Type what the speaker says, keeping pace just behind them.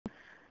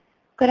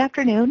Good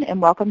afternoon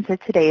and welcome to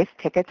today's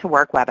Ticket to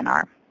Work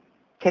webinar,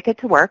 Ticket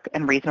to Work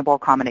and Reasonable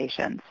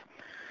Accommodations.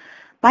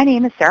 My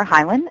name is Sarah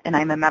Hyland and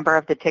I'm a member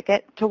of the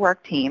Ticket to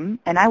Work team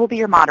and I will be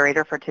your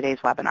moderator for today's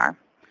webinar.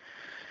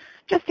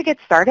 Just to get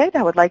started,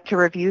 I would like to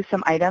review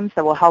some items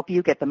that will help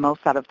you get the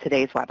most out of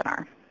today's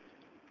webinar.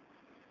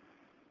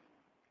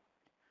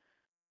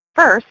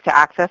 First, to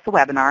access the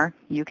webinar,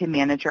 you can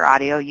manage your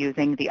audio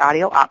using the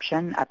audio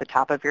option at the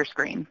top of your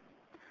screen.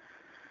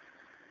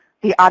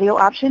 The audio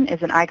option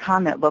is an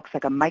icon that looks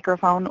like a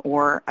microphone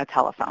or a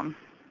telephone.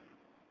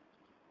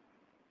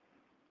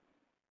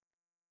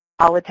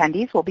 All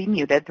attendees will be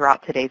muted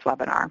throughout today's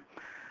webinar.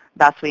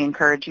 Thus, we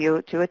encourage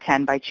you to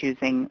attend by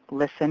choosing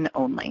Listen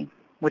Only,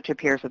 which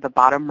appears at the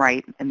bottom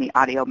right in the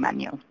audio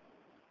menu.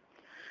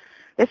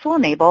 This will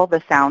enable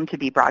the sound to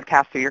be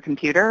broadcast through your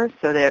computer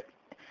so that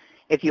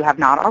if you have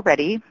not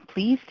already,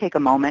 please take a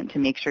moment to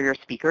make sure your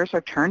speakers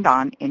are turned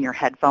on and your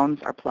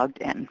headphones are plugged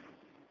in.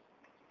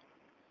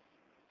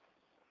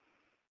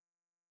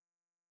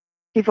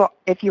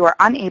 If you are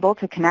unable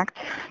to connect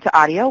to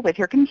audio with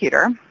your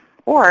computer,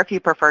 or if you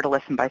prefer to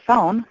listen by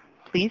phone,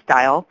 please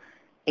dial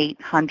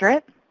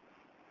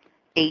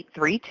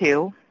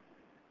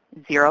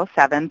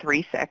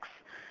 800-832-0736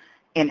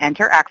 and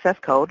enter access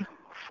code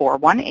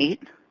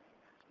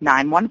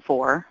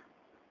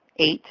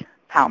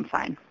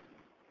 418-914-8#.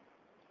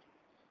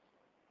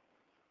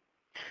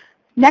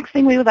 Next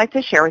thing we would like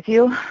to share with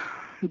you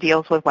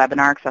deals with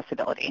webinar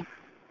accessibility.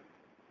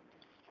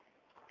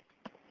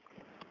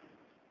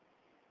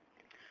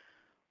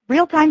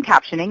 Real-time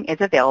captioning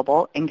is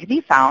available and can be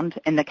found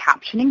in the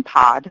captioning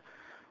pod,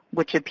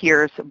 which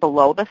appears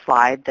below the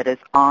slide that is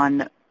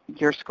on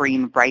your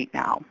screen right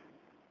now.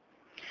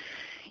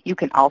 You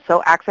can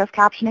also access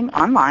captioning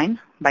online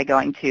by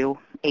going to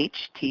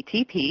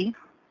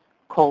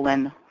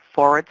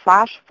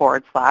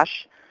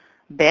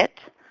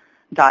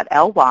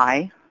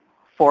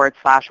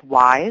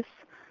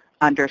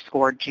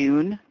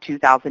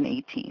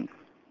 2018.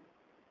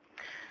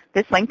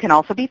 This link can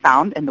also be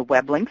found in the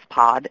web links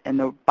pod in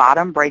the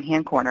bottom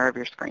right-hand corner of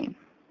your screen.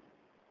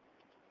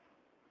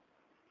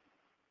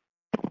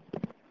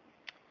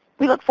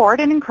 We look forward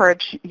and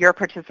encourage your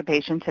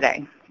participation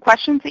today.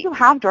 Questions that you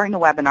have during the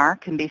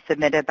webinar can be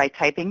submitted by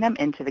typing them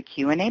into the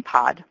Q&A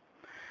pod,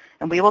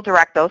 and we will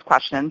direct those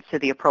questions to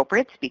the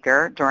appropriate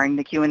speaker during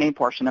the Q&A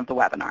portion of the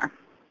webinar.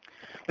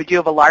 We do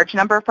have a large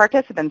number of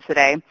participants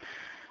today,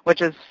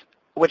 which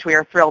we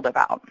are thrilled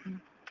about.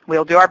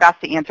 We'll do our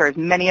best to answer as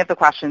many of the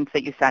questions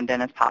that you send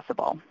in as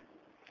possible.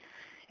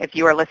 If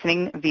you are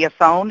listening via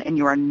phone and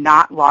you are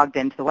not logged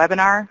into the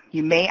webinar,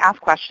 you may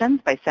ask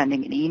questions by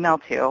sending an email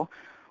to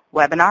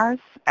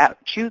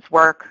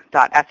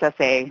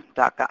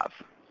webinars@choosework.ssa.gov.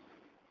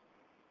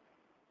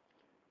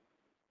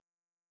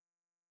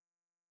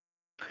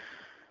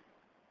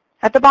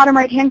 At the bottom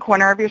right-hand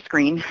corner of your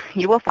screen,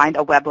 you will find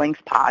a web links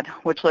pod,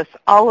 which lists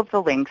all of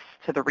the links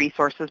to the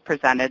resources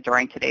presented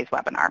during today's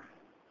webinar.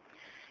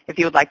 If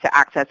you would like to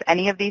access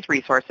any of these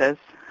resources,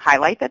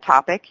 highlight the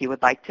topic you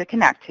would like to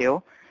connect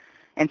to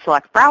and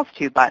select Browse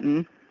To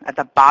button at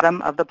the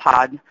bottom of the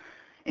pod,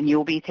 and you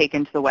will be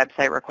taken to the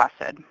website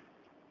requested.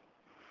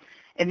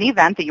 In the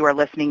event that you are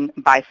listening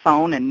by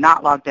phone and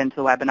not logged into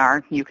the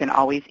webinar, you can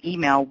always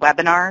email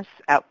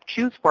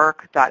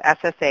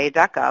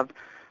webinars@choosework.ssa.gov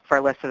for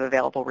a list of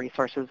available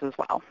resources as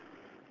well.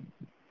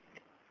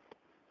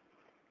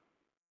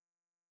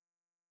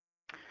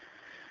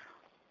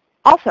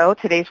 Also,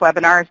 today's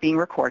webinar is being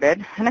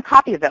recorded, and a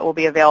copy of it will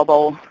be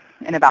available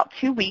in about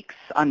 2 weeks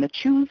on the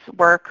Choose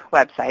Work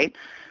website,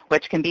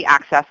 which can be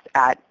accessed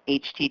at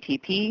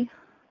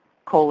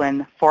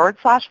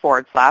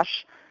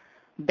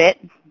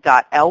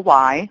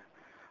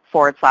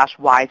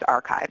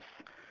http://bit.ly/wisearchives.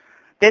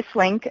 This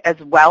link, as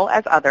well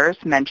as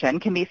others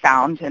mentioned, can be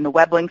found in the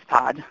web links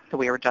pod that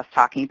we were just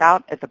talking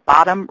about at the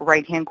bottom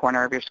right-hand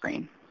corner of your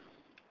screen.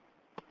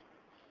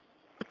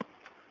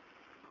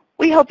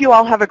 We hope you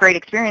all have a great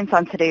experience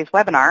on today's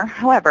webinar.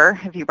 However,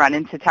 if you run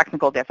into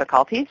technical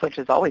difficulties, which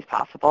is always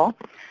possible,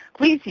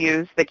 please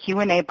use the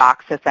Q&A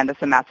box to send us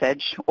a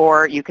message,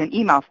 or you can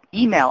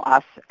email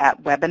us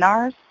at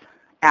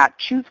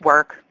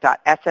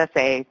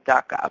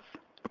webinars@choosework.ssa.gov.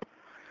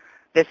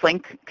 This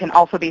link can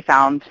also be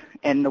found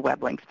in the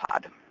web links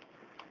pod.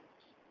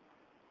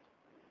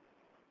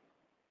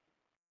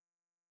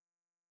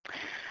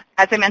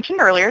 As I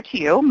mentioned earlier to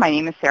you, my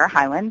name is Sarah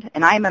Hyland,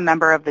 and I am a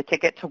member of the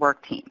Ticket to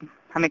Work team.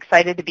 I'm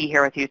excited to be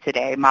here with you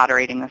today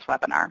moderating this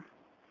webinar.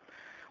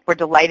 We're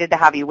delighted to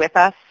have you with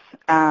us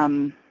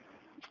and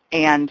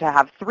to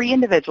have 3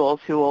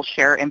 individuals who will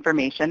share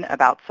information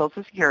about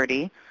Social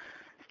Security,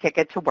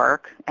 Ticket to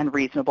Work, and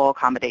reasonable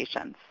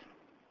accommodations.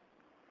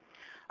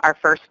 Our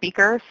first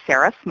speaker,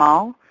 Sarah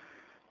Small,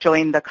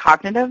 joined the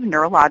Cognitive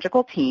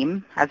Neurological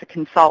team as a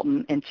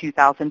consultant in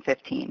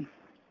 2015,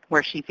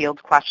 where she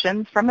fields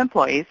questions from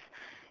employees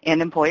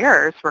and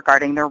employers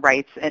regarding their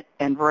rights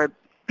and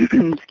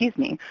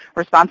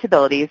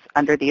responsibilities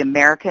under the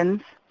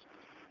Americans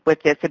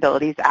with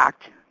Disabilities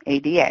Act,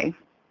 ADA,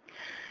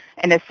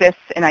 and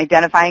assists in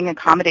identifying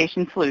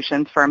accommodation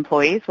solutions for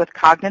employees with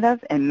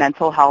cognitive and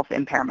mental health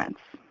impairments.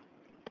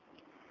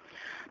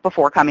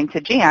 Before coming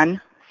to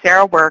Jan,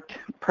 Sarah worked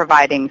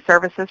providing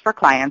services for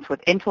clients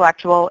with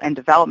intellectual and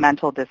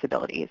developmental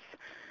disabilities,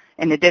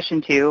 in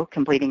addition to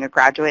completing a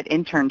graduate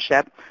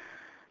internship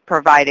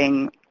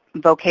providing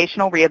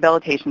vocational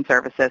rehabilitation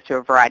services to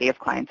a variety of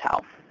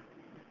clientele.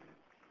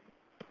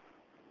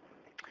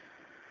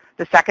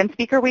 The second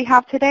speaker we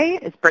have today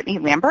is Brittany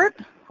Lambert,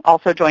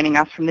 also joining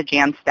us from the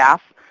Jan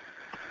staff.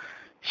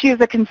 She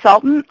is a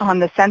consultant on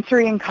the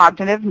sensory and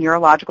cognitive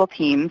neurological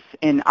teams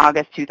in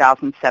August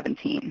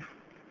 2017.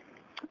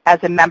 As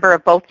a member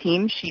of both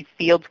teams, she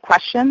fields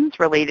questions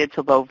related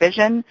to low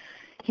vision,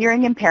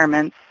 hearing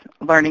impairments,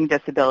 learning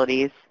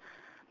disabilities,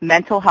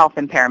 mental health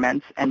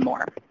impairments, and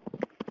more.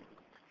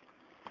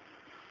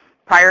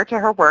 Prior to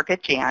her work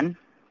at Jan,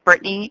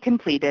 Brittany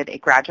completed a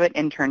graduate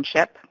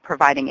internship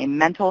providing a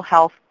mental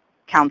health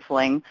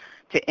counseling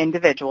to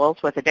individuals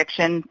with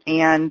addiction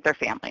and their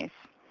families.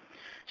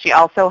 She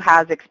also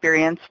has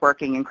experience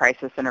working in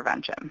crisis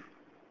intervention.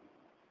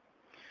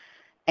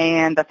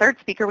 And the third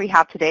speaker we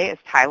have today is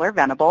Tyler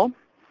Venable.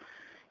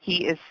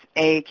 He is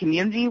a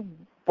Community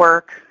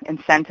Work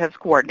Incentives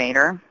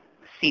Coordinator,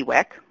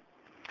 CWIC,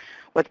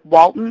 with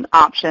Walton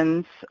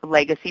Options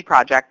Legacy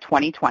Project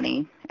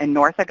 2020 in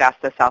North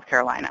Augusta, South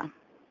Carolina.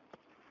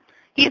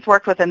 He has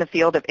worked within the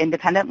field of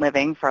independent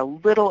living for a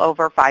little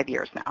over 5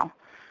 years now.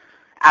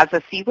 As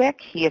a CWIC,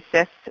 he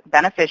assists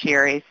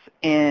beneficiaries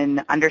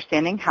in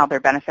understanding how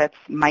their benefits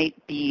might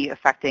be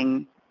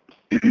affected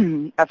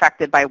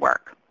by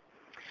work,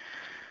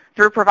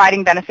 through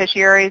providing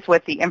beneficiaries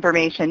with the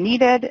information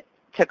needed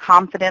to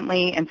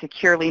confidently and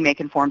securely make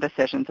informed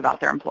decisions about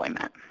their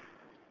employment.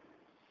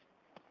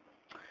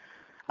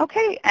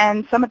 Okay,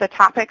 and some of the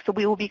topics that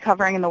we will be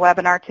covering in the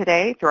webinar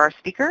today through our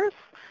speakers.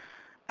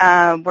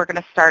 We're going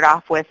to start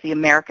off with the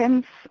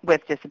Americans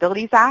with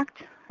Disabilities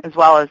Act, as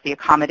well as the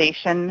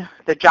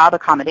Job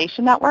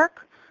Accommodation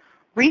Network,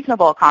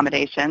 reasonable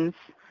accommodations,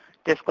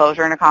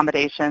 disclosure and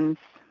accommodations,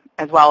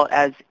 as well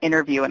as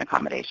interview and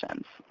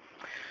accommodations.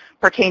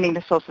 Pertaining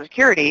to Social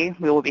Security,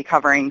 we will be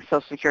covering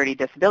Social Security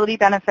disability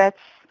benefits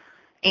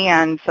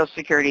and Social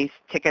Security's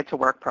Ticket to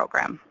Work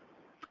program.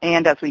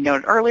 And as we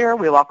noted earlier,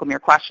 we welcome your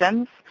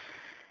questions,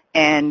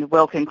 and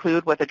we'll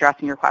conclude with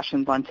addressing your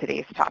questions on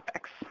today's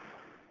topics.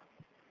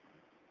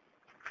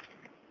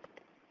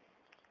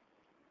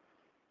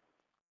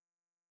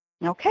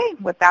 Okay,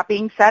 with that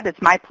being said,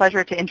 it's my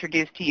pleasure to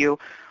introduce to you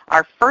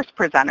our first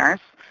presenters.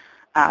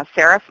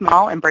 Sarah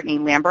Small and Brittany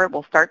Lambert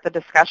will start the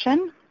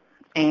discussion.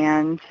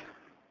 And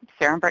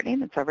Sarah and Brittany,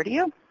 it's over to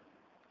you.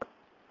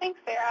 Thanks,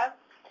 Sarah.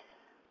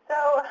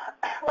 So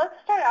let's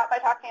start out by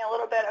talking a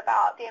little bit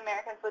about the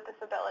Americans with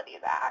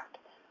Disabilities Act,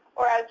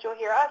 or as you'll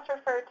hear us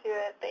refer to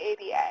it, the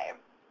ADA.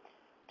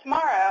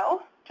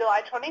 Tomorrow,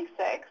 July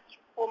 26th,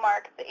 will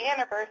mark the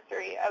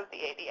anniversary of the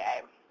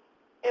ADA.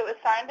 It was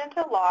signed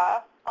into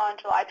law on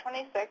July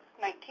 26,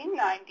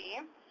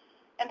 1990,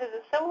 and is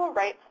a civil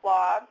rights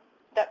law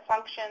that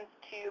functions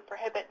to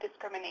prohibit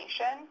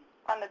discrimination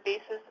on the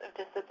basis of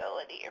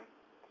disability.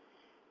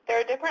 There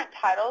are different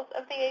titles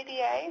of the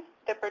ADA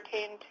that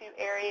pertain to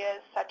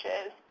areas such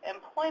as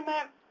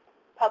employment,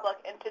 public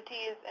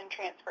entities and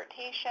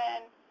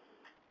transportation,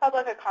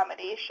 public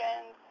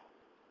accommodations,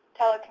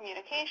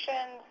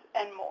 telecommunications,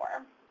 and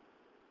more.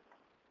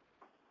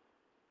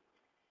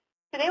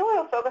 Today we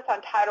will focus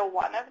on Title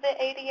I of the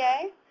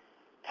ADA.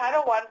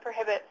 Title I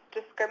prohibits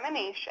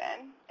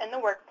discrimination in the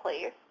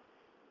workplace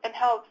and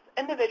helps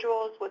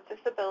individuals with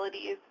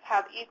disabilities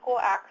have equal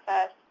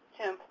access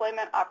to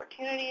employment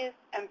opportunities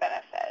and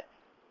benefits.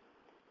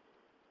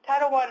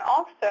 Title I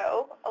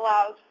also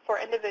allows for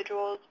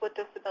individuals with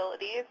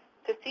disabilities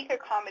to seek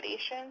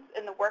accommodations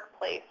in the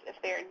workplace if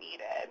they are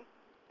needed.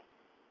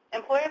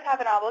 Employers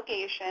have an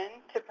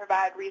obligation to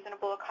provide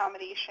reasonable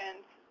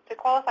accommodations to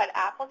qualified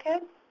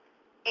applicants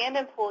and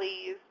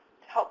employees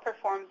to help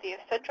perform the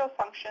essential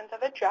functions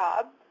of a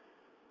job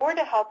or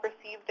to help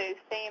receive those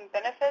same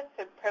benefits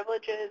and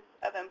privileges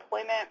of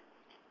employment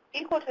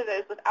equal to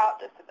those without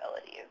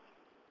disabilities.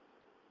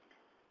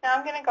 Now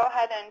I'm going to go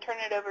ahead and turn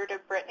it over to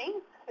Brittany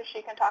so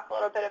she can talk a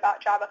little bit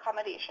about Job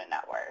Accommodation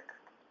Network.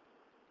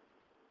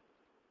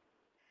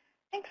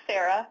 Thanks,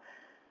 Sarah.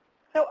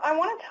 So I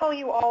want to tell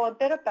you all a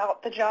bit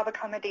about the Job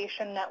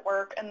Accommodation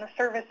Network and the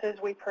services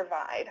we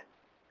provide.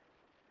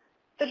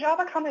 The Job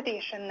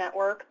Accommodation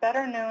Network,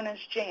 better known as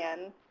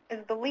JAN, is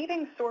the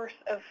leading source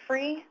of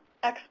free,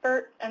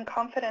 expert, and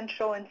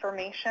confidential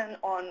information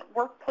on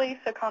workplace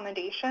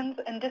accommodations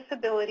and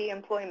disability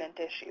employment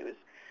issues.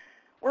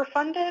 We're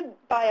funded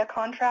by a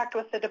contract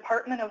with the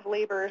Department of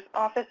Labor's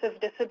Office of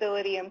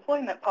Disability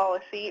Employment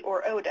Policy,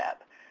 or ODEP.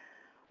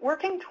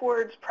 Working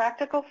towards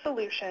practical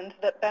solutions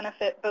that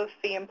benefit both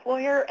the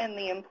employer and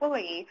the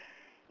employee,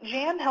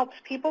 JAN helps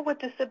people with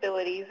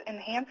disabilities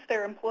enhance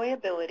their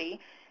employability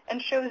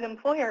and shows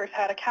employers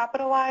how to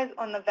capitalize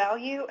on the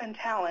value and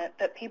talent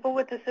that people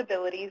with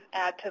disabilities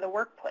add to the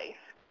workplace.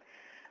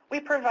 We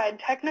provide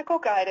technical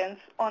guidance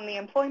on the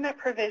employment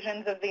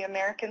provisions of the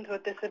Americans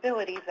with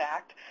Disabilities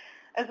Act,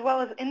 as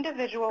well as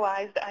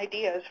individualized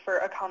ideas for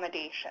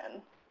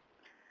accommodation.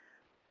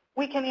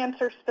 We can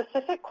answer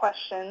specific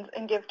questions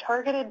and give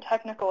targeted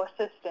technical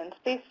assistance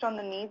based on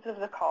the needs of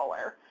the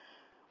caller.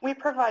 We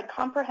provide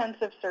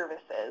comprehensive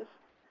services.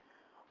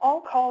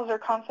 All calls are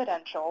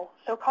confidential,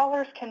 so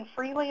callers can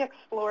freely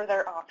explore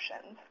their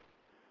options.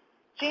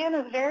 Jan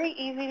is very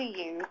easy to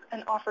use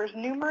and offers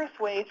numerous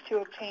ways to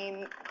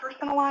obtain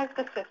personalized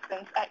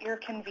assistance at your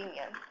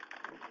convenience.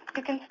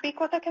 You can speak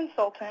with a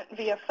consultant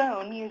via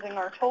phone using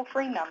our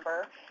toll-free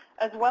number,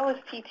 as well as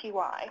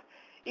TTY.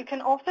 You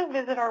can also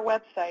visit our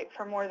website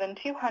for more than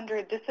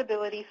 200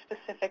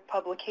 disability-specific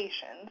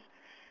publications.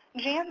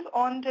 Jan's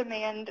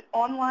on-demand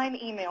online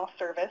email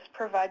service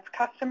provides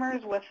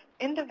customers with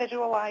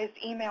individualized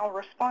email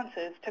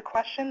responses to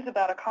questions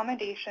about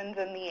accommodations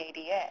in the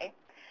ADA.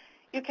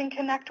 You can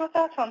connect with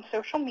us on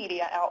social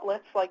media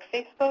outlets like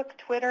Facebook,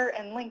 Twitter,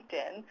 and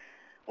LinkedIn.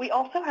 We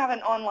also have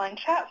an online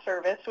chat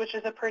service, which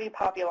is a pretty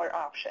popular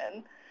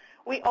option.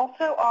 We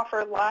also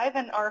offer live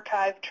and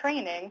archived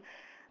training,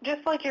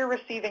 just like you're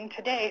receiving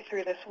today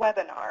through this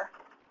webinar.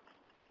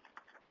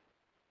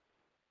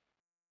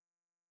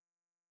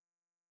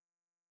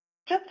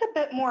 Just a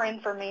bit more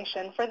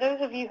information for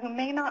those of you who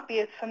may not be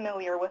as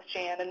familiar with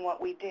Jan and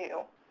what we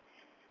do.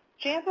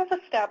 Jan was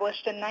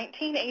established in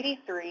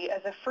 1983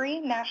 as a free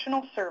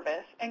national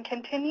service and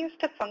continues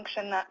to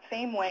function that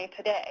same way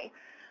today.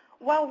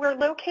 While we're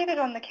located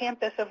on the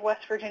campus of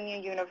West Virginia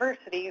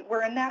University,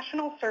 we're a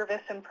national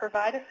service and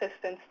provide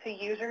assistance to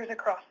users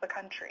across the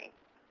country.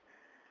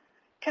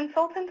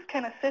 Consultants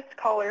can assist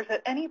callers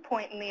at any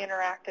point in the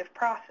interactive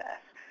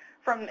process,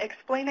 from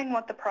explaining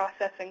what the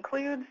process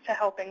includes to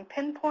helping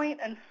pinpoint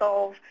and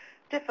solve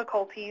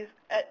difficulties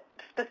at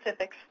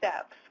specific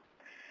steps.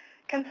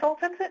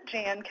 Consultants at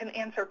Jan can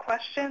answer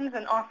questions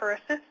and offer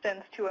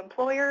assistance to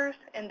employers,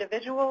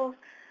 individuals,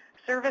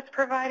 service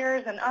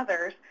providers, and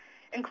others,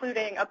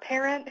 including a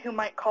parent who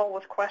might call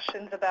with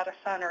questions about a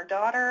son or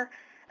daughter,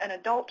 an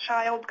adult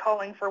child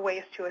calling for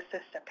ways to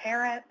assist a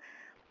parent,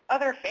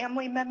 other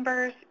family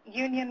members,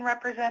 union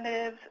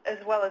representatives, as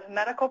well as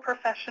medical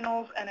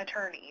professionals and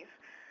attorneys.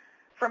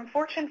 From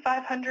Fortune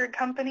 500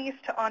 companies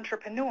to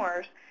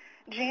entrepreneurs,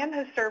 Jan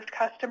has served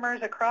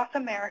customers across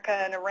America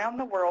and around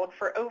the world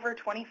for over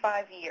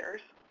 25 years.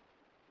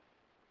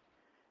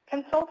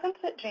 Consultants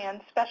at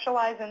Jan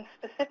specialize in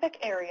specific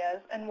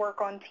areas and work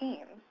on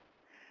teams.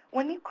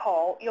 When you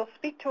call, you'll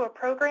speak to a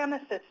program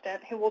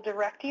assistant who will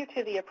direct you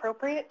to the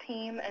appropriate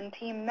team and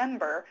team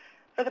member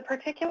for the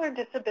particular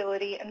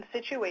disability and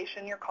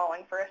situation you're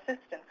calling for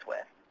assistance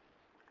with.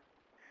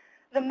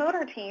 The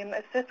motor team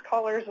assists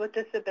callers with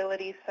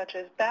disabilities such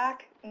as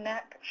back,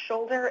 neck,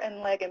 shoulder, and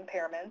leg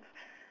impairments,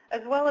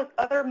 as well as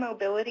other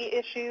mobility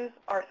issues,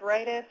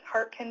 arthritis,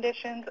 heart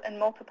conditions, and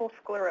multiple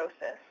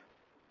sclerosis.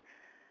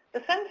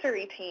 The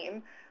sensory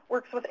team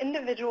works with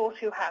individuals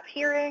who have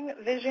hearing,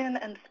 vision,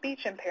 and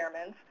speech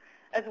impairments,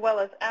 as well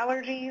as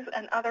allergies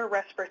and other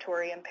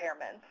respiratory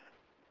impairments.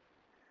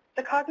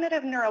 The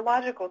cognitive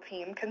neurological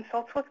team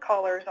consults with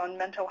callers on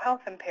mental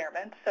health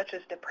impairments such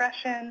as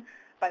depression,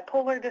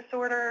 bipolar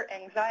disorder,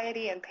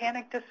 anxiety and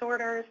panic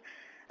disorders,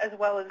 as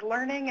well as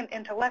learning and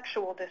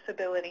intellectual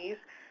disabilities,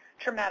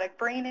 traumatic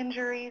brain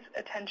injuries,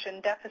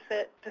 attention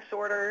deficit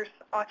disorders,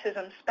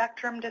 autism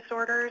spectrum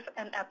disorders,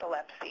 and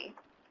epilepsy.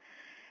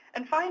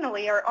 And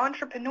finally, our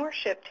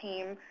entrepreneurship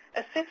team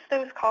assists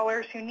those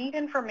callers who need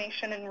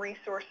information and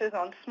resources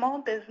on small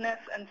business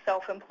and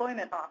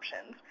self-employment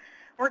options.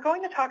 We're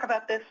going to talk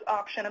about this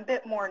option a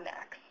bit more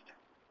next.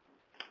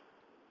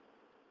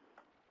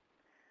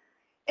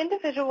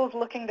 Individuals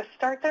looking to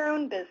start their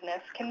own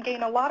business can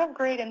gain a lot of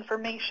great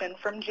information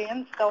from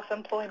Jan's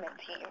self-employment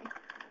team.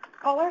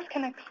 Callers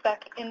can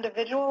expect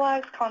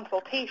individualized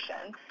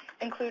consultation,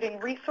 including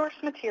resource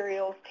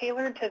materials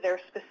tailored to their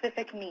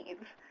specific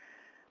needs.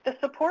 The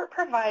support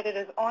provided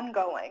is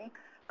ongoing.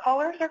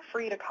 Callers are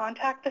free to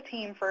contact the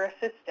team for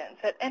assistance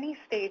at any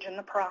stage in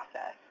the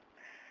process.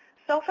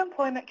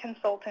 Self-employment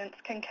consultants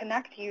can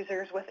connect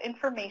users with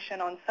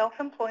information on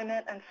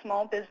self-employment and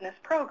small business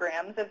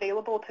programs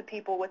available to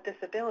people with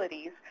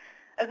disabilities,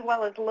 as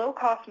well as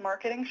low-cost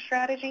marketing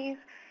strategies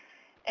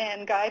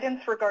and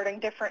guidance regarding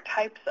different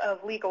types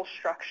of legal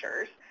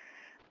structures.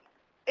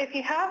 If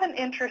you have an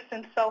interest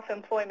in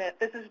self-employment,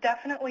 this is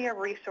definitely a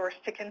resource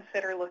to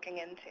consider looking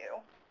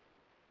into.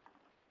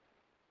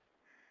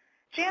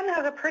 Jan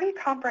has a pretty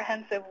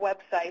comprehensive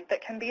website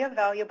that can be a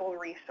valuable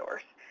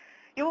resource.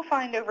 You will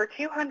find over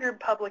 200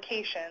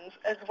 publications,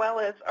 as well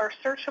as our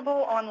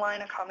searchable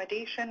online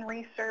accommodation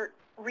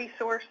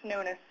resource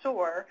known as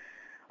SOAR,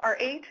 our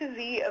A to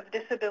Z of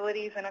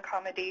disabilities and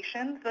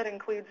accommodations that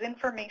includes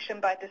information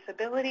by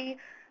disability,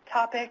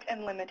 topic,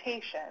 and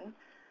limitation,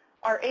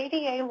 our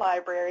ADA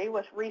library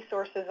with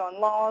resources on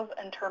laws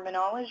and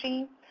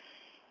terminology,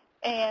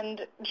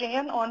 and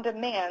Jan On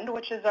Demand,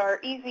 which is our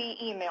easy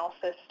email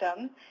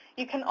system.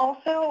 You can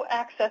also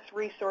access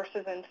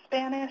resources in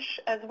Spanish,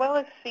 as well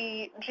as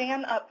see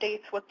Jan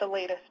updates with the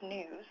latest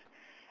news.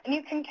 and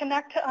you can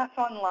connect to us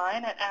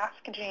online at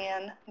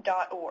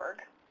askjan.org.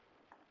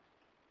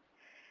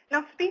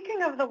 Now,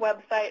 speaking of the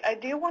website, I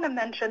do want to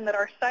mention that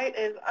our site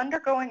is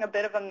undergoing a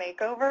bit of a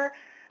makeover,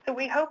 so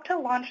we hope to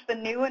launch the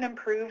new and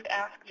improved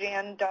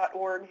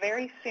askjan.org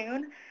very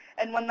soon,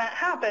 and when that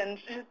happens,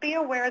 just be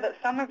aware that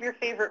some of your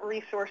favorite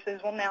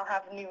resources will now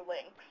have new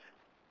links.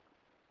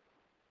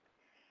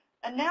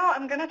 And now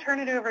I'm going to turn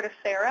it over to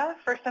Sarah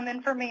for some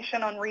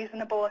information on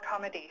reasonable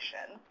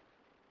accommodation.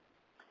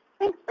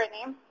 Thanks,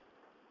 Brittany.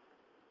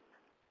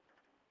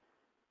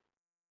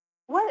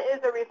 What is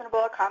a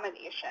reasonable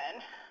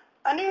accommodation?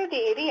 Under the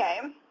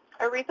ADA,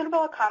 a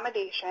reasonable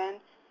accommodation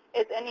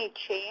is any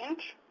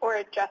change or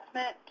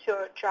adjustment to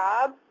a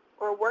job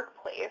or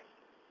workplace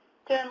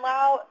to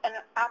allow an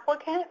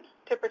applicant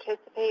to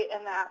participate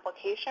in the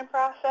application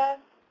process,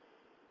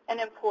 an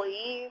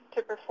employee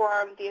to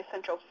perform the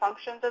essential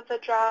functions of the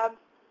job,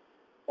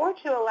 or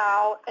to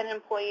allow an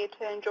employee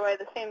to enjoy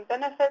the same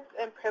benefits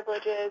and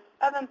privileges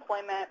of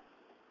employment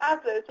as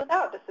those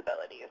without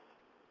disabilities.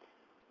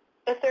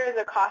 If there is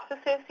a cost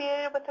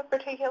associated with a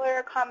particular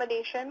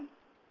accommodation,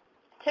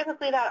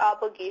 typically that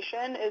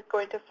obligation is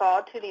going to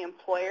fall to the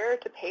employer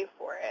to pay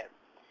for it.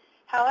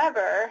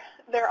 However,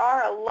 there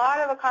are a lot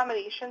of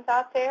accommodations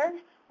out there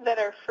that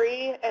are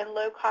free and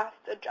low-cost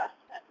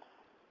adjustments.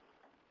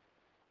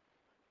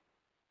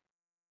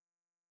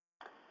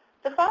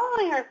 The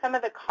following are some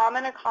of the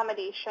common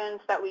accommodations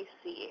that we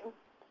see.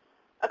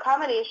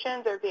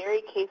 Accommodations are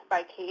very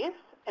case-by-case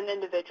and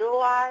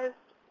individualized,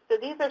 so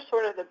these are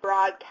sort of the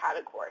broad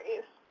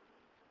categories.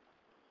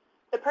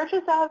 The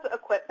purchase of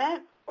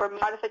equipment or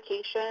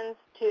modifications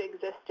to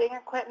existing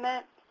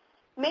equipment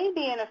may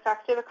be an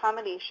effective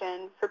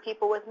accommodation for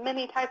people with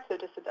many types of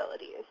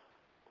disabilities.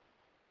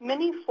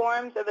 Many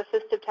forms of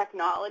assistive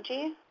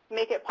technology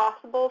make it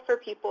possible for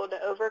people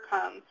to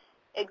overcome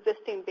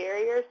existing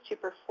barriers to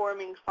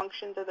performing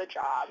functions of a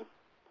job.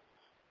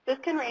 This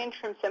can range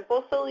from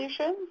simple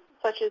solutions,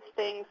 such as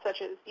things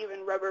such as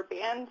even rubber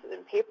bands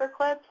and paper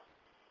clips,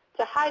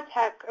 to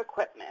high-tech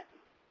equipment.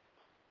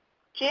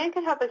 Jan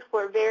can help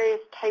explore various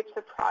types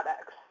of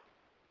products.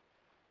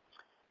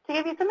 To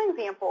give you some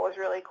examples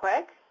really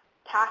quick,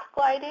 task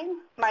lighting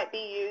might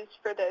be used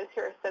for those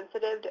who are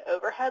sensitive to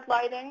overhead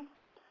lighting.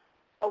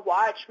 A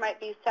watch might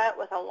be set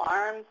with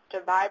alarms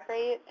to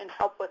vibrate and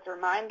help with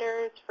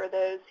reminders for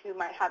those who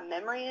might have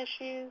memory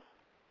issues.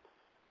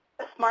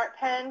 A smart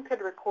pen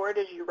could record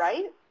as you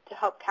write to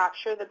help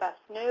capture the best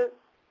notes.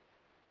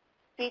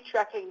 Speech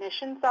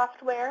recognition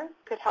software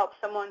could help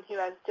someone who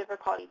has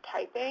difficulty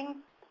typing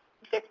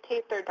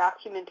dictate their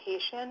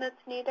documentation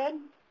that's needed.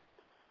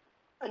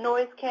 A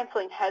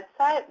noise-canceling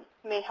headset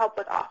may help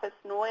with office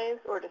noise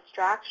or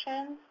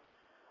distractions,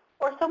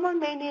 or someone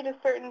may need a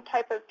certain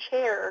type of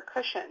chair or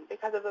cushion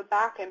because of a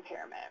back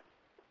impairment.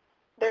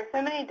 There are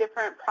so many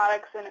different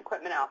products and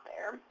equipment out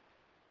there.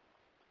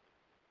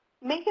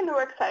 Making the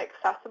worksite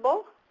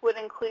accessible would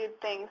include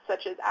things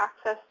such as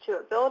access to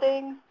a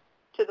building,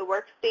 to the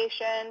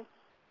workstation,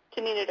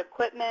 to needed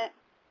equipment,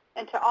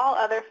 and to all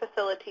other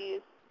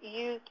facilities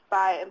used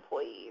by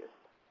employees.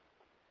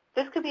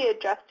 This could be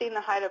adjusting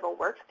the height of a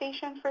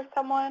workstation for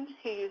someone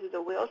who uses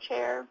a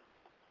wheelchair,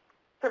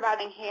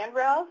 providing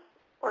handrails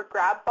or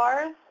grab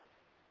bars,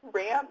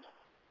 ramps,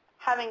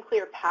 having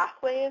clear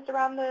pathways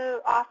around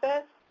the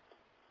office,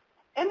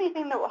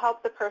 anything that will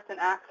help the person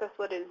access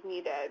what is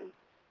needed.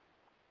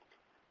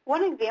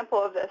 One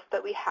example of this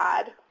that we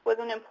had was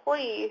an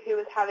employee who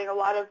was having a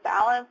lot of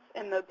balance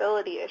and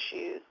mobility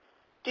issues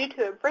due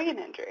to a brain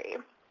injury.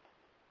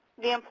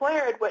 The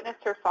employer had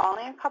witnessed her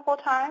falling a couple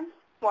times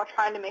while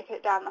trying to make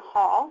it down the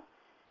hall,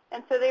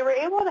 and so they were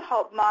able to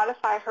help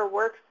modify her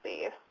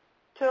workspace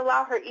to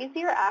allow her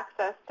easier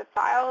access to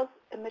files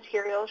and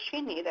materials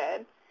she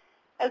needed,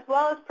 as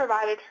well as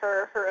provided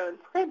her her own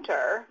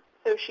printer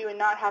so she would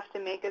not have to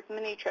make as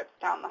many trips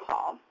down the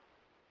hall.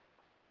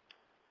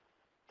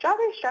 Job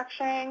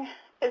restructuring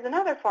is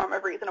another form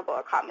of reasonable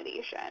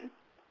accommodation.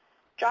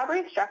 Job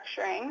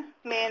restructuring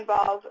may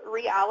involve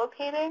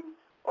reallocating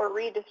or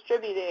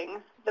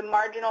redistributing the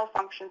marginal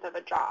functions of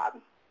a job.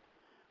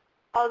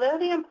 Although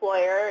the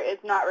employer is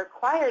not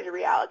required to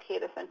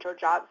reallocate essential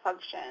job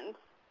functions,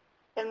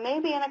 it may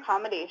be an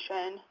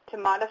accommodation to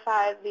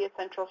modify the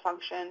essential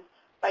functions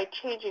by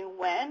changing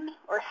when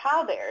or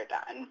how they are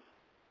done.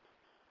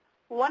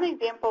 One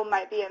example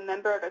might be a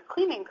member of a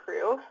cleaning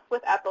crew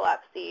with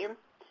epilepsy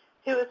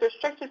who was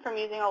restricted from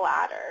using a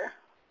ladder.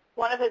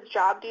 One of his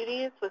job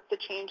duties was to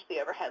change the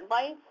overhead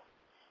lights,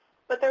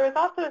 but there was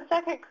also a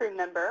second crew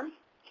member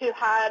who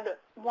had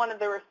one of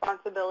the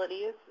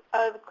responsibilities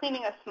of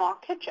cleaning a small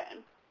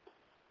kitchen.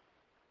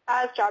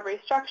 As job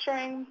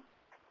restructuring,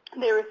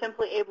 they were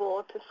simply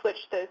able to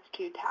switch those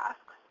two tasks.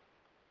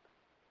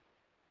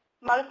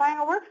 Modifying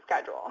a work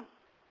schedule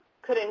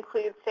could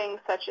include things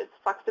such as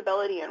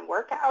flexibility in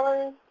work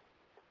hours,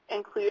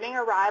 including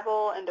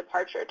arrival and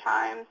departure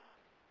times,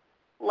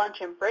 lunch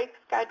and break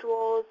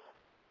schedules,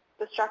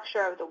 the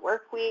structure of the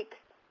work week,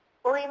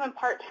 or even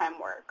part-time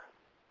work.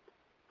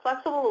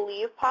 Flexible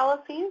leave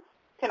policies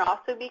can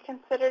also be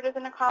considered as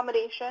an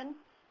accommodation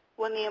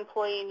when the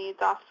employee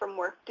needs off from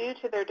work due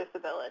to their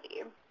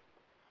disability.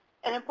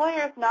 An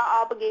employer is not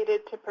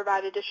obligated to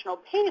provide additional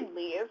paid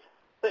leave,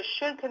 but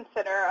should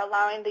consider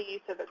allowing the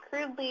use of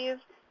accrued leave,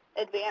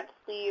 advanced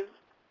leave,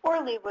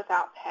 or leave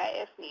without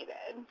pay if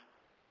needed.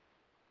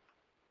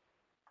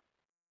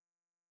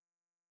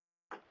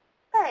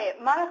 All right,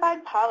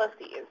 modified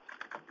policies.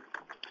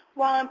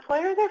 While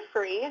employers are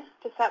free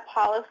to set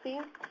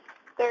policies,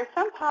 there are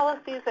some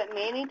policies that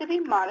may need to be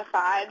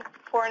modified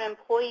for an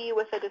employee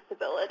with a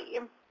disability.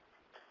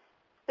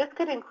 This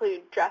could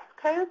include dress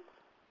codes,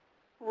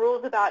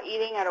 rules about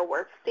eating at a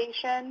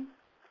workstation,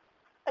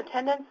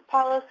 attendance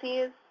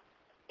policies,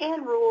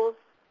 and rules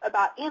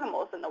about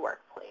animals in the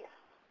workplace.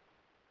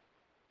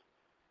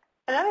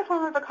 Another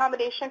form of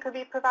accommodation could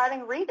be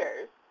providing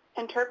readers,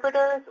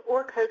 interpreters,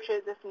 or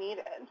coaches if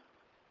needed.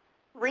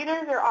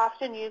 Readers are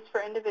often used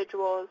for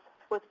individuals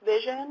with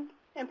vision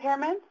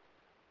impairments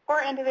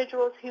or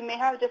individuals who may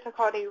have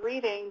difficulty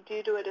reading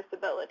due to a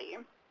disability.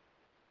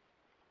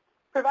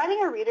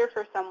 Providing a reader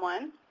for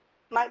someone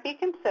might be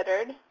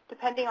considered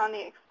depending on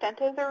the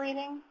extent of the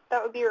reading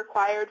that would be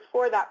required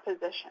for that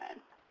position.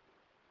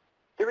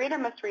 The reader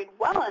must read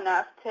well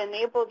enough to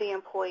enable the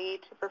employee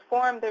to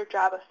perform their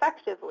job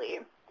effectively,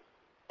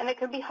 and it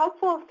can be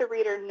helpful if the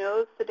reader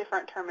knows the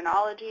different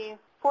terminology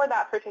for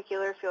that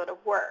particular field of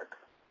work.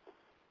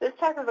 This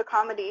type of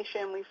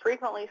accommodation we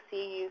frequently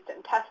see used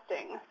in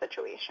testing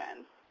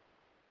situations.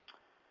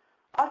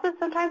 Also,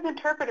 sometimes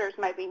interpreters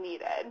might be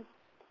needed.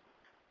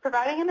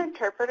 Providing an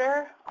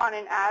interpreter on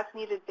an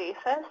as-needed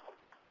basis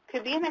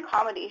could be an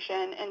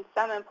accommodation in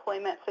some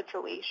employment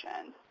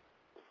situations.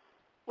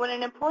 When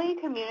an employee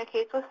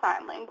communicates with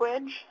sign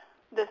language,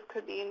 this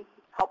could be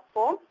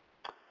helpful.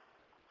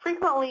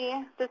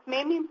 Frequently, this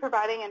may mean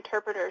providing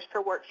interpreters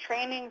for work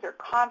trainings or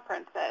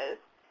conferences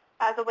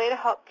as a way to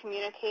help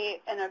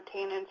communicate and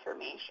obtain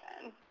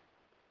information.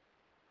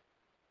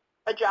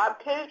 A job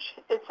coach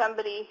is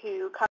somebody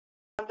who comes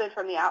in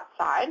from the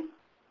outside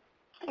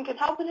and can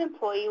help an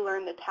employee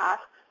learn the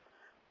tasks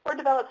or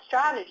develop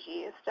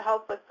strategies to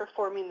help with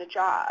performing the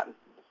job.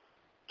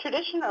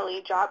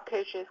 Traditionally, job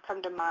coaches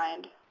come to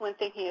mind when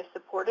thinking of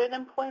supported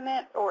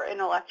employment or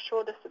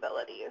intellectual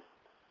disabilities.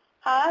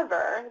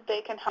 However,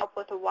 they can help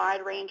with a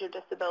wide range of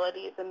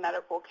disabilities and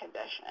medical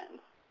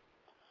conditions.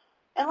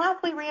 And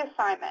lastly,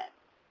 reassignment.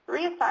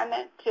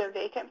 Reassignment to a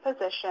vacant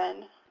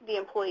position the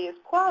employee is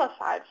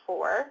qualified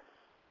for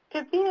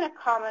could be an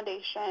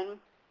accommodation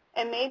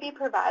and may be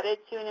provided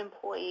to an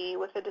employee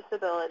with a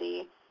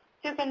disability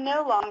who can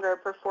no longer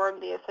perform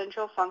the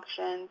essential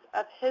functions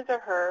of his or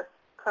her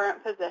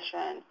current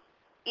position,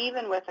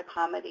 even with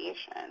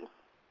accommodations.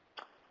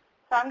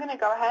 So I'm going to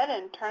go ahead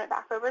and turn it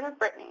back over to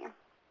Brittany.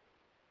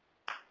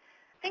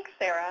 Thanks,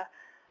 Sarah.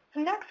 So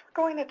next,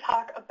 we're going to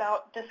talk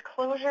about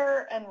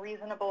disclosure and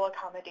reasonable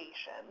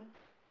accommodation.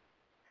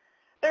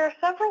 There are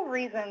several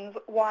reasons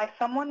why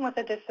someone with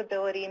a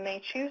disability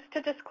may choose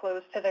to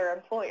disclose to their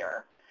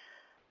employer.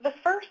 The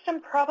first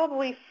and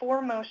probably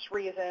foremost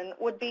reason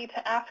would be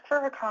to ask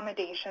for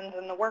accommodations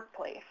in the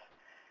workplace.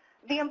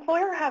 The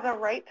employer has a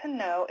right to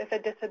know if a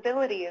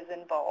disability is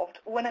involved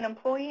when an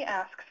employee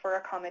asks for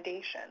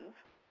accommodations.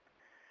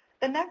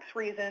 The next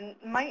reason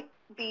might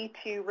be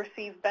to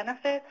receive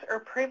benefits or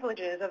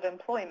privileges of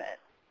employment.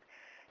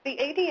 The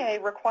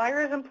ADA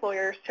requires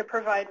employers to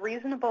provide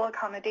reasonable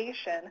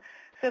accommodation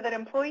so that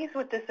employees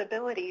with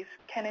disabilities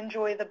can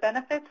enjoy the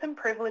benefits and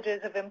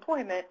privileges of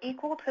employment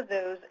equal to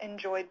those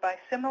enjoyed by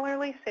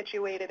similarly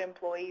situated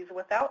employees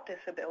without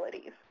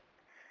disabilities.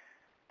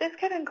 This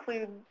could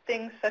include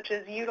things such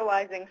as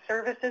utilizing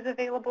services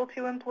available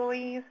to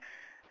employees,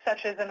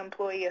 such as an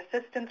employee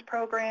assistance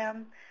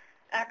program,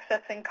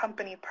 accessing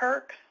company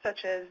perks,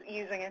 such as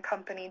using a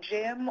company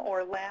gym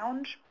or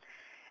lounge,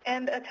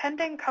 and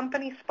attending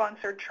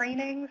company-sponsored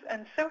trainings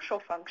and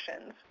social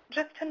functions,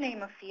 just to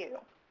name a few.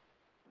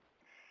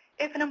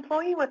 If an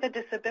employee with a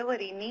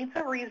disability needs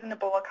a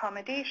reasonable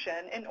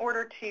accommodation in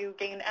order to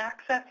gain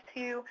access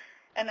to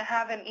and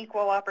have an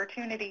equal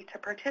opportunity to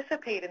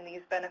participate in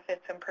these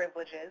benefits and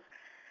privileges,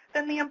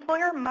 then the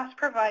employer must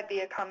provide the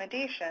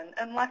accommodation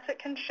unless it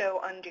can show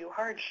undue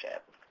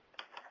hardship.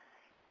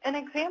 An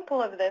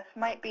example of this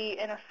might be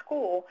in a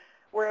school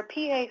where a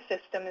PA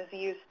system is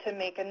used to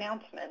make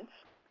announcements.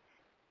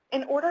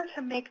 In order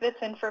to make this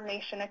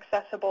information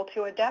accessible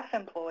to a deaf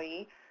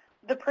employee,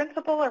 the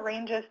principal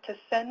arranges to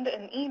send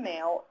an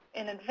email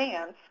in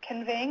advance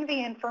conveying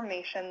the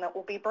information that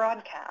will be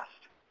broadcast.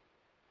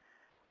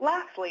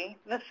 Lastly,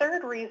 the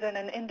third reason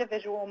an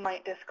individual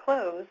might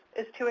disclose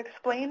is to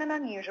explain an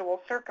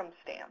unusual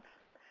circumstance.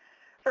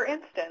 For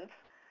instance,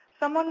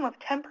 someone with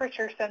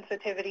temperature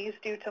sensitivities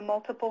due to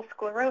multiple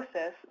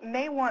sclerosis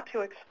may want to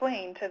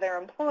explain to their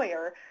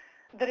employer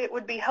that it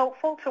would be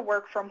helpful to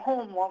work from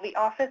home while the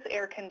office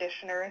air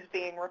conditioner is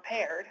being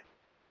repaired.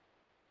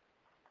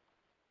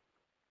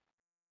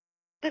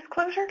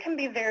 Disclosure can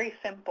be very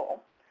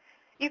simple.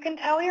 You can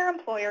tell your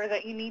employer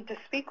that you need to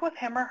speak with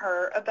him or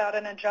her about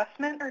an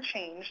adjustment or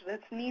change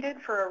that's needed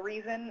for a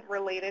reason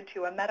related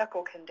to a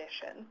medical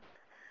condition.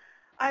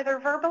 Either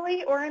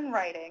verbally or in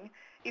writing,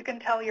 you can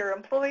tell your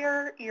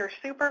employer, your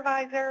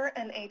supervisor,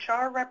 an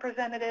HR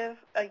representative,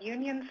 a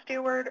union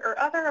steward, or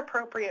other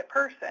appropriate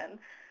person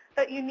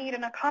that you need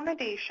an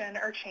accommodation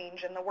or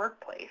change in the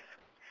workplace.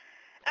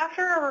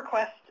 After a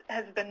request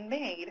has been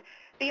made,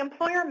 the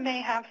employer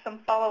may have some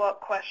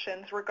follow-up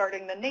questions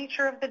regarding the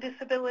nature of the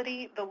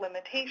disability, the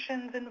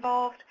limitations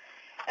involved,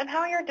 and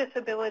how your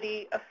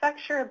disability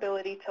affects your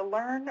ability to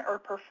learn or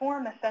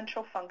perform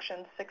essential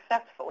functions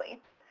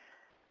successfully.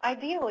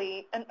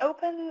 Ideally, an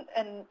open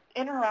and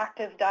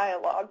interactive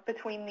dialogue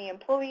between the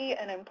employee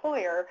and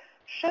employer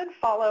should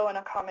follow an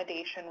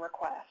accommodation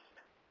request.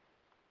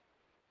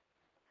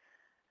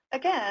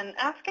 Again,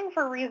 asking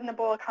for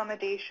reasonable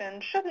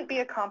accommodation shouldn't be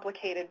a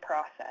complicated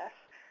process.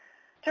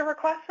 To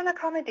request an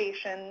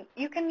accommodation,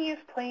 you can use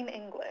plain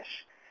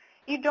English.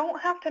 You don't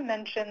have to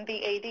mention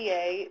the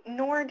ADA,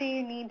 nor do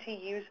you need to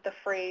use the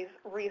phrase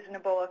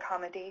reasonable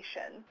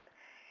accommodation.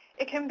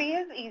 It can be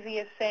as easy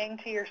as saying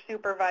to your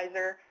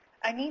supervisor,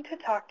 I need to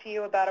talk to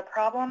you about a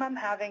problem I'm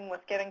having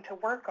with getting to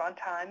work on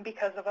time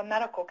because of a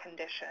medical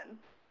condition.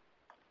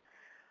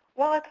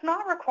 While it's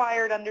not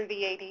required under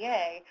the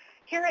ADA,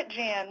 here at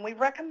JAN, we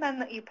recommend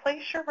that you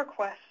place your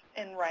request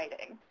in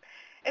writing.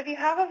 If you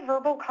have a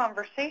verbal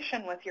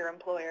conversation with your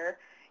employer,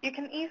 you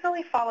can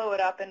easily follow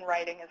it up in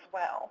writing as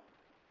well.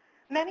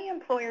 Many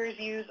employers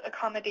use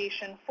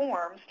accommodation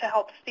forms to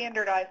help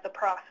standardize the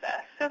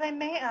process, so they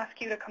may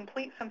ask you to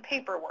complete some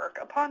paperwork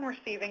upon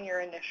receiving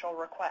your initial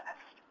request.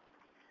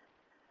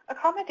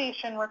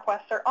 Accommodation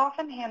requests are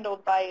often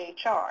handled by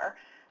HR,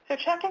 so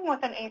checking with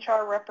an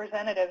HR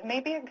representative may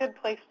be a good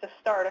place to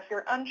start if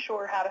you're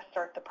unsure how to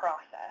start the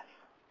process.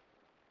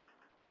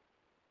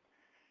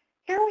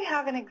 Here we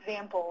have an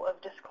example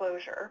of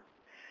disclosure.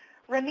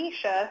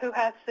 Renisha, who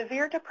has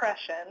severe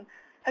depression,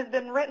 has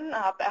been written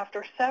up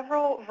after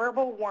several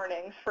verbal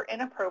warnings for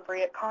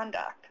inappropriate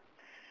conduct.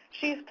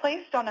 She is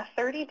placed on a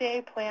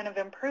 30-day plan of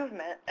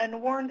improvement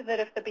and warned that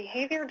if the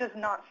behavior does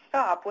not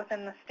stop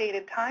within the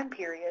stated time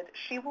period,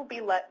 she will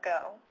be let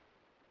go.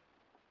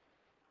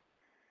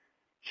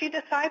 She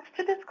decides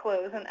to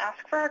disclose and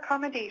ask for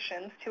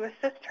accommodations to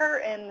assist her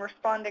in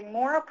responding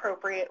more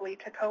appropriately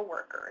to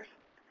coworkers.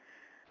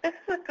 This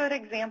is a good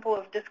example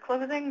of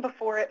disclosing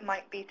before it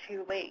might be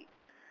too late.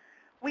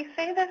 We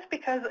say this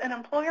because an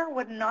employer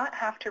would not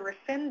have to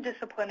rescind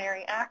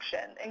disciplinary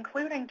action,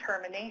 including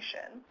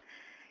termination.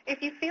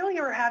 If you feel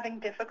you are having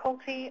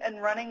difficulty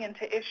and running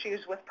into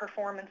issues with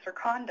performance or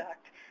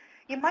conduct,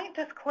 you might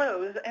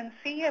disclose and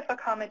see if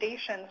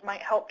accommodations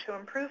might help to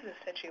improve the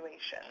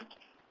situation.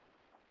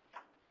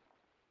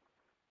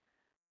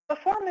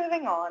 Before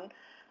moving on,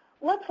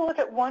 let's look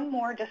at one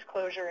more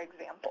disclosure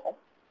example.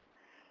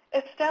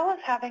 Estelle is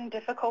having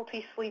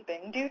difficulty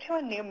sleeping due to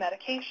a new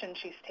medication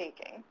she's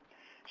taking.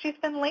 She's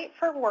been late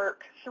for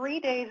work 3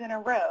 days in a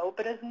row,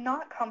 but is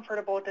not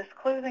comfortable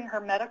disclosing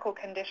her medical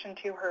condition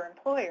to her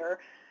employer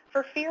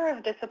for fear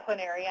of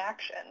disciplinary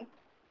action.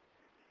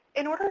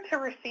 In order to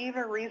receive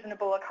a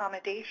reasonable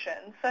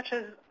accommodation, such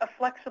as a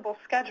flexible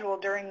schedule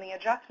during the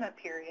adjustment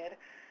period,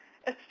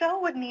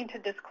 Estelle would need to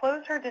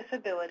disclose her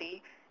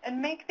disability and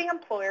make the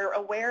employer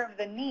aware of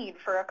the need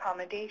for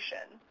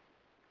accommodation.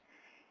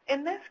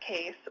 In this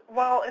case,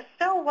 while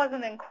Estelle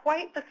wasn't in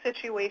quite the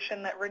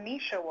situation that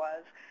Renisha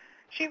was,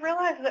 she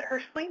realized that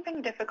her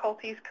sleeping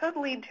difficulties could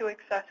lead to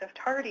excessive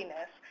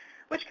tardiness,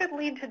 which could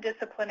lead to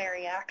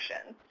disciplinary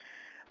action.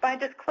 By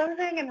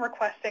disclosing and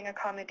requesting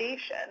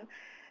accommodation,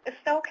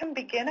 Estelle can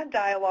begin a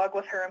dialogue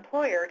with her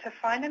employer to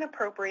find an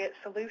appropriate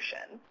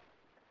solution.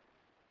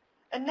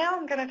 And now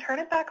I'm going to turn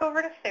it back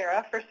over to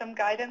Sarah for some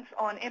guidance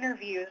on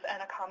interviews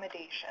and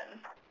accommodation.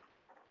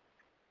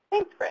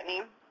 Thanks,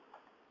 Brittany.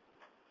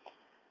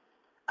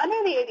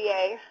 Under the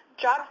ADA,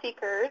 job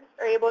seekers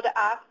are able to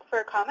ask for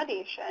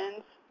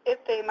accommodations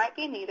if they might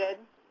be needed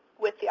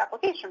with the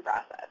application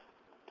process.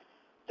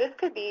 This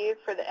could be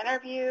for the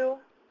interview,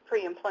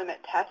 pre-employment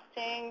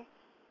testing,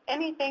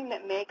 anything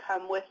that may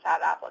come with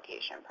that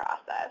application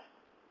process.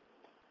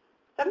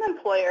 Some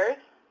employers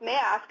may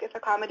ask if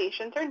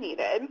accommodations are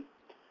needed,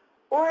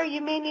 or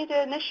you may need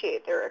to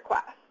initiate the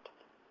request.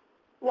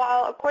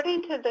 While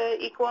according to the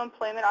Equal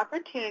Employment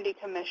Opportunity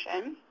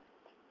Commission,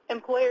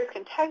 employers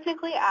can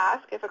technically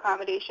ask if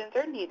accommodations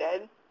are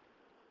needed,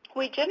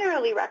 we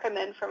generally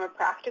recommend from a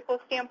practical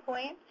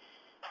standpoint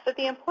that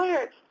the employer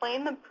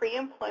explain the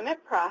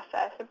pre-employment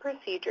process and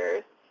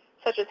procedures,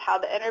 such as how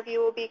the interview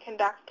will be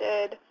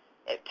conducted,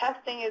 if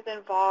testing is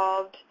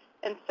involved,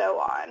 and so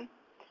on.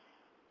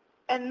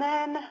 And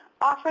then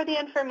offer the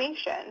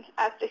information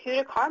as to who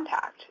to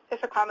contact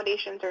if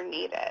accommodations are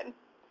needed.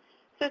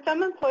 So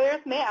some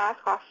employers may ask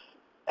off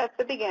at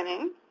the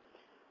beginning.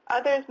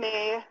 Others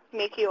may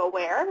make you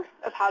aware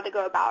of how to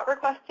go about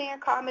requesting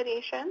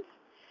accommodations.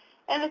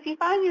 And if you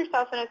find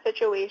yourself in a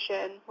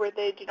situation where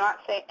they do not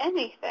say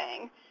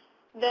anything,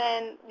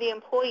 then the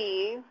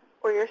employee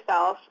or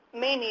yourself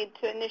may need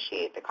to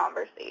initiate the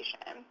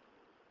conversation.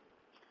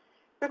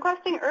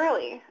 Requesting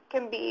early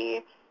can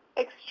be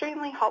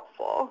extremely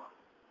helpful.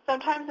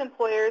 Sometimes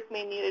employers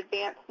may need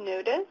advance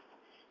notice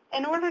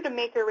in order to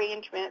make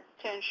arrangements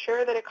to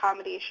ensure that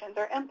accommodations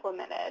are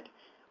implemented.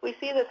 We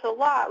see this a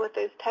lot with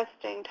those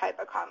testing type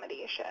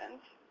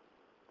accommodations.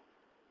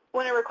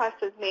 When a request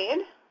is made,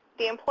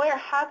 the employer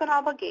has an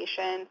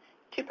obligation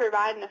to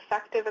provide an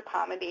effective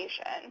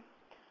accommodation.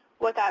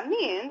 What that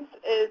means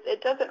is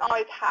it doesn't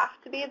always have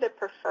to be the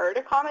preferred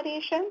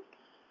accommodation,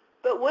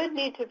 but would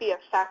need to be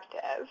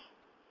effective.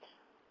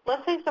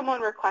 Let's say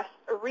someone requests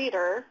a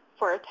reader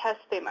for a test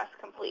they must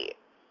complete,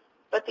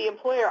 but the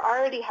employer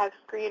already has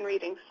screen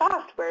reading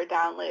software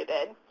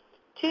downloaded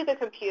to the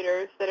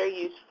computers that are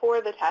used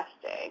for the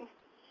testing.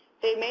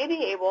 They may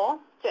be able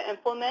to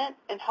implement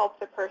and help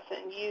the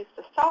person use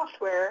the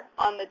software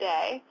on the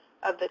day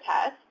of the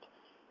test,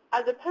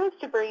 as opposed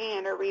to bringing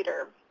in a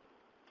reader,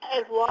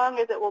 as long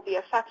as it will be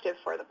effective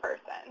for the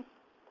person.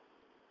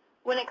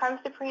 When it comes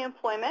to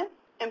pre-employment,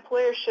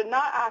 employers should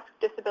not ask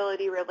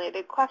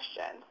disability-related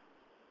questions,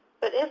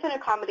 but if an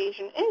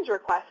accommodation is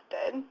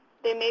requested,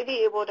 they may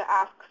be able to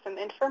ask some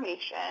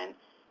information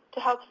to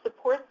help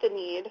support the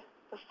need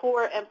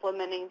before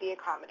implementing the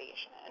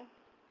accommodation.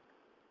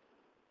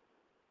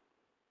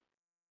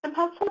 Some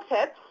helpful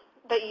tips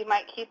that you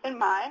might keep in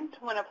mind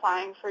when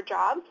applying for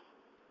jobs.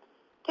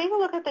 Take a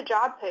look at the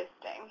job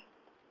posting.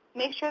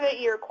 Make sure that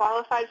you're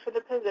qualified for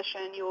the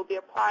position you will be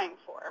applying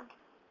for.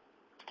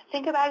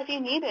 Think about if you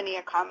need any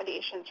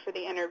accommodations for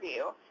the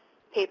interview,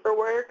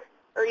 paperwork,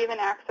 or even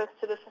access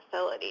to the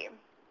facility.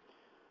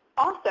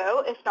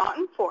 Also, if not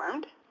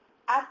informed,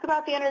 ask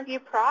about the interview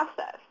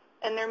process,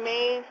 and there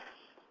may,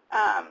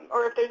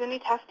 or if there's any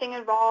testing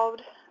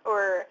involved,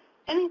 or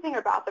anything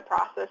about the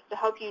process to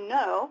help you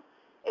know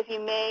if you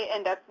may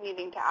end up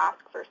needing to ask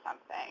for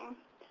something.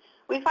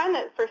 We find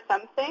that for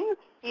some things,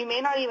 you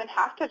may not even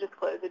have to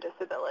disclose a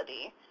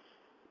disability.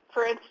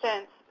 For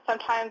instance,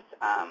 sometimes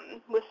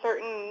with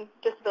certain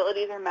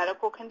disabilities or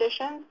medical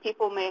conditions,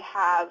 people may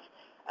have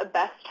a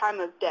best time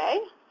of day,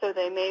 so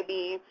they may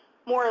be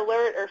more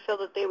alert or feel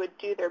that they would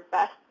do their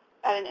best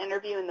at an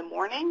interview in the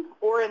morning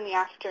or in the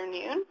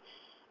afternoon.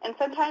 And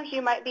sometimes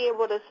you might be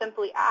able to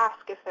simply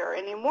ask if there are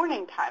any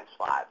morning time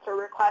slots or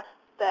request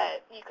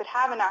that you could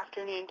have an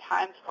afternoon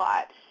time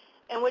slot,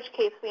 in which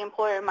case the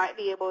employer might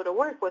be able to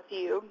work with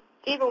you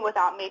even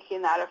without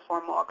making that a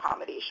formal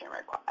accommodation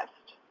request.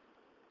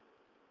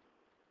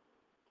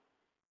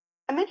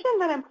 I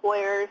mentioned that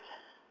employers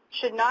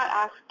should not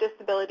ask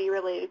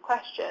disability-related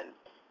questions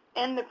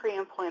in the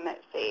pre-employment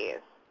phase.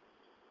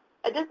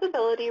 A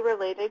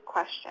disability-related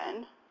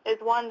question is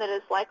one that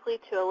is likely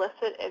to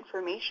elicit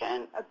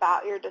information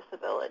about your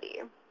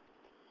disability.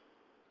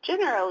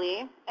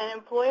 Generally, an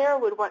employer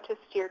would want to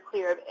steer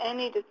clear of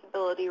any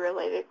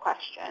disability-related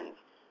questions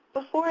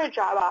before a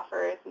job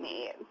offer is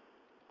made.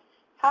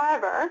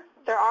 However,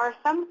 there are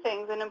some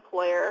things an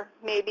employer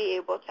may be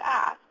able to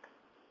ask.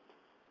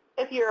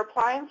 If you're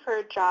applying for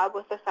a job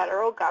with the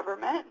federal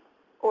government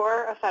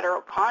or a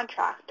federal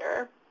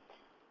contractor,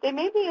 they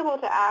may be able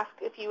to ask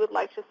if you would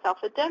like to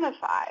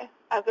self-identify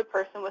as a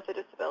person with a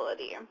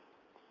disability.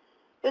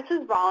 This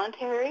is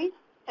voluntary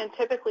and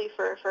typically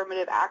for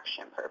affirmative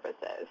action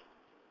purposes.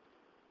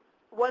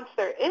 Once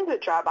there is a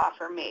job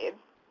offer made,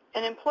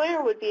 an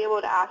employer would be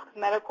able to ask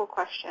medical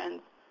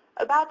questions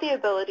about the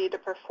ability to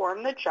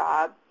perform the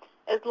job,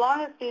 as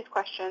long as these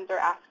questions are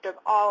asked of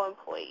all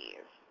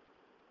employees.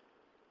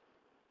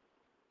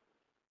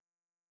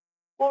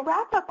 We'll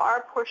wrap up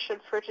our portion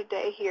for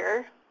today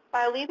here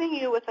by leaving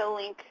you with a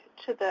link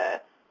to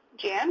the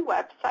JAN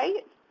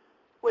website,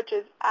 which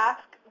is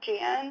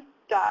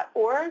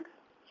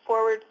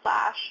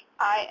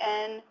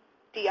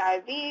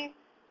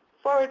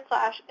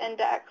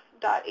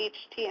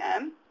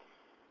askjan.org/INDIV/index.htm,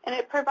 and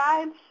it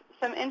provides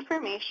some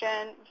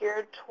information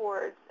geared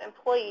towards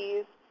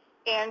employees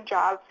and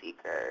job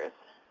seekers.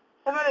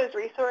 Some of those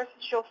resources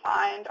you'll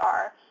find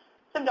are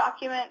some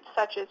documents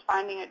such as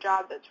finding a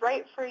job that's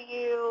right for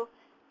you,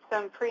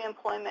 some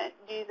pre-employment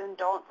do's and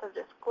don'ts of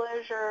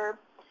disclosure,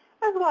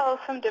 as well as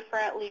some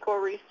different legal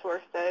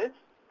resources.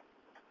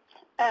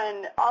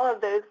 And all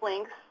of those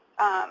links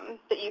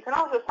that you can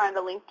also find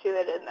a link to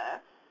it in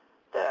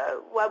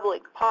the web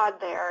link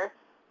pod there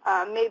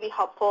may be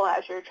helpful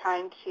as you're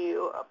trying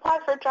to apply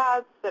for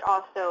jobs, but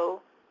also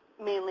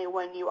mainly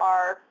when you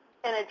are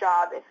in a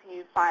job if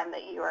you find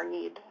that you are in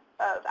need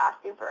of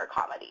asking for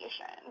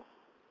accommodations.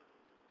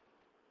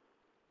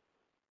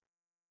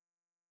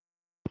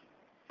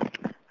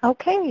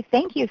 Okay,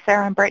 thank you,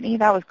 Sarah and Brittany.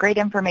 That was great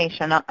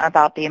information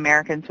about the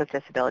Americans with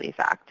Disabilities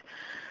Act.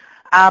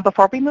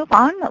 Before we move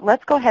on,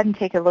 let's go ahead and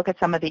take a look at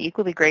some of the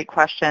equally great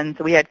questions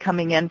we had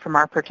coming in from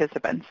our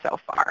participants so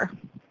far.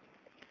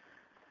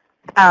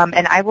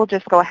 And I will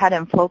just go ahead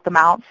and float them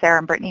out. Sarah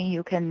and Brittany,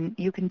 you can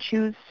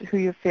choose who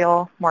you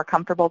feel more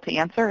comfortable to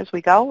answer as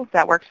we go, if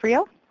that works for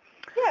you.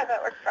 Yeah,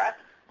 that works for us.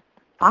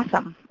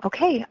 Awesome.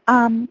 Okay.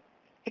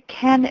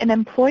 Can an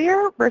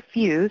employer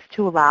refuse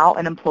to allow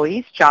an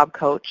employee's job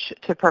coach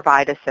to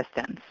provide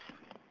assistance?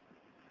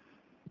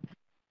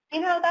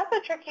 You know, that's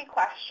a tricky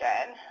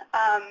question.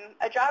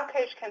 A job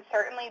coach can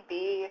certainly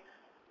be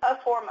a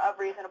form of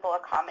reasonable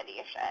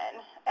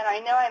accommodation. And I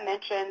know I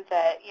mentioned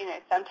that,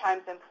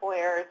 sometimes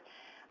employers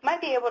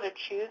might be able to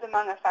choose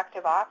among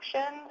effective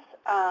options,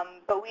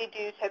 but we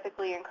do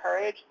typically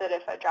encourage that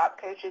if a job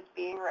coach is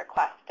being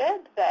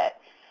requested, that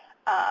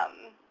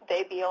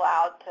they be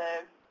allowed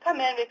to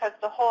come in, because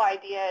the whole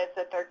idea is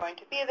that they're going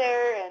to be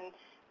there and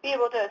be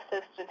able to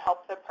assist and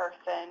help the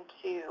person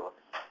to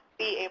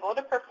be able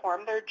to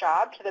perform their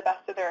job to the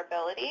best of their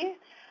ability.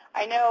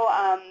 I know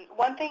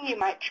one thing you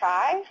might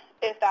try,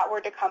 if that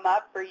were to come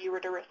up or you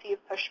were to receive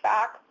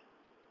pushback,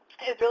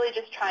 is really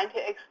just trying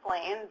to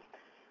explain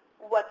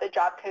what the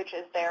job coach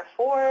is there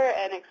for,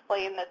 and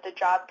explain that the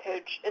job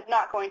coach is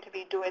not going to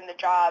be doing the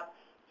job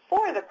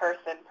for the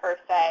person per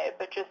se,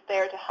 but just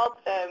there to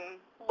help them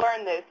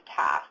learn those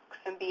tasks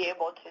and be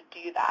able to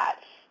do that.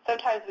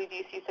 Sometimes we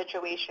do see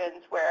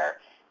situations where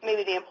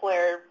maybe the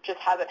employer just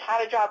hasn't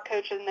had a job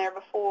coach in there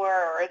before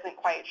or isn't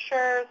quite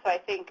sure, so I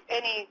think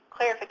any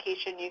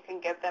clarification you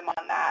can give them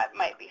on that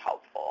might be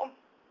helpful.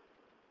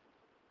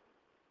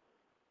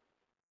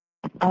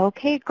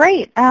 Okay,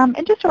 great. And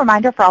just a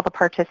reminder for all the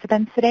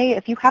participants today,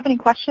 if you have any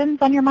questions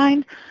on your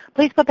mind,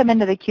 please put them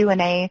into the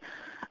Q&A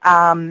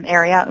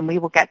area, and we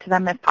will get to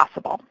them if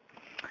possible.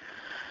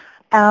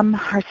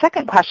 Our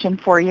second question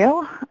for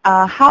you,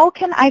 how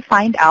can I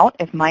find out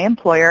if my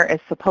employer is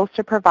supposed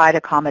to provide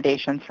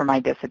accommodations for my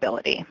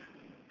disability?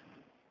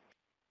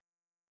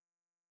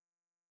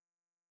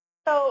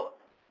 So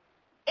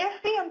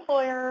if the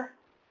employer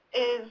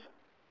is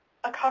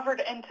a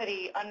covered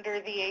entity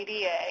under the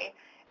ADA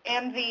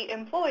and the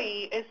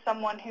employee is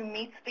someone who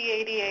meets the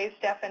ADA's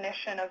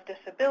definition of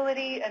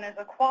disability and is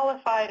a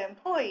qualified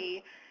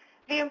employee,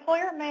 the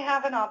employer may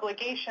have an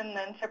obligation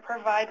then to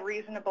provide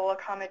reasonable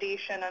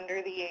accommodation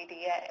under the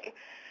ADA.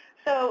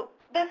 So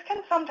this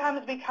can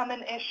sometimes become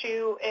an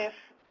issue if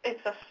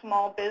it's a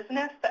small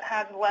business that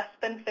has less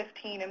than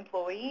 15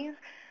 employees,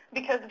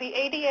 because the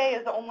ADA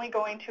is only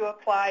going to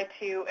apply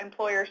to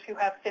employers who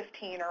have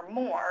 15 or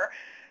more.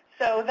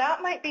 So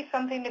that might be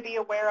something to be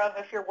aware of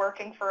if you're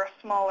working for a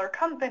smaller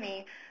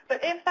company. But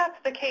if that's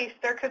the case,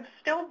 there could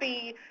still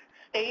be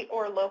state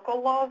or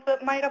local laws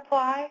that might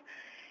apply.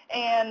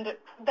 And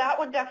that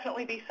would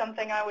definitely be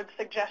something I would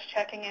suggest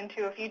checking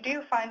into if you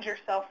do find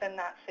yourself in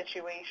that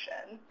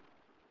situation.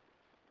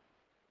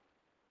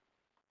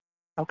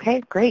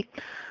 Okay, great.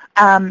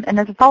 And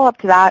as a follow-up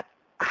to that,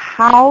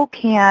 how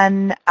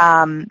can,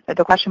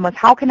 the question was,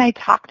 how can I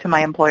talk to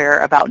my employer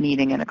about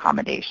needing an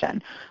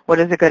accommodation? What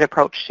is a good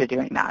approach to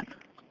doing that?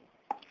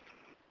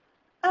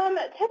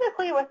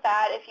 Typically with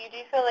that, if you do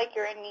feel like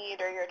you're in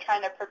need or you're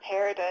trying to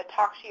prepare to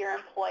talk to your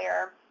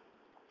employer,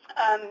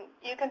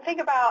 you can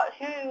think about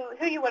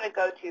who you want to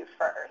go to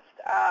first.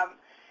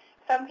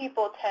 Some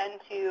people tend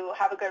to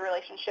have a good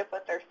relationship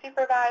with their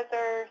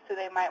supervisor, so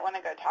they might want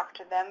to go talk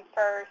to them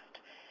first.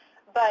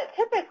 But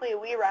typically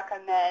we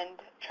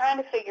recommend trying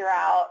to figure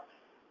out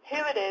who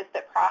it is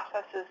that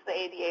processes the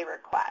ADA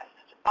request.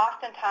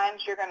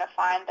 Oftentimes you're going to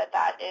find that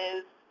that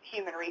is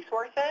human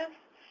resources.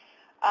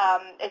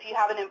 If you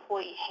have an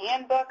employee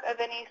handbook of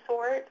any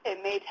sort,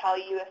 it may tell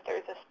you if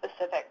there's a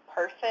specific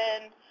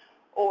person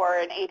or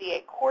an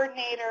ADA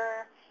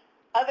coordinator.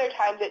 Other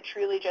times it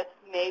truly just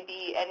may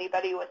be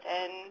anybody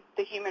within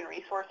the human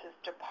resources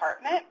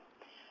department.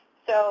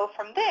 So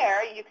from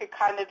there, you could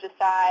kind of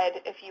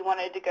decide if you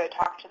wanted to go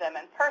talk to them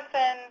in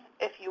person,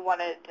 if you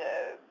wanted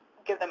to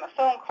give them a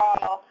phone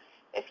call,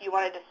 if you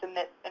wanted to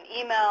submit an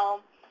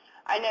email.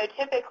 I know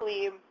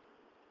typically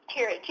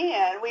here at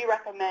GN, we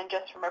recommend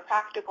just from a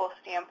practical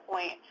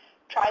standpoint,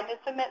 trying to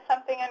submit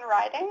something in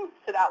writing,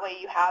 so that way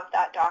you have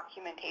that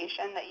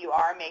documentation that you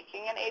are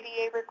making an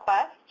ADA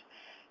request.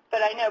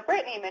 But I know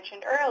Brittany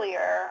mentioned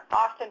earlier,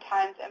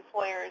 oftentimes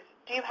employers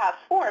do have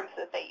forms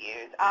that they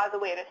use as a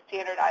way to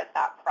standardize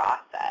that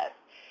process.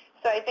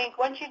 So I think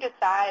once you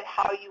decide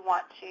how you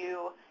want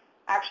to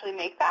actually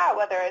make that,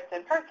 whether it's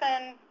in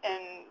person,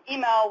 in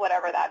email,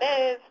 whatever that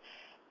is,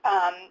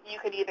 you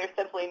could either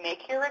simply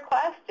make your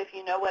request if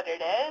you know what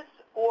it is,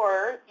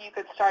 or you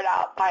could start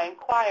out by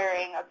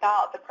inquiring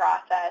about the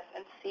process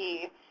and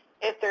see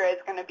if there is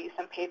going to be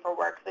some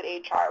paperwork that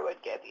HR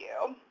would give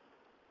you.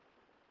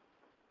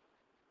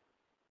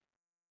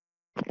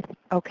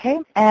 Okay,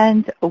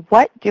 and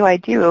what do I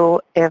do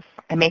if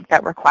I make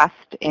that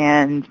request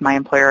and my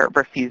employer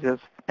refuses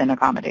an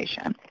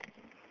accommodation?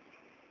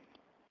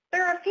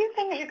 There are a few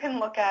things you can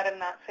look at in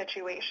that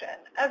situation.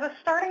 As a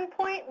starting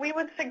point, we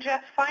would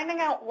suggest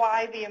finding out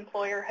why the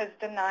employer has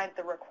denied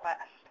the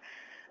request.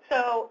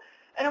 So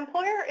an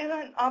employer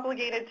isn't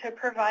obligated to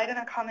provide an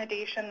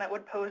accommodation that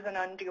would pose an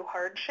undue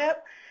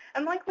hardship.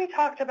 And like we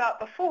talked about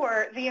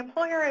before, the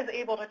employer is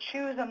able to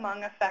choose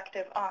among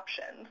effective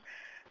options.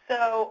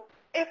 So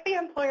if the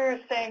employer is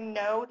saying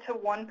no to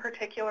one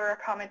particular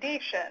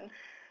accommodation,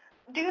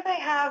 do they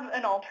have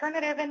an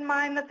alternative in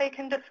mind that they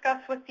can discuss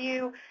with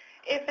you?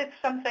 If it's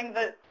something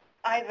that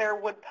either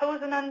would pose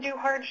an undue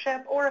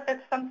hardship or if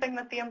it's something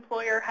that the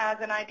employer has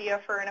an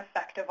idea for an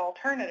effective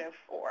alternative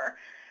for.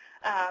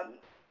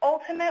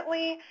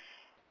 Ultimately,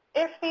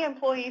 if the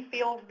employee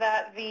feels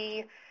that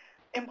the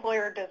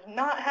employer does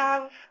not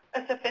have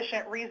a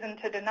sufficient reason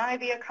to deny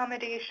the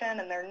accommodation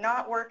and they're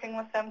not working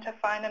with them to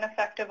find an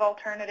effective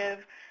alternative,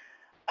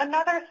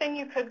 another thing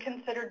you could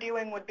consider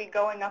doing would be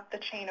going up the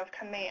chain of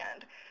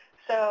command.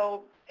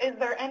 So is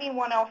there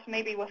anyone else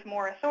maybe with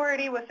more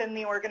authority within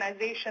the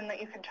organization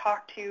that you could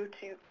talk to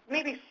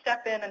maybe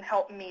step in and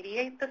help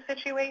mediate the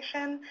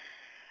situation?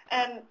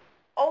 And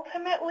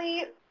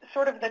ultimately,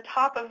 sort of the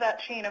top of that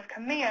chain of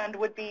command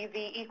would be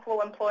the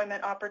Equal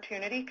Employment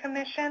Opportunity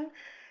Commission.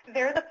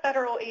 They're the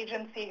federal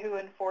agency who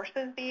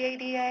enforces the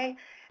ADA,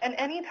 and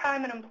any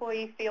time an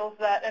employee feels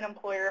that an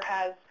employer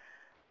has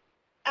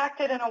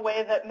acted in a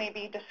way that may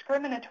be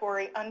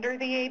discriminatory under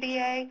the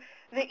ADA,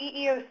 the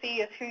EEOC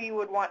is who you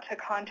would want to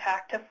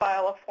contact to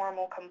file a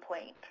formal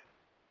complaint.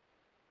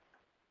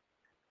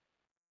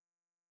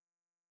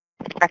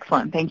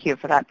 Excellent. Thank you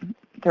for that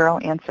thorough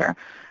answer.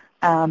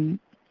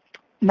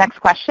 Next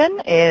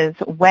question is,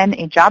 when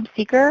a job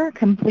seeker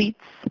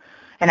completes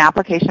an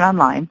application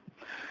online,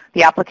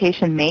 the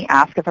application may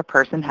ask if a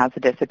person has a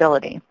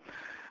disability.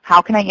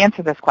 How can I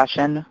answer this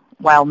question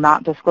while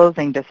not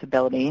disclosing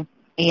disability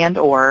and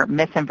or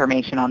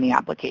misinformation on the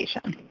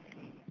application?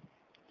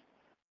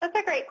 That's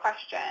a great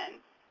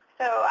question.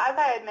 So as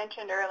I had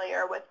mentioned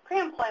earlier, with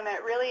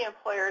pre-employment, really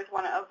employers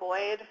want to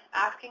avoid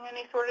asking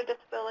any sort of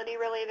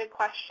disability-related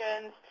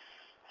questions.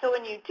 So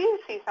when you do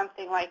see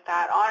something like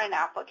that on an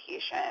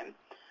application,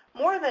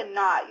 more than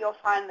not, you'll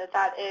find that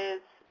that is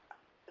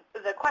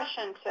the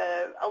question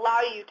to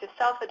allow you to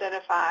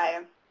self-identify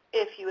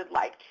if you would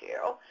like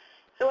to.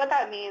 So what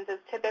that means is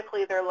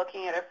typically they're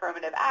looking at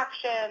affirmative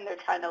action, they're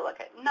trying to look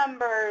at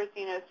numbers,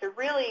 so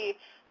really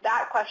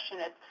that question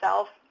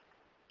itself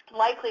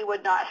likely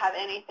would not have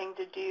anything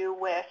to do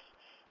with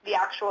the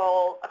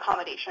actual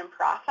accommodation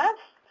process.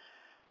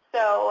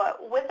 So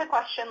with a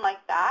question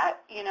like that,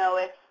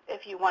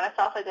 if you want to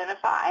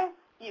self-identify,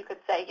 you could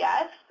say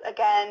yes.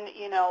 Again,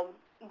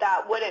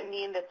 that wouldn't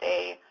mean that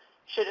they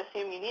should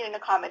assume you need an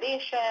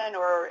accommodation,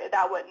 or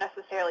that wouldn't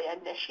necessarily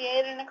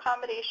initiate an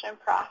accommodation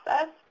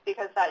process,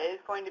 because that is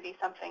going to be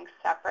something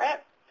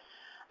separate.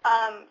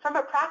 From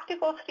a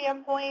practical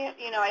standpoint,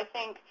 I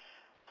think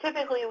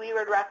typically we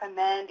would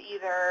recommend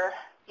either,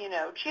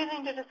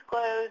 choosing to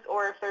disclose,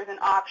 or if there's an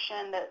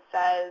option that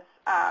says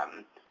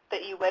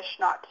that you wish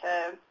not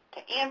to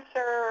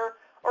answer,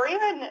 or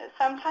even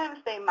sometimes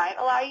they might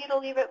allow you to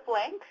leave it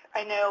blank.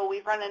 I know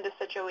we've run into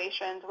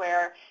situations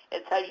where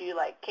it says you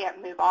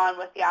can't move on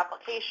with the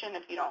application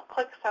if you don't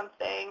click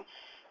something.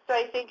 So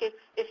I think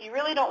if you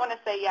really don't want to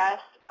say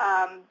yes,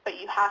 but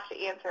you have to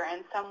answer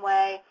in some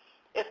way,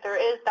 if there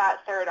is that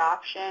third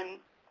option,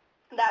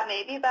 that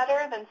may be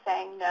better than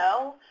saying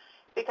no,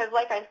 because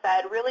like I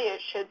said, really it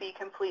should be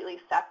completely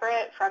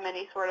separate from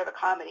any sort of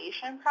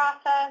accommodation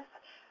process.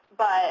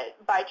 But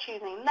by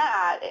choosing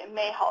that, it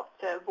may help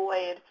to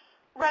avoid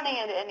running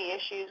into any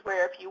issues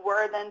where if you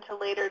were then to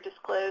later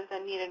disclose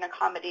and need an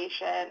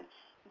accommodation,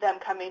 them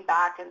coming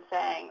back and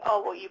saying,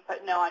 oh, well, you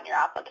put no on your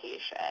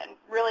application.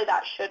 Really,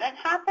 that shouldn't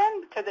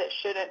happen, because it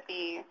shouldn't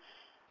be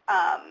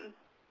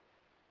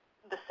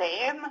the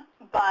same.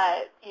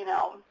 But,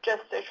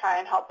 just to try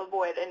and help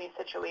avoid any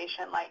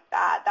situation like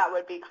that, that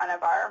would be kind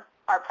of our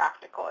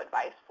practical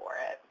advice for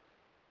it.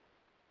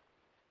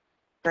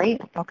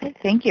 Great. Okay,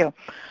 thank you.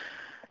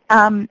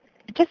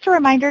 Just a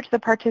reminder to the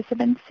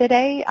participants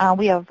today,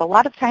 we have a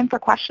lot of time for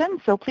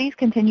questions, so please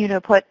continue to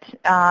put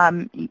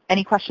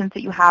any questions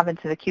that you have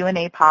into the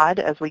Q&A pod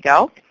as we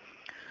go.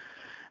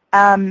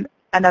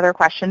 Another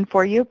question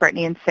for you,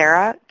 Brittany and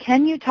Sarah.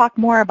 Can you talk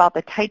more about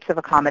the types of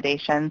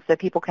accommodations that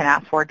people can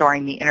ask for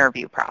during the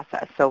interview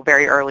process? So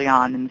very early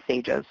on in the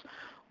stages,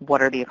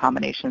 what are the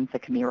accommodations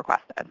that can be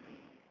requested?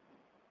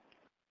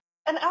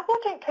 An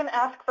applicant can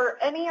ask for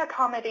any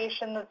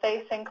accommodation that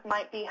they think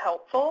might be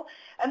helpful,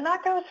 and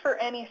that goes for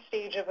any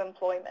stage of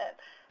employment.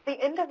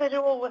 The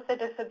individual with a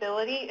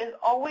disability is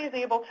always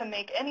able to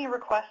make any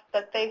request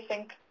that they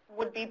think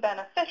would be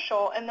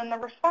beneficial, and then the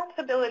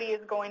responsibility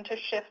is going to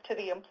shift to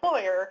the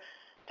employer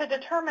to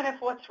determine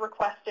if what's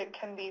requested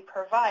can be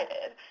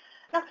provided.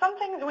 Now, some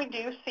things we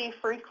do see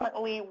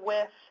frequently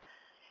with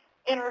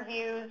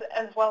interviews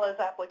as well as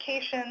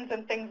applications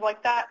and things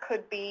like that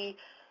could be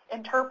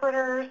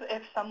interpreters.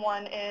 If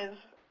someone is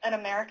an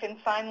American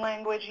Sign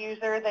Language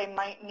user, they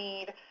might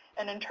need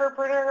an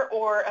interpreter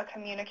or a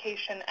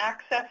communication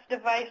access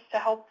device to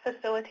help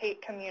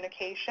facilitate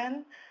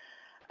communication.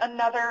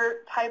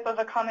 Another type of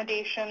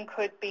accommodation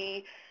could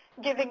be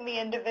giving the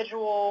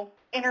individual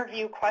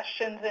interview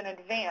questions in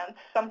advance.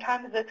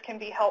 Sometimes this can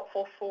be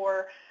helpful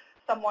for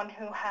someone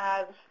who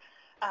has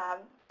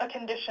a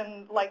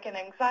condition like an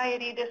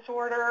anxiety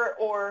disorder,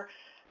 or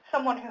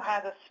someone who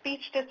has a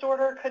speech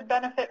disorder could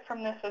benefit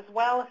from this as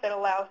well if it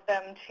allows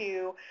them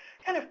to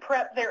kind of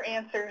prep their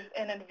answers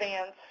in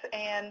advance.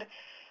 And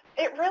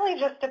it really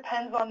just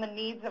depends on the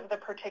needs of the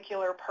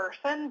particular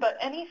person, but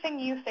anything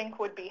you think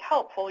would be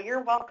helpful,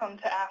 you're welcome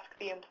to ask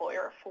the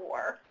employer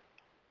for.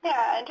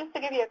 Yeah, and just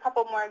to give you a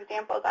couple more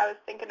examples I was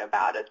thinking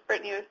about as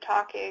Brittany was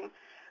talking,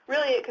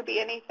 really it could be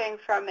anything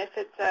from if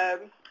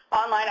it's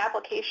online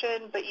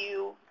application, but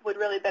you would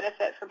really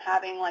benefit from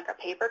having like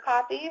a paper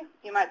copy.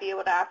 You might be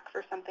able to ask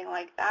for something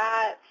like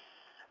that.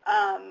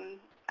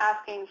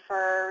 Asking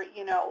for,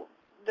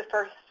 the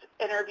first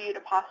interview to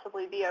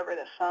possibly be over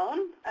the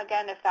phone.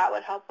 Again, if that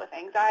would help with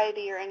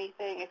anxiety or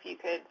anything, if you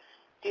could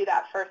do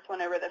that first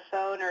one over the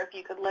phone, or if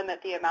you could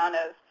limit the amount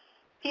of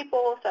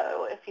people.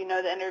 So if you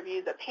know the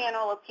interview is a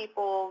panel of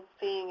people,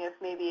 seeing if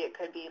maybe it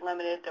could be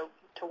limited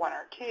to one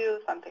or two,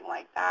 something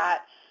like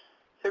that.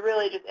 So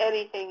really just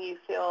anything you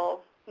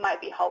feel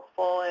might be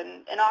helpful.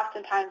 And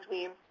oftentimes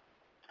we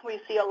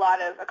see a lot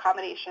of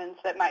accommodations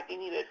that might be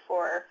needed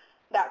for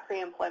that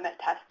pre-employment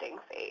testing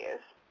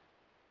phase.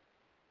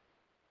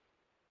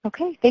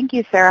 Okay, thank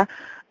you, Sarah.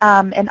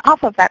 And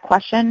off of that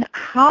question,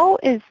 how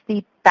is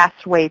the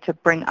best way to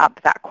bring up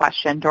that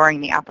question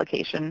during the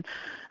application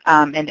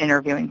and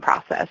interviewing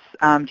process?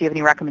 Do you have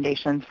any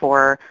recommendations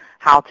for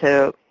how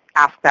to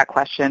ask that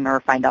question or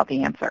find out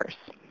the answers?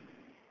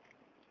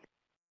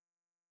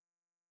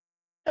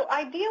 So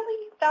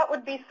ideally, that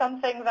would be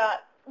something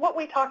that, what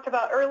we talked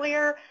about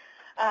earlier,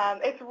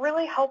 it's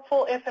really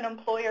helpful if an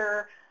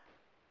employer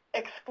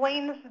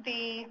explains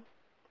the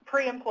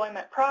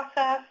pre-employment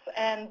process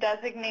and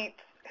designates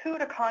who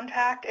to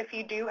contact if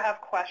you do have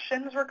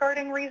questions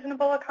regarding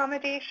reasonable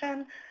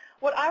accommodation.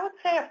 What I would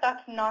say, if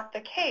that's not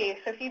the case,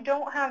 if you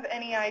don't have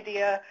any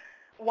idea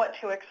what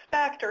to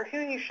expect or who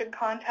you should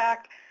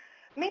contact,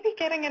 maybe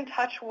getting in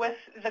touch with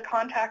the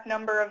contact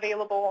number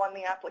available on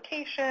the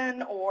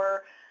application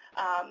or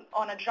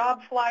on a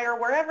job flyer,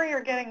 wherever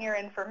you're getting your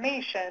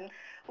information,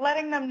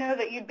 letting them know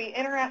that you'd be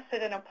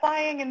interested in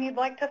applying and you'd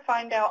like to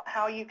find out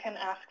how you can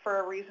ask for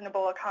a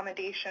reasonable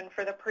accommodation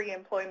for the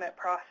pre-employment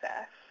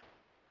process.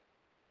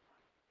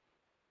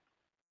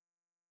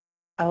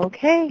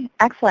 Okay,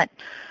 excellent.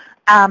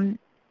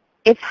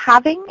 If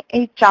having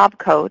a job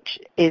coach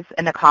is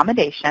an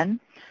accommodation,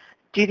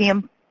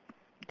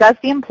 does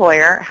the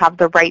employer have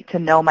the right to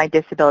know my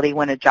disability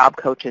when a job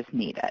coach is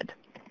needed?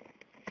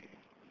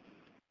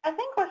 I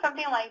think with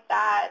something like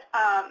that,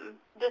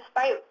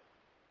 despite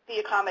the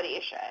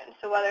accommodation,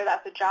 so whether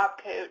that's a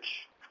job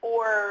coach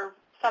or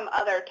some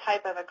other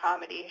type of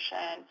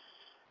accommodation,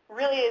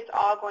 really it's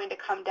all going to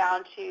come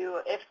down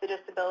to if the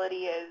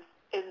disability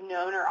is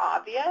known or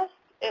obvious.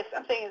 If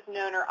something is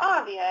known or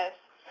obvious,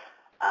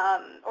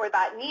 or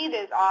that need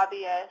is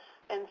obvious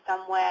in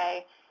some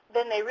way,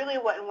 then they really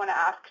wouldn't want to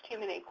ask too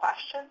many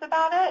questions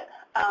about it.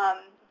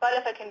 But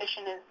if a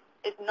condition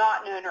is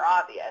not known or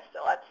obvious,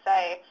 so let's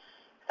say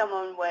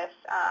someone with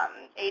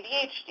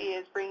ADHD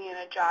is bringing in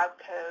a job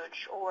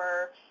coach,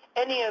 or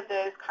any of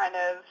those kind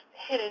of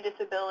hidden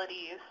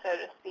disabilities, so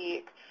to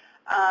speak,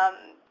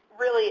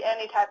 really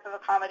any type of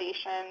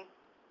accommodation,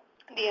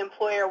 the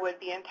employer would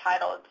be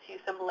entitled to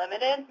some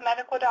limited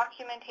medical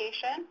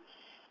documentation.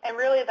 And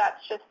really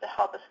that's just to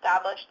help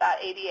establish that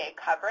ADA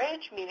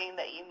coverage, meaning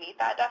that you meet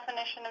that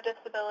definition of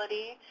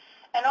disability,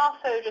 and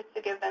also just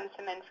to give them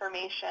some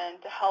information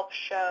to help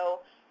show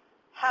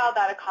how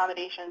that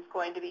accommodation is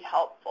going to be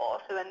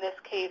helpful. So in this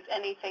case,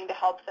 anything to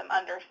help them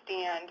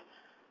understand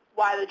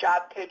why the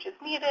job coach is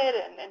needed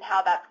and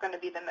how that's going to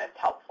be the most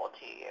helpful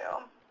to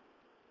you.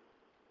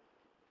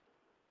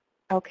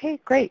 Okay,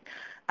 great.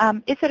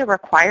 Is it a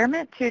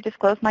requirement to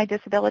disclose my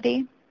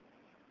disability?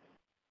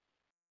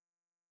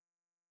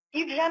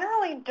 You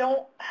generally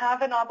don't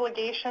have an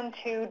obligation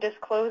to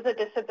disclose a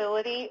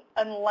disability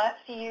unless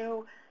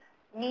you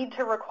need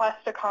to request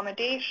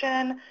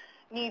accommodation,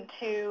 need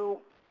to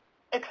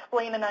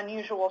explain an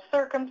unusual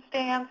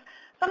circumstance,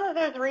 some of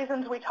those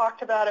reasons we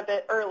talked about a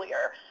bit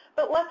earlier.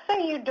 But let's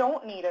say you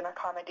don't need an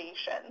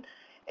accommodation.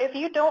 If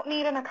you don't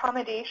need an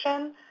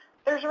accommodation,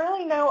 there's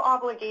really no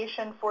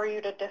obligation for you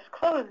to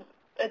disclose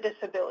a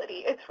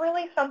disability. It's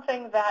really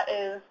something that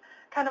is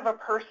kind of a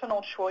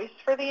personal choice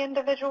for the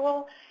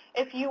individual.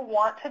 If you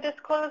want to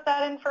disclose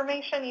that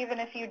information, even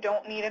if you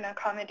don't need an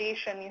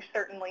accommodation, you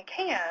certainly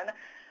can.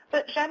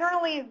 But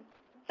generally,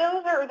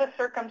 those are the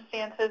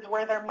circumstances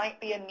where there might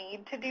be a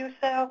need to do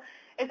so,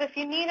 is if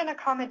you need an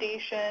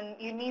accommodation,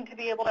 you need to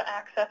be able to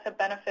access a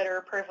benefit or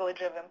a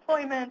privilege of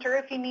employment, or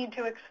if you need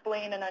to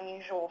explain an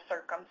unusual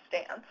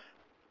circumstance.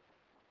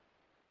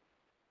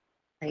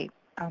 Great.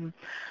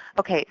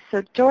 Okay,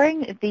 so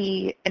during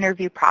the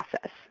interview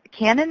process,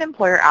 can an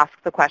employer ask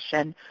the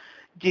question,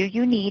 do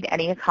you need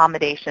any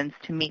accommodations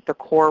to meet the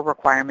core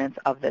requirements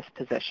of this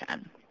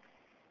position?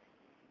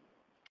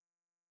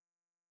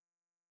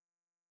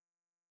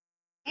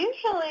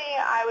 Usually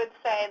I would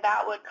say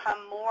that would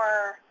come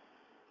more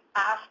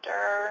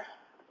after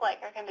like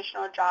a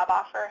conditional job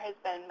offer has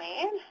been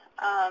made.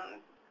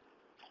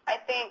 I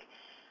think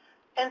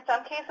in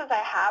some cases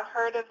I have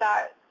heard of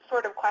that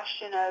sort of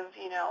question of,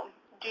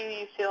 do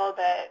you feel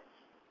that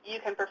you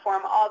can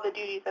perform all the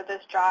duties of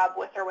this job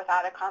with or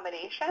without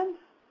accommodation?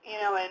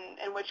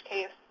 In which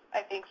case I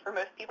think for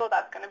most people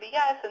that's going to be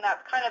yes, and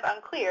that's kind of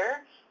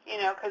unclear,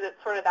 because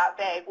it's sort of that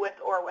vague, with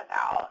or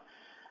without.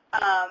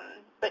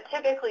 But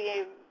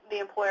typically the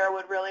employer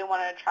would really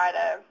want to try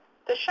to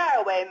shy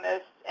away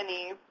most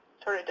any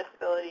sort of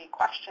disability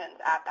questions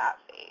at that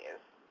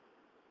phase.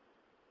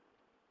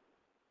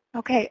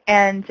 Okay,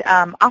 and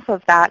off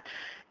of that,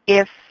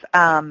 if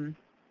I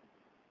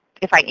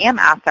am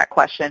asked that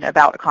question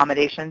about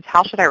accommodations,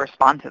 how should I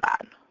respond to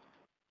that?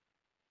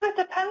 It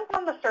depends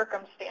on the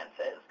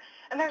circumstances.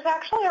 And there's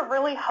actually a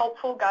really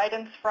helpful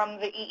guidance from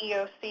the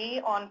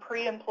EEOC on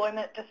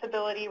pre-employment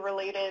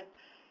disability-related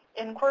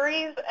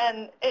inquiries,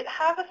 and it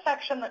has a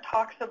section that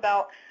talks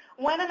about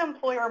when an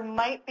employer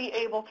might be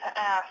able to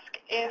ask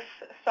if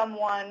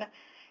someone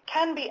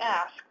can be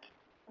asked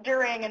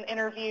during an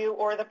interview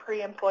or the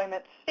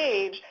pre-employment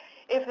stage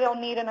if they'll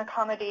need an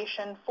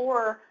accommodation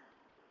for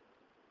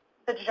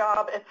the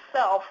job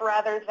itself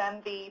rather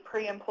than the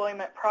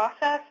pre-employment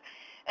process.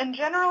 And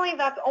generally,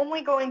 that's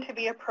only going to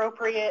be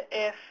appropriate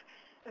if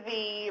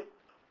the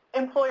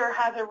employer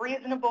has a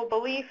reasonable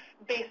belief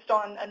based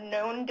on a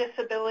known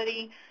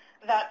disability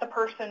that the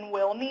person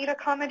will need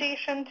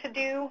accommodation to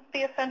do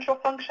the essential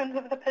functions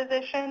of the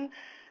position.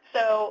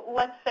 So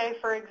let's say,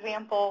 for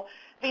example,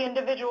 the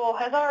individual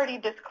has already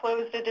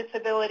disclosed a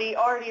disability,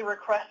 already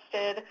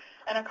requested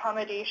an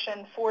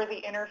accommodation for the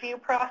interview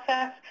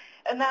process,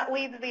 and that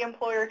leads the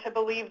employer to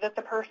believe that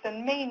the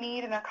person may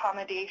need an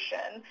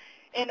accommodation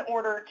in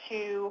order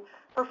to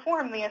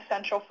perform the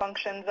essential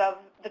functions of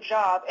the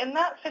job. In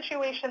that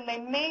situation, they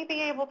may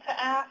be able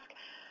to ask,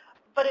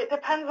 but it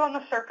depends on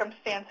the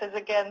circumstances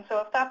again. So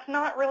if that's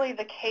not really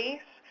the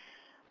case,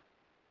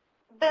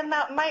 then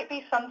that might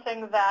be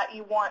something that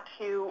you want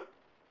to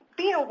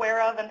be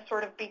aware of and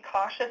sort of be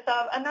cautious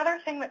of. Another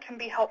thing that can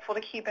be helpful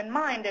to keep in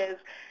mind is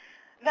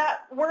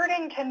that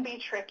wording can be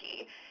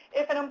tricky.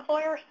 If an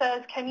employer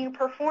says, can you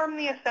perform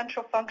the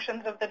essential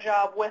functions of the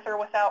job with or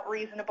without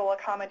reasonable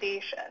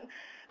accommodation,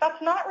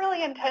 that's not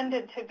really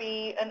intended to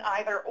be an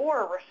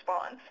either-or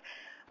response.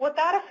 What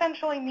that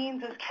essentially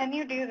means is, can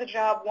you do the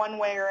job one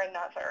way or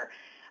another?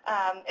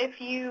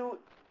 If you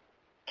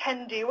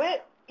can do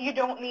it, you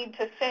don't need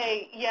to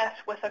say yes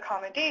with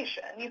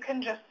accommodation. You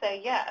can just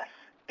say yes,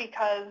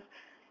 because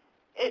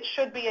it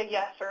should be a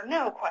yes or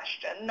no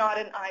question, not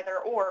an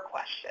either-or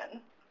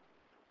question.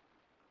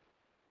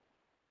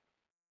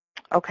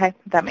 Okay,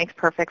 that makes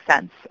perfect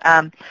sense.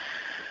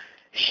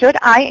 Should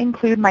I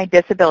include my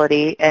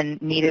disability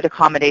and needed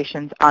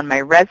accommodations on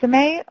my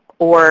resume,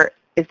 or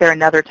is there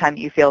another time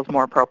that you feel is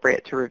more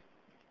appropriate to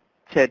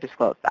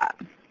disclose that?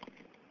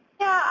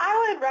 Yeah,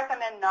 I would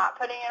recommend not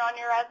putting it on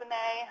your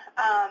resume.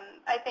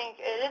 I think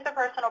it is a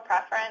personal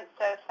preference,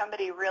 so if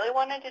somebody really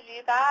wanted to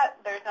do that,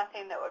 there's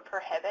nothing that would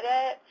prohibit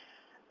it.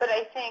 But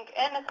I think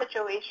in a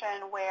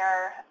situation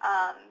where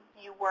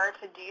you were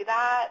to do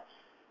that,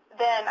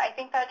 then I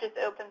think that just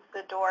opens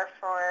the door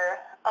for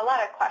a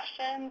lot of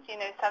questions. You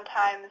know,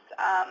 sometimes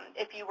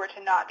if you were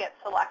to not get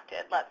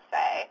selected, let's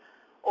say,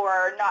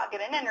 or not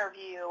get an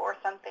interview or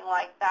something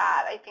like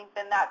that, I think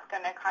then that's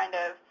going to kind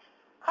of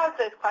cause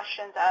those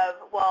questions of,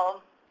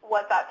 well,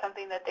 was that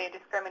something that they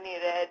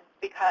discriminated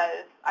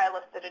because I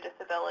listed a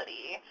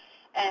disability?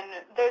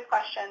 And those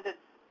questions,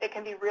 it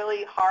can be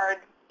really hard,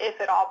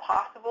 if at all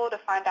possible, to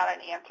find out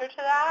an answer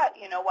to that,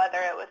 you know, whether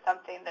it was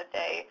something that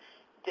they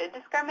did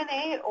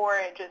discriminate or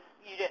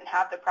you didn't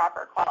have the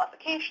proper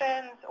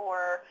qualifications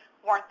or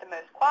weren't the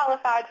most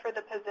qualified for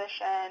the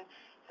position.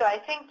 So I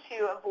think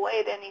to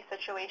avoid any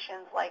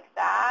situations like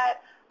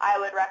that, I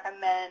would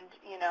recommend,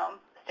 you know,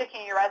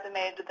 sticking your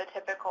resume to the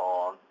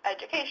typical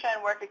education,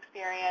 work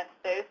experience,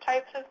 those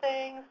types of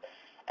things.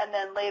 And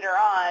then later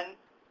on,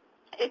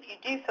 if you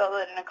do feel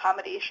that an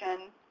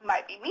accommodation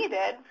might be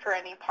needed for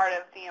any part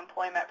of the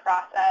employment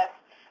process,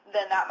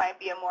 then that might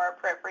be a more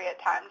appropriate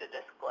time to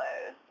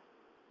disclose.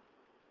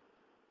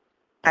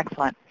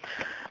 Excellent.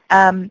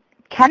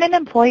 Can an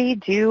employer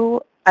do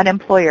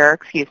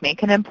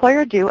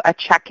a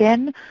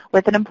check-in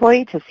with an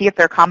employee to see if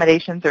their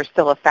accommodations are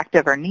still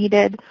effective or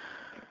needed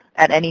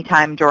at any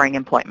time during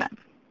employment?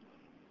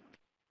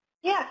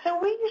 Yeah, so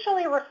we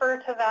usually refer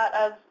to that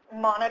as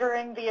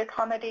monitoring the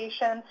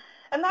accommodation,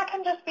 and that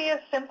can just be as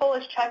simple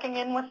as checking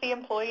in with the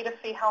employee to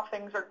see how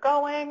things are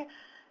going.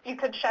 You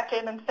could check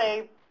in and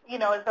say, you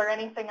know, is there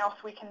anything else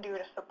we can do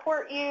to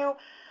support you?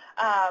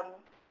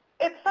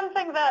 It's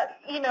something that,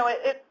 you know,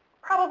 it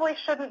probably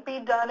shouldn't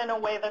be done in a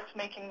way that's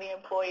making the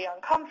employee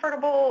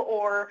uncomfortable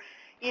or,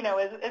 you know,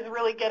 is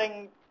really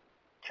getting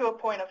to a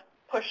point of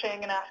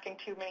pushing and asking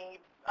too many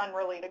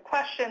unrelated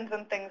questions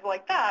and things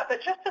like that.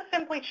 But just to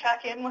simply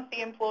check in with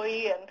the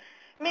employee and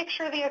make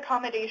sure the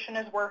accommodation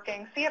is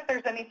working, see if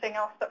there's anything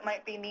else that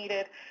might be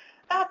needed,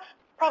 that's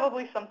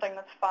probably something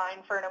that's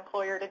fine for an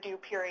employer to do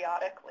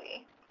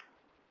periodically.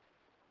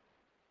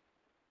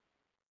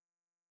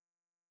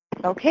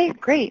 Okay,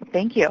 great.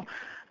 Thank you.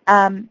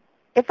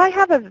 If I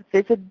have a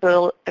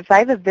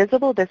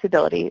visible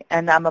disability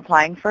and I'm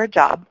applying for a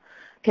job,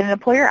 can an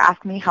employer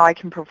ask me how I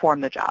can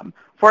perform the job?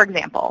 For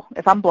example,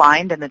 if I'm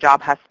blind and the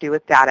job has to do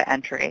with data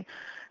entry,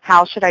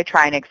 how should I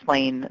try and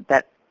explain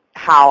that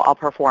how I'll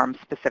perform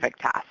specific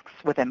tasks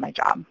within my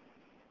job?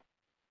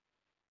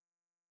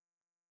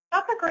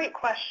 That's a great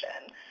question.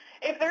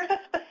 If there's a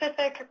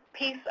specific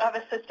piece of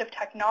assistive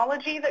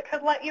technology that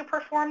could let you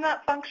perform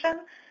that function,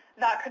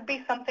 that could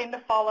be something to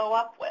follow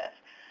up with.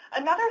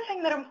 Another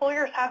thing that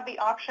employers have the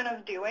option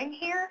of doing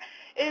here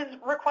is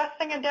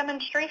requesting a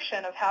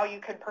demonstration of how you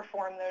could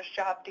perform those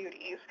job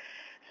duties.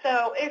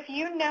 So if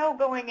you know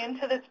going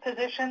into this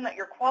position that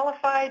you're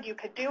qualified, you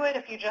could do it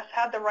if you just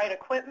had the right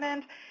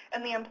equipment,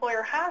 and the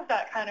employer has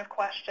that kind of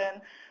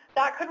question,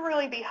 that could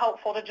really be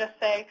helpful to just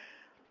say,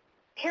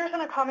 here's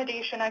an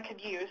accommodation I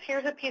could use,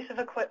 here's a piece of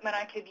equipment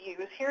I could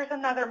use, here's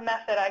another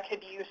method I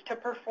could use to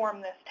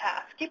perform this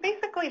task. You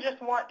basically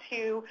just want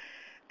to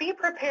be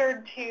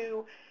prepared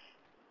to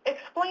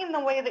explain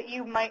the way that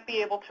you might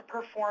be able to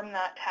perform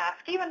that task,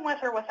 even with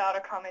or without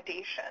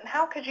accommodation.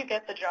 How could you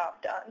get the job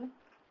done?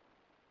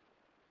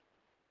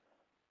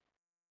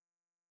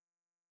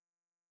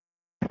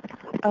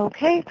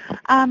 Okay,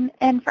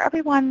 and for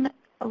everyone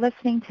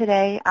listening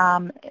today,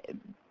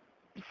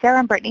 Sarah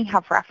and Brittany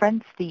have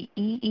referenced the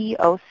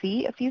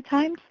EEOC a few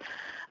times.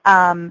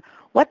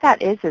 What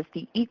that is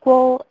the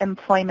Equal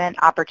Employment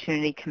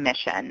Opportunity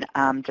Commission,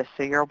 just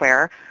so you're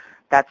aware.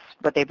 That's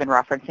what they've been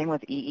referencing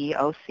with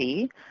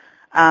EEOC.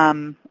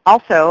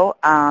 Also,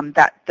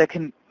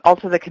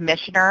 the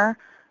Commissioner,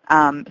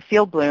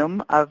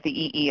 Fieldbloom of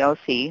the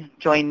EEOC,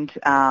 joined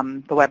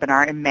the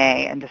webinar in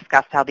May and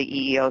discussed how the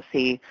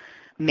EEOC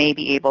may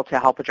be able to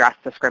help address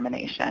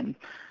discrimination.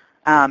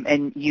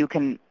 And you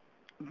can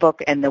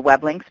look in the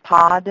web links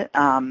pod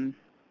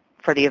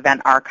for the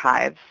event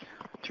archives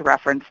to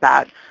reference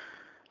that.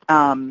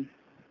 And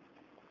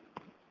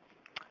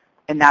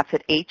that's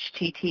at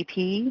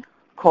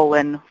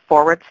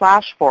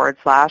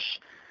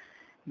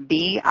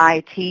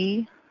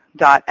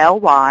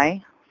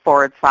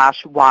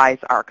http://bit.ly/wise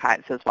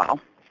archives as well.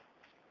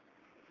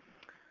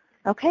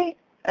 Okay,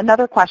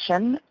 another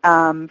question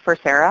for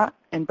Sarah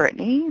and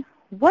Brittany.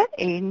 What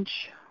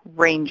age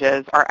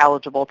ranges are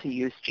eligible to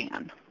use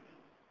JAN?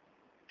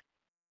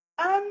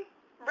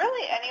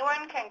 Really,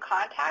 anyone can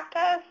contact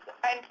us.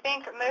 I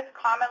think most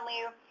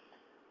commonly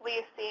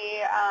we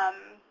see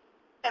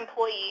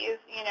employees,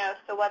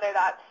 so whether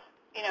that's,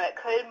 it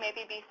could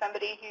maybe be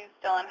somebody who's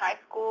still in high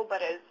school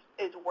but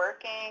is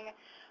working.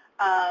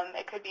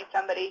 It could be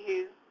somebody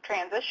who's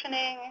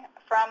transitioning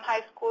from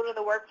high school to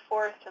the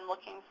workforce and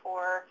looking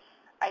for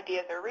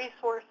ideas or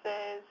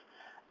resources.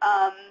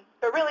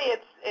 But really,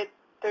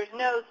 there's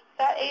no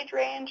set age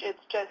range.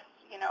 It's just,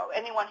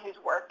 anyone who's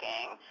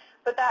working.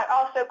 But that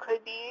also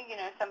could be,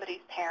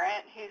 somebody's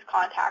parent who's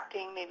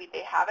contacting. Maybe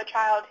they have a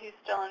child who's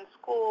still in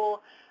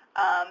school,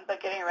 but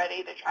getting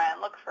ready to try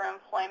and look for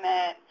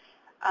employment.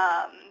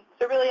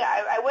 So really,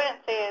 I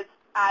wouldn't say it's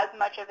as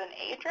much of an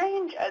age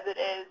range as it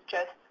is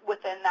just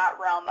within that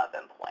realm of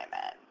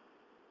employment.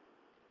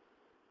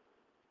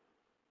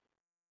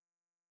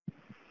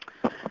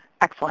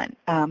 Excellent.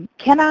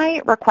 Can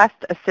I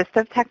request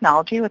assistive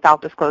technology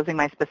without disclosing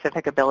my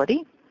specific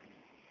ability?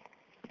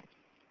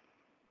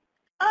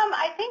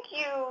 I think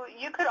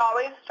you could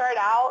always start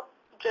out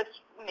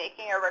just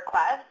making a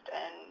request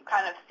and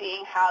kind of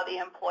seeing how the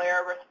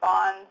employer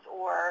responds,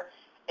 or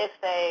if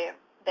they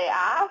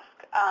ask.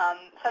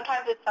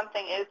 Sometimes it's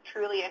something is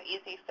truly an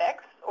easy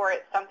fix, or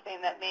it's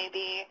something that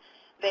maybe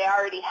they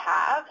already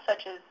have,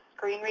 such as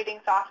screen reading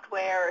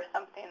software or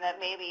something that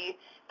maybe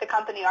the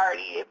company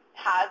already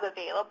has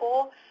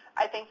available.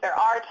 I think there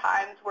are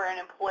times where an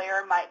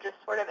employer might just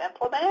sort of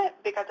implement it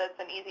because it's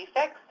an easy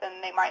fix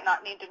and they might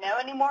not need to know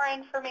any more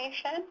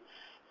information.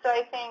 So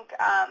I think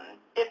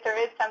if there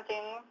is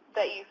something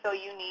that you feel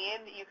you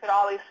need, you could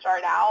always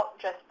start out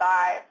just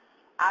by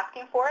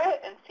asking for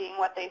it and seeing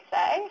what they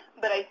say.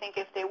 But I think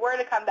if they were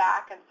to come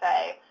back and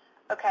say,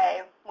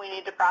 okay, we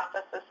need to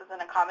process this as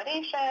an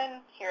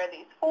accommodation, here are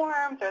these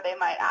forms, or they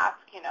might ask,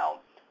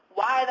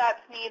 why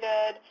that's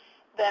needed,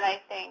 then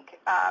I think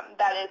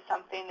that is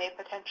something they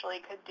potentially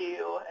could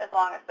do as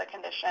long as the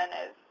condition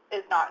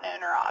is not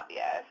known or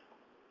obvious.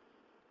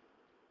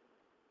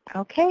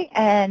 Okay,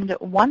 and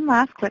one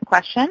last quick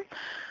question.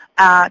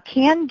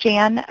 Can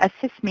Jan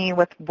assist me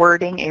with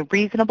wording a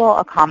reasonable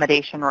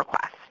accommodation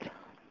request?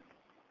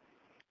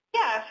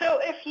 Yeah, so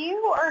if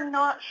you are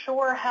not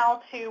sure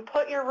how to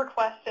put your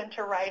request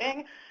into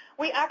writing,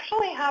 we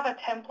actually have a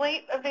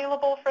template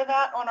available for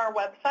that on our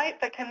website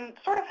that can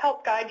sort of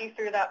help guide you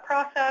through that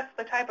process,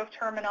 the type of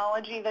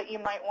terminology that you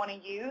might want to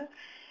use.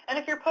 And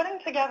if you're putting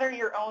together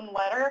your own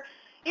letter,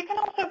 you can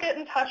also get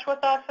in touch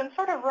with us and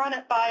sort of run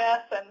it by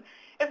us. And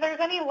if there's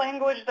any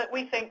language that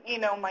we think,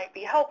 might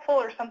be helpful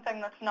or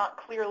something that's not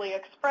clearly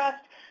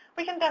expressed,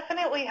 we can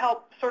definitely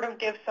help sort of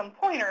give some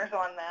pointers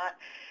on that.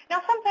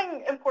 Now,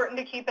 something important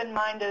to keep in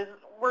mind is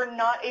we're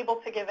not able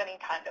to give any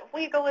kind of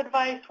legal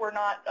advice. We're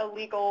not a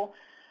legal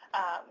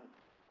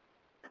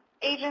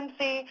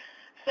agency,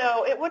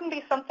 so it wouldn't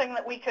be something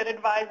that we could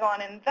advise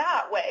on in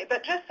that way.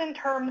 But just in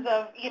terms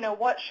of,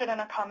 what should an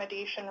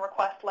accommodation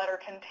request letter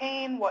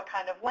contain, what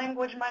kind of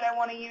language might I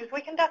want to use, we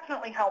can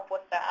definitely help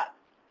with that.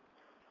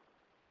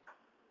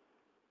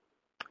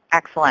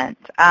 Excellent.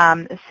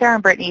 Sarah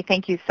and Brittany,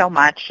 thank you so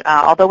much.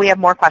 Although we have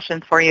more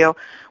questions for you,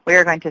 we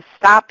are going to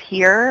stop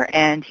here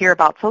and hear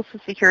about Social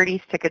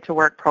Security's Ticket to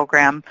Work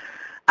program.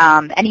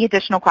 Any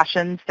additional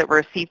questions that were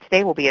received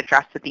today will be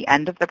addressed at the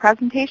end of the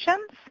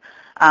presentations.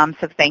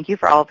 So thank you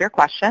for all of your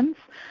questions.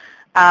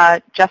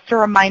 Just a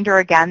reminder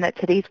again that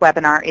today's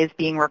webinar is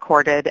being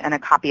recorded and a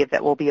copy of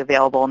it will be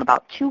available in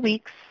about 2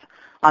 weeks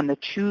on the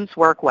Choose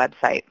Work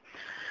website.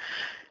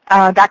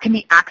 That can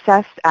be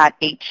accessed at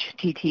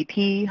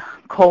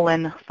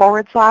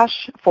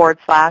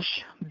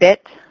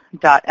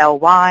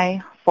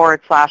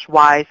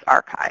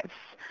http://bit.ly/wisearchives.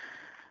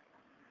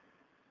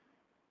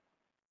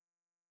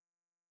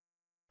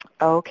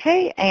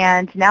 Okay,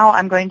 and now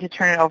I'm going to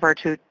turn it over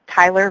to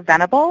Tyler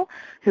Venable,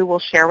 who will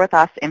share with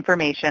us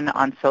information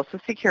on Social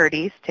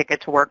Security's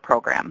Ticket to Work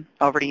program.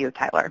 Over to you,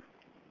 Tyler.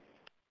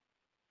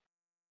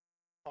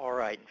 All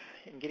right,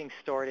 in getting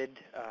started,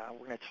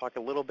 we're going to talk a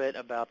little bit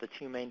about the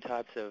two main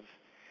types of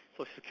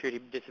Social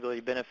Security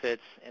disability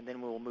benefits, and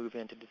then we'll move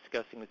into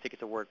discussing the Ticket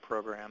to Work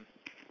program.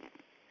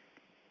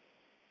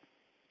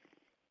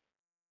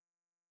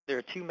 There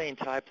are two main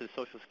types of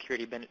Social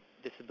Security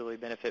disability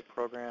benefit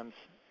programs,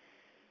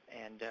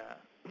 and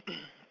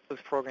those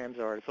programs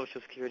are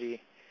Social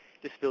Security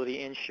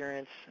Disability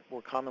Insurance,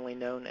 more commonly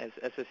known as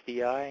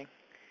SSDI,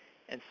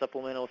 and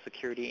Supplemental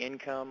Security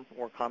Income,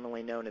 more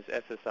commonly known as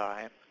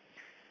SSI.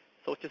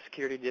 Social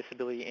Security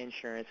Disability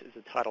Insurance is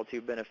a Title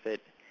II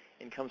benefit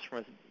and comes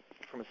from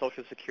a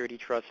Social Security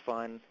trust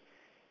fund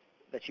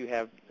that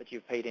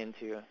you've paid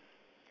into.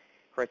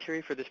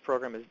 Criteria for this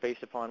program is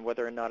based upon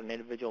whether or not an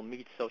individual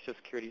meets Social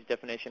Security's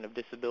definition of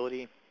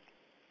disability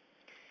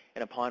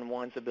and upon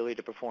one's ability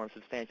to perform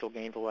substantial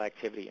gainful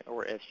activity,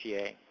 or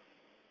SGA.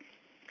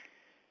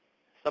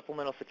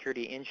 Supplemental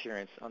Security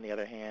Insurance, on the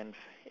other hand,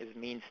 is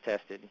means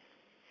tested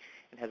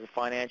and has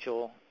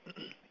financial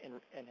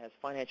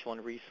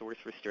and resource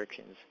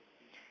restrictions.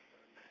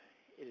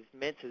 It is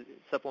meant to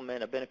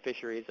supplement a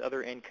beneficiary's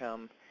other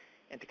income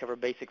and to cover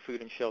basic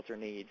food and shelter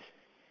needs.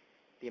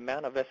 The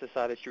amount of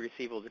SSI that you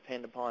receive will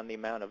depend upon the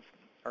amount of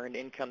earned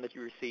income that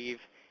you receive,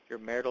 your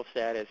marital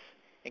status,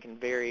 and can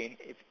vary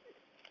if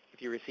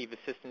you receive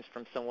assistance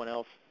from someone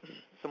else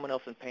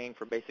in paying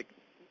for basic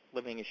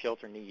living and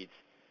shelter needs.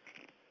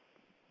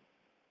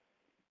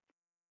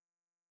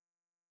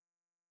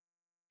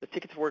 The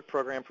Ticket to Work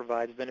program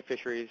provides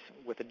beneficiaries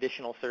with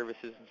additional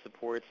services and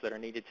supports that are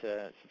needed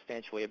to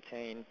substantially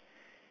obtain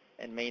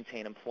and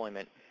maintain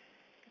employment.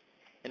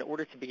 In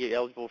order to be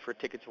eligible for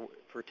ticket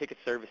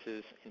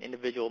services, an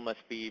individual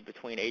must be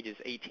between ages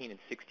 18 and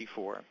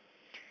 64.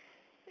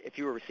 If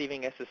you are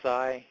receiving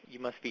SSI, you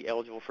must be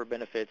eligible for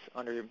benefits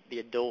under the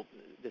adult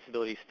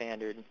disability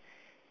standard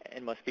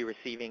and must be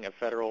receiving a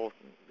federal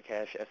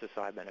cash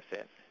SSI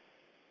benefit.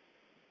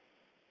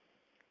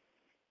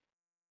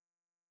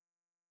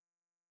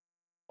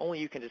 Only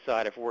you can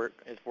decide if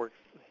work is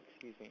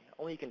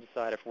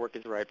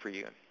right for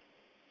you.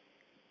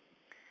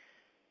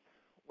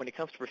 When it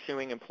comes to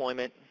pursuing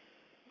employment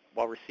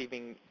while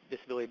receiving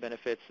disability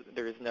benefits,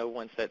 there is no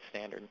one set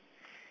standard.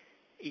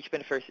 Each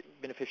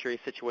beneficiary's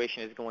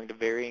situation is going to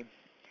vary.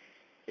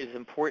 It is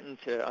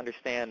important to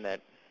understand that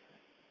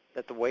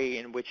the way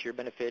in which your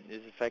benefit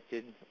is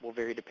affected will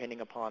vary depending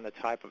upon the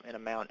type and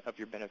amount of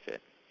your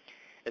benefit,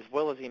 as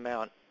well as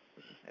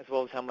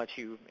how much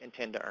you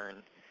intend to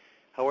earn.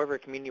 However,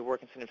 community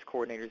work incentives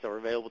coordinators are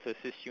available to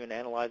assist you in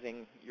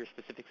analyzing your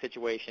specific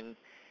situation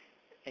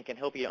and can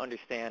help you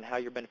understand how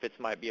your benefits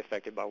might be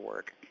affected by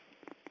work.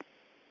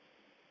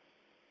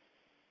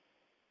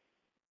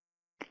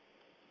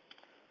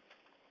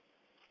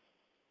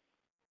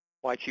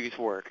 Why choose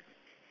work?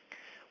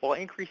 While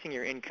increasing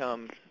your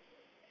income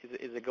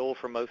is a goal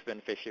for most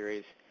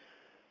beneficiaries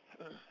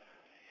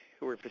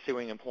who are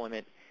pursuing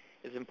employment,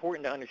 it's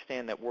important to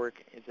understand that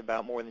work is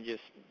about more than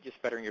just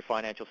bettering your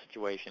financial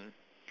situation.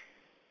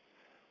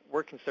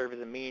 Work can serve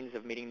as a means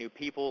of meeting new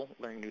people,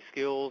 learning new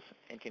skills,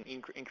 and can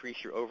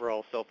increase your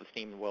overall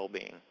self-esteem and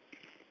well-being.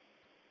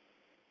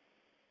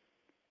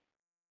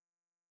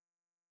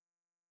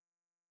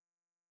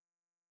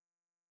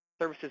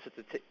 Services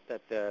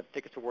that the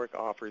Ticket to Work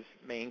offers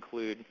may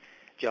include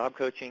job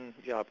coaching,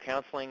 job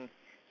counseling,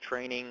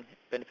 training,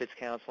 benefits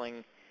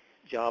counseling,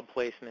 job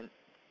placement,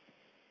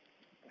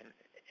 and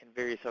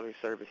various other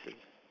services.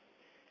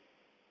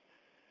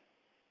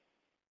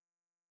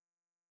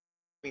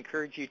 We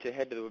encourage you to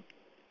head to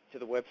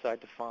the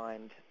website to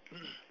find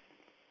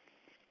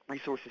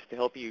resources to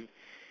help you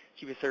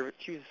choose a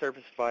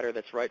service provider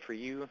that's right for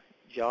you,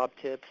 job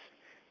tips,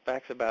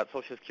 facts about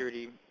Social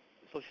Security's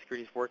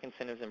work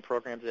incentives and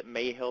programs that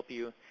may help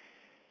you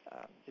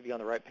to be on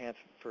the right path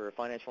for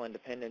financial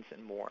independence,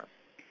 and more.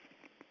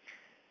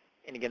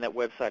 And again, that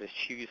website is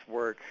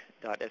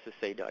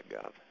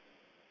choosework.ssa.gov.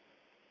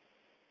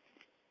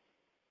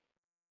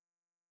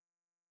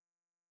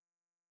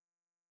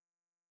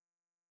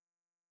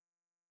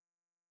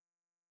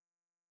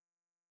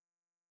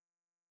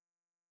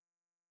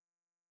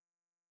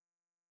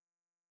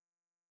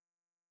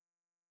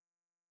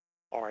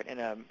 All right,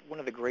 and one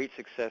of the great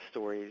success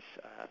stories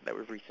that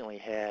we've recently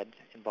had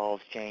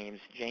involves James.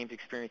 James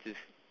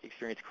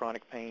experienced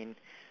chronic pain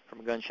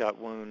from a gunshot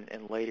wound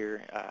and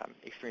later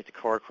experienced a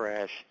car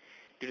crash.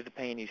 Due to the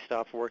pain, he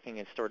stopped working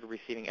and started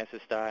receiving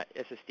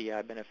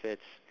SSDI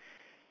benefits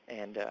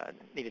and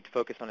needed to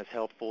focus on his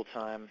health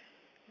full-time.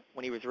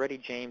 When he was ready,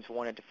 James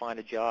wanted to find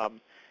a job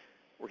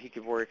where he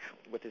could work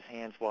with his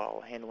hands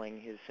while handling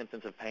his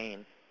symptoms of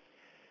pain.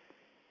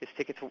 His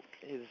Ticket to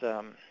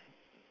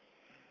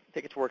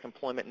Work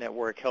Employment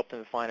Network helped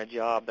him find a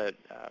job that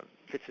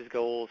fits his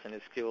goals and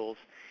his skills.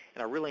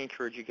 And I really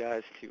encourage you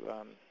guys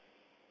to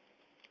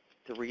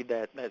read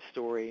that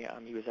story.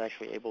 He was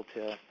actually able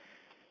to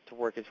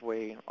work his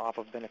way off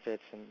of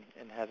benefits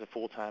and has a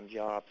full-time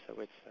job. So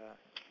it's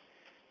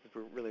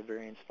really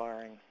very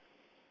inspiring.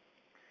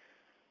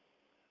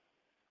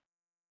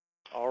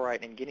 All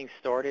right, and getting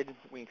started,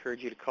 we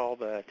encourage you to call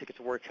the Ticket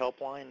to Work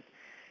helpline,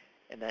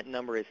 and that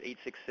number is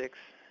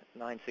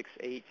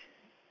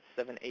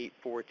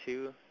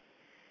 866-968-7842,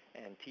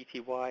 and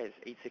TTY is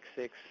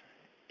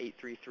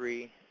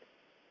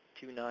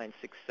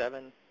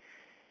 866-833-2967,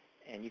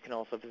 and you can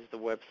also visit the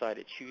website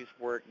at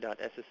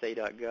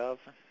choosework.ssa.gov.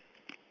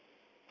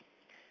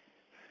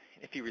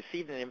 If you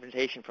received an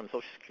invitation from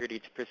Social Security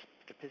to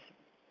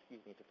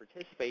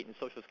participate in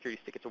Social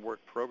Security's Ticket to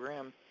Work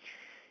program,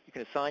 you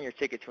can assign your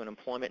ticket to an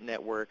employment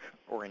network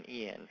or an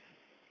EN.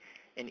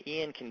 An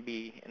EN can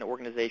be an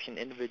organization,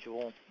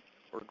 individual,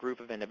 or a group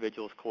of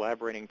individuals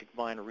collaborating to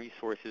combine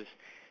resources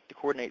to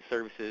coordinate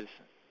services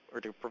or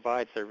to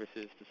provide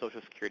services to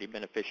Social Security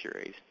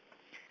beneficiaries.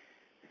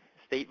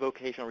 State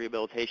vocational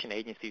rehabilitation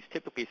agencies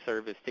typically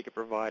serve as ticket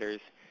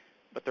providers,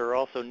 but there are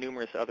also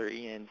numerous other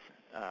ENs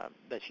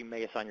that you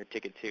may assign your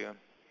ticket to.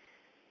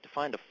 To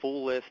find a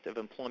full list of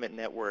employment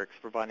networks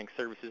providing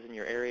services in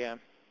your area,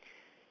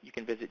 you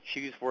can visit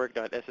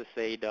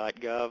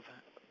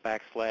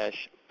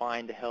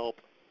choosework.ssa.gov/findhelp/.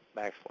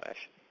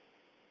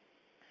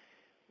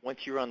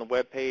 Once you're on the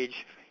web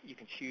page, you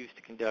can choose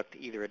to conduct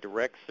either a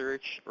direct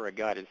search or a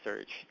guided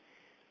search.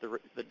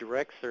 The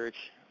direct search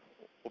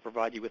will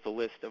provide you with a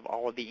list of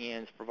all of the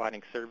ENs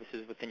providing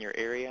services within your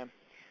area,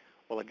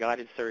 while a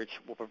guided search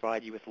will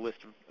provide you with a list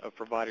of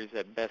providers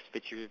that best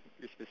fit your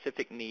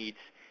specific needs,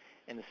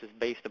 and this is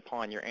based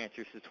upon your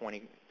answers to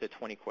 20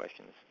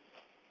 questions.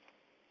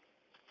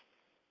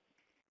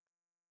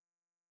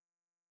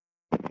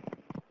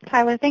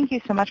 Tyler, thank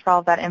you so much for all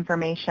of that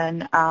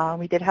information.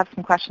 We did have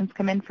some questions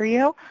come in for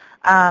you.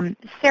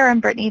 Sarah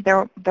and Brittany,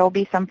 there will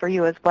be some for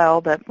you as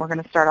well, but we're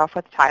going to start off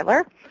with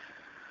Tyler.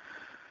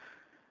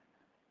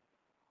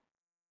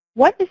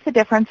 What is the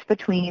difference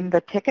between the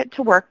Ticket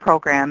to Work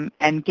program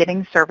and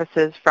getting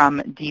services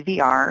from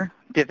DVR,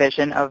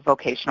 Division of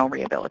Vocational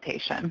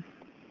Rehabilitation?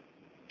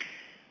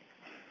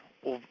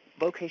 Well,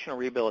 vocational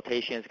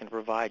rehabilitation is going to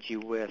provide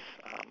you with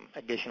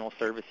additional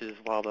services,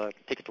 while the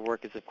Ticket to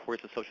Work is, of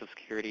course, a Social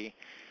Security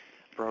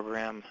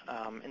program.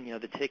 And, you know,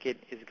 the ticket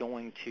is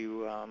going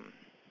to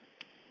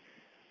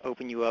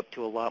open you up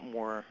to a lot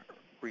more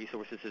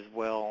resources as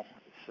well.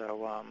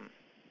 So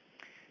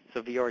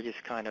VR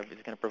just kind of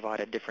is going to provide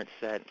a different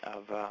set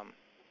of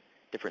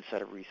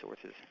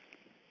resources.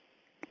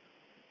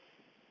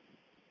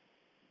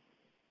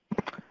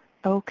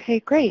 Okay,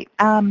 great.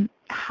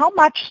 How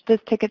much does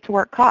Ticket to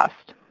Work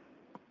cost?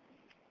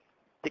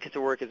 Ticket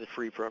to Work is a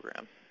free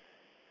program.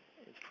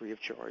 It's free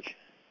of charge.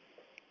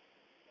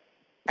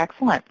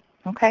 Excellent.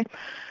 Okay.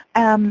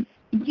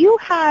 You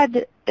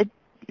had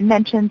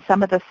mentioned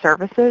some of the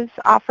services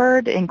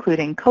offered,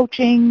 including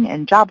coaching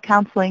and job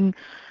counseling.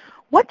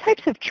 What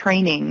types of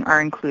training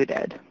are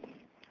included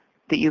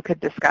that you could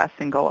discuss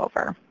and go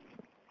over?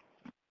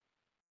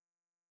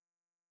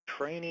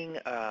 Training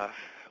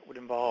would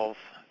involve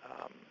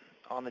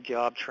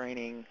on-the-job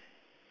training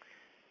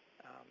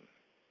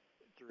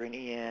through an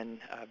EN.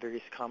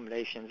 Various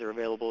accommodations are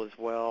available as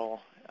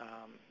well.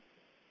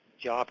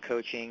 Job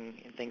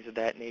coaching and things of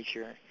that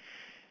nature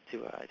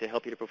to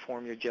help you to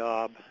perform your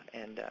job.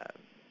 And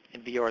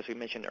VR, as we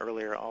mentioned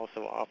earlier,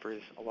 also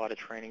offers a lot of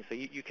training. So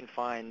you can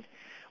find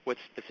what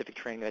specific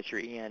training that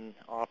your EN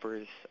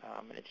offers,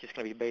 and it's just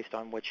going to be based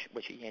on which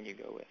EN you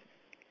go with.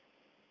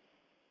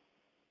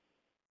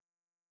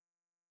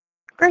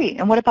 Great.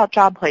 And what about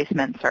job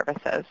placement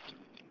services?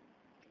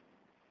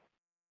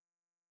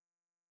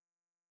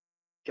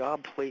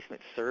 Job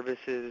placement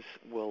services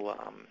will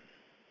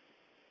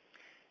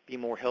be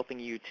more helping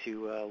you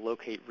to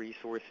locate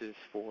resources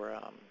for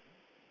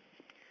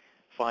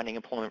finding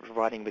employment,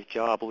 providing with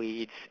job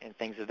leads and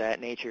things of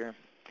that nature,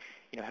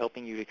 you know,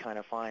 helping you to kind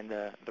of find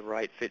the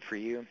right fit for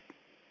you.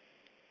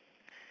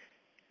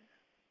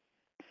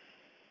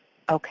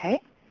 Okay.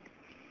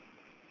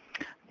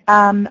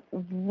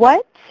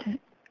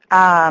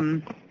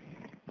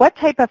 What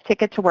type of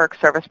Ticket to Work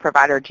service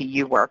provider do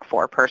you work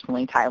for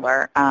personally,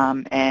 Tyler,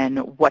 and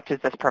what does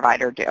this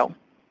provider do?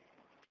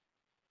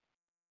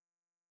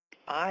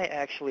 I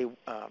actually,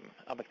 I'm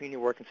a community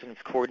work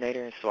incentives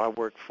coordinator, so I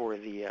work for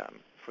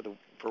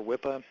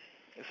WIPA.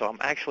 So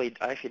I actually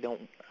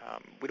don't,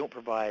 we don't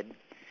provide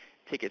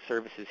ticket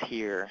services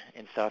here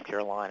in South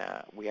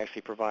Carolina. We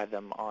actually provide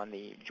them on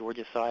the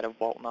Georgia side of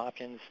Walton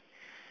Options,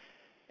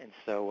 and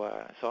so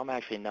I'm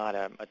actually not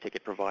a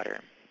ticket provider.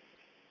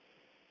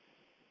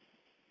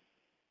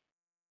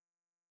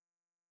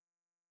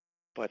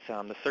 But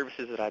the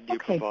services that I do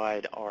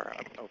provide are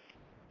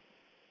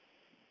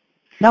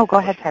No, go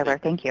ahead, Tyler.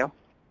 Thank you.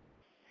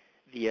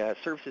 The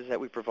services that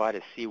we provide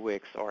as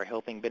CWICs are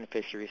helping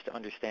beneficiaries to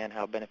understand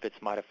how benefits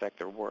might affect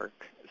their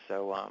work,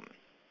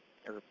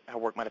 or how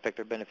work might affect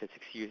their benefits,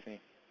 excuse me.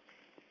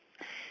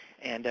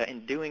 And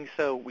in doing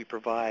so, we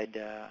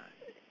provide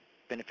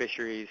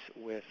beneficiaries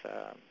with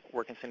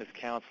work incentives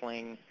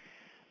counseling.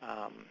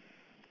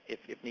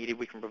 If needed,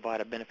 we can provide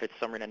a benefits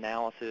summary and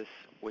analysis,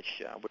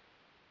 which would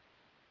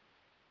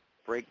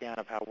breakdown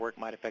of how work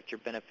might affect your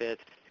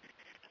benefits,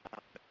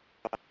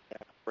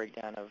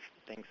 breakdown of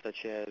things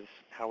such as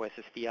how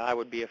SSDI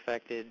would be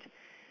affected,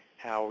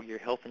 how your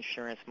health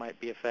insurance might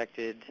be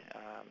affected,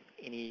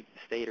 any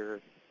state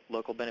or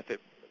local benefit,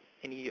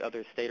 any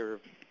other state or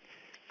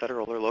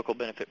federal or local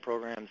benefit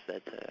programs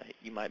that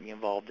you might be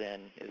involved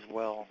in as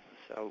well.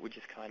 So we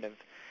just kind of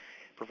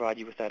provide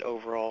you with that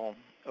overall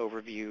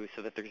overview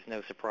so that there's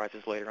no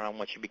surprises later on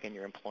once you begin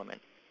your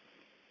employment.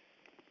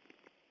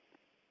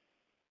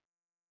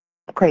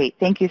 Great.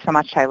 Thank you so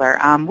much, Tyler.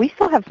 We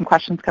still have some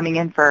questions coming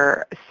in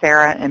for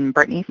Sarah and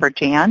Brittany for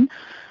Jan,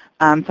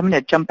 so I'm going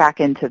to jump back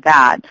into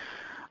that.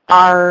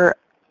 Are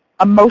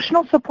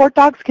emotional support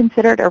dogs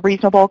considered a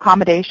reasonable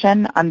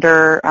accommodation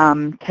under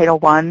Title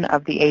I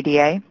of the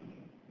ADA?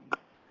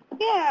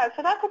 Yeah,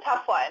 so that's a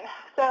tough one.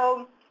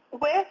 So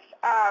with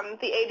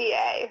the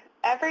ADA,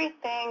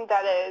 everything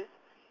that is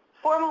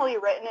formally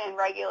written in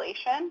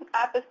regulation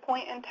at this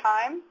point in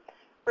time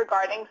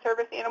regarding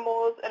service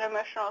animals and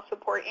emotional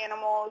support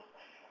animals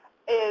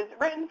is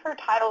written for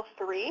Title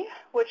III,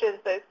 which is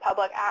those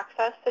public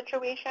access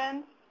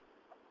situations.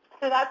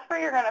 So that's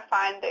where you're going to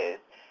find those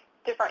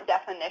different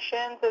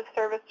definitions of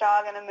service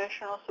dog and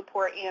emotional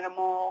support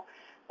animal.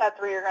 That's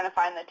where you're going to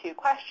find the 2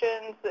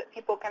 questions that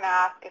people can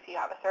ask if you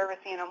have a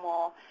service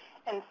animal,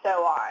 and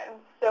so on.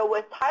 So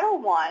with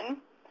Title I,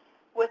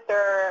 with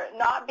there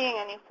not being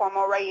any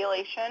formal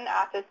regulation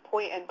at this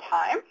point in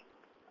time,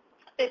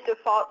 it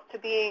defaults to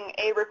being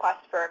a request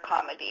for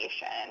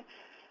accommodation.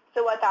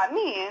 So what that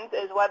means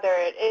is whether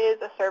it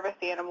is a service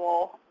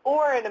animal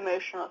or an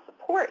emotional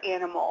support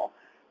animal,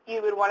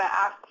 you would want to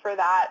ask for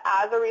that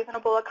as a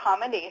reasonable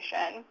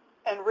accommodation.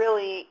 And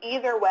really,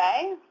 either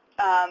way,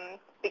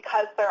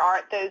 because there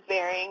aren't those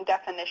varying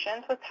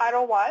definitions with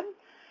Title I,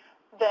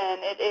 then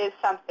it is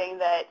something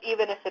that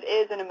even if it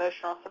is an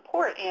emotional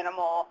support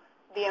animal,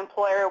 the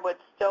employer would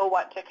still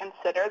want to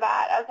consider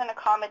that as an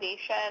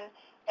accommodation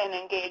and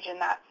engage in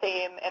that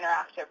same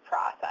interactive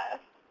process.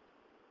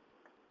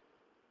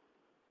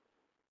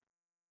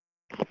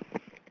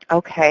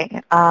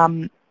 Okay.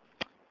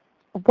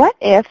 What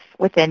if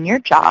within your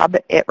job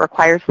it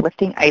requires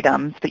lifting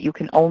items, but you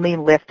can only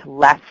lift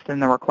less than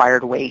the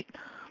required weight?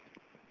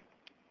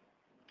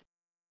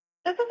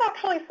 This is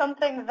actually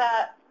something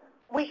that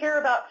we hear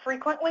about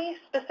frequently,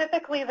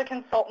 specifically the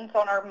consultants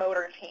on our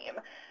motor team.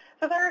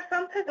 So there are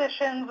some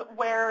positions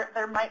where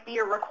there might be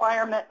a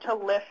requirement to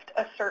lift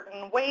a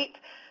certain weight,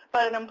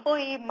 but an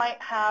employee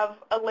might have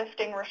a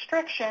lifting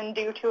restriction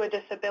due to a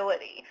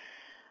disability.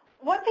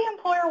 What the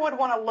employer would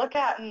want to look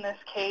at in this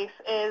case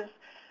is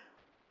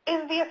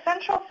the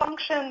essential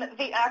function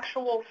the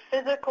actual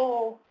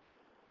physical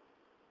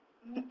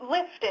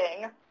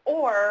lifting,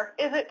 or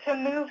is it to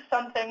move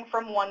something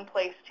from one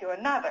place to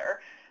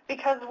another?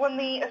 Because when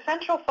the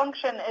essential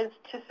function is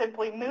to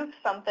simply move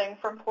something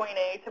from point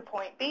A to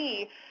point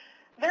B,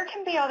 there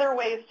can be other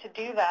ways to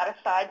do that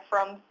aside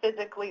from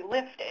physically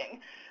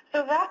lifting.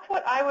 So that's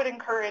what I would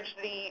encourage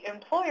the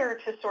employer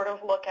to sort of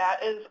look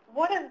at is,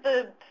 what is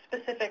the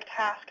specific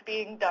task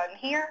being done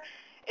here?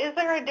 Is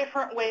there a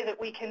different way that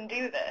we can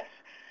do this?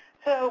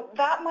 So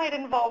that might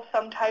involve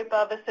some type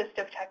of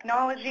assistive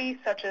technology,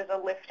 such as a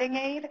lifting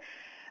aid.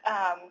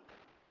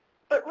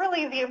 But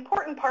really, the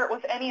important part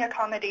with any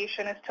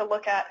accommodation is to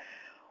look at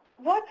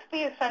what's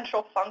the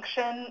essential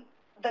function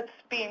that's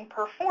being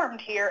performed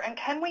here, and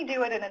can we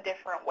do it in a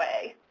different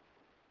way?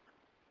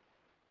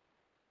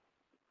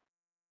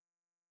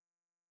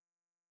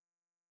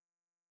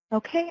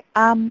 Okay.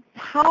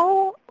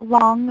 How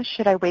long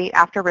should I wait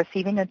after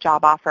receiving a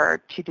job offer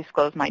to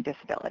disclose my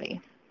disability?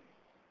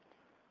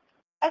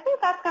 I think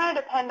that's going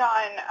to depend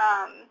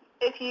on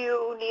if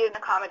you need an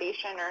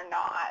accommodation or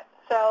not.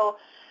 So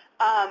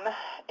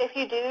if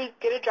you do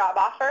get a job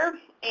offer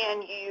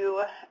and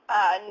you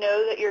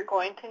know that you're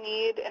going to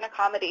need an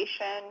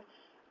accommodation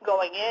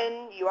going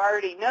in, you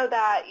already know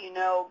that, you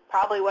know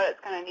probably what it's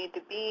going to need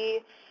to be,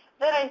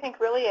 then I think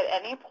really at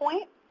any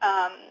point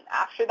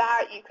after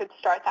that you could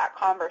start that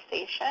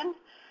conversation.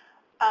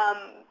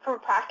 From a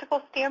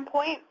practical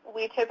standpoint,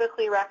 we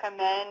typically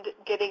recommend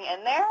getting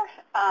in there.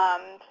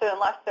 So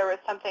unless there was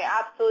something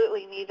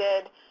absolutely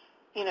needed,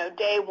 you know,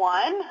 day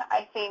one,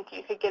 I think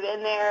you could get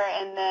in there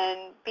and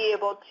then be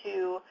able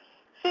to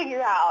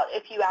figure out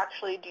if you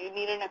actually do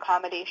need an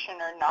accommodation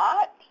or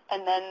not,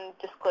 and then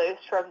disclose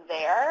from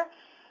there.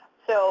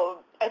 So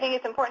I think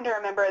it's important to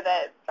remember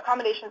that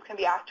accommodations can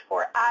be asked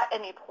for at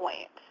any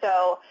point.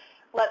 So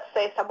let's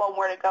say someone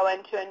were to go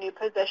into a new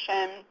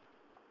position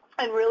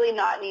and really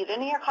not need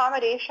any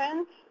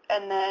accommodations,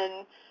 and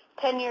then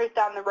 10 years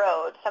down the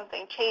road,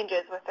 something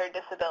changes with their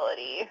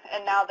disability,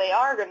 and now they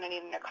are going to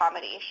need an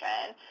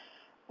accommodation,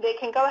 they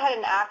can go ahead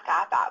and ask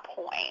at that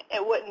point.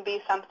 It wouldn't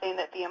be something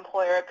that the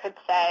employer could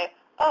say,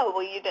 oh,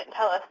 well, you didn't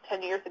tell us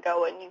 10 years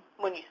ago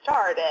when you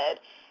started,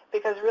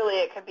 because really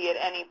it could be at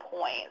any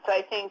point. So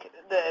I think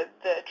the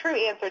true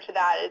answer to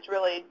that is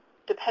really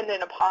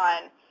dependent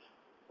upon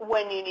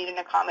when you need an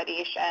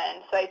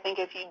accommodation. So I think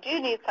if you do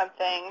need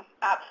something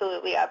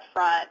absolutely up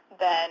front,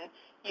 then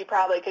you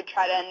probably could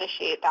try to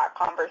initiate that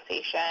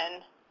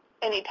conversation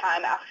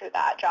anytime after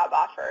that job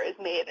offer is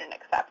made and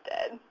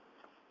accepted.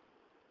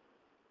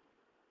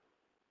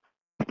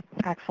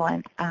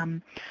 Excellent.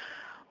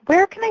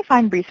 Where can I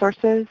find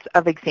resources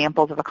of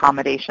examples of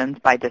accommodations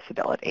by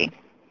disability?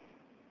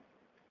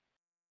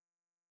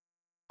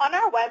 On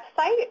our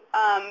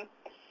website,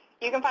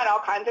 you can find all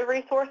kinds of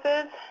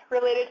resources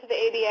related to the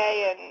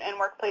ADA and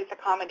workplace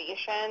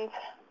accommodations.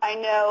 I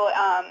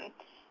know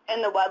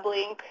in the web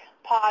link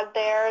pod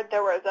there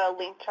was a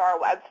link to our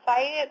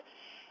website,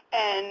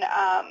 and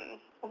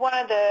one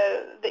of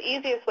the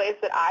easiest ways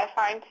that I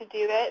find to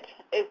do it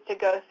is to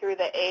go through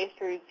the A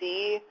through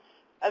Z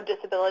of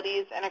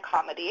disabilities and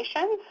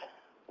accommodations,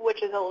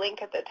 which is a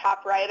link at the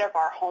top right of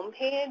our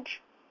homepage.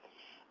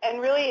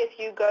 And really, if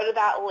you go to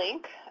that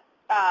link,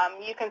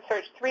 you can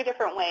search 3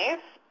 different ways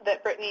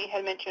that Brittany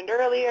had mentioned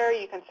earlier.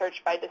 You can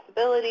search by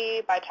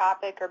disability, by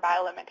topic, or by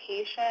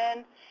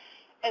limitation.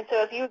 And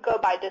so if you go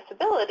by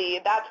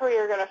disability, that's where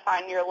you're going to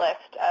find your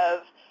list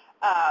of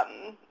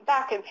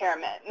back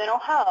impairment, mental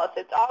health.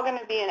 It's all going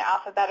to be in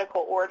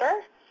alphabetical order.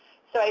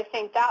 So I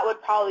think that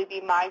would probably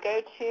be my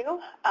go-to.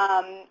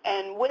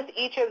 And with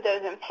each of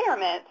those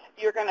impairments,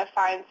 you're going to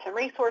find some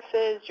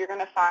resources. You're going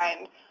to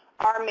find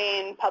our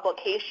main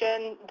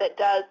publication that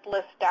does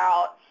list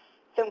out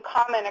some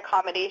common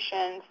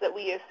accommodations that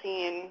we have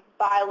seen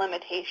by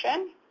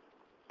limitation.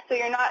 So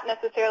you're not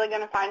necessarily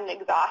going to find an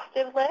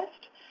exhaustive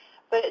list,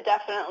 but it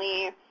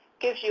definitely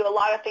gives you a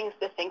lot of things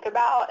to think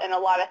about and a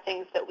lot of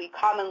things that we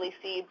commonly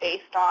see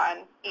based on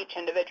each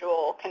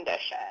individual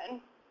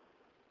condition.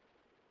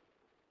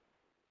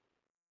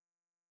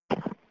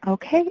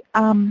 Okay.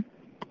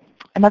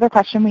 Another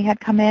question we had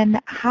come in,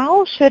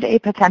 how should a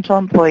potential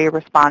employee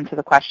respond to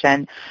the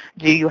question,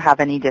 do you have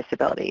any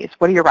disabilities?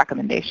 What are your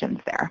recommendations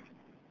there?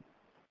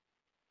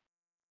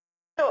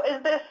 So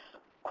is this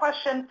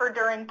question for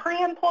during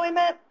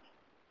pre-employment?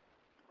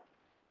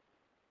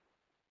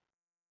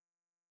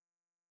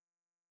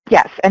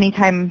 Yes,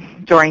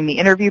 anytime during the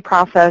interview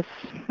process,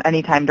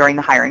 anytime during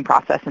the hiring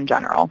process in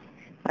general,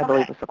 I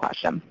believe was the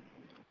question.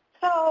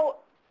 So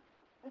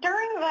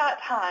during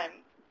that time,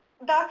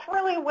 that's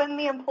really when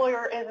the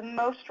employer is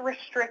most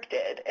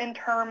restricted in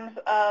terms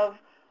of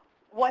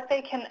what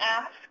they can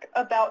ask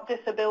about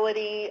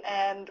disability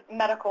and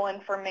medical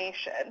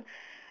information.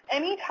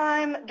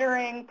 Anytime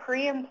during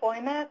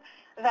pre-employment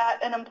that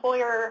an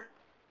employer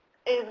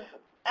is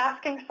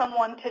asking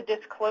someone to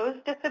disclose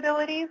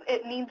disabilities,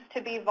 it needs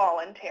to be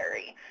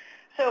voluntary.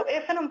 So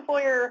if an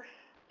employer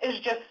is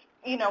just,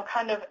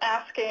 kind of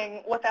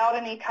asking without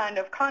any kind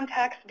of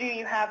context, do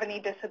you have any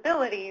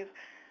disabilities,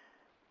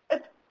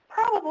 it's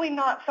probably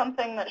not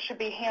something that should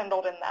be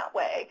handled in that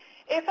way.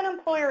 If an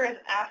employer is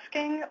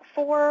asking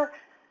for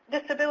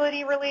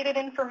disability-related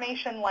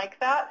information like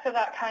that, so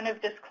that kind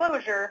of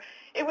disclosure,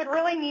 it would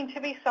really need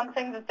to be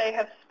something that they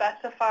have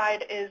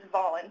specified is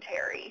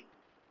voluntary.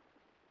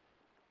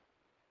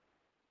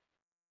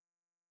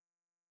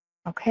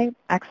 Okay,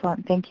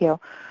 excellent. Thank you.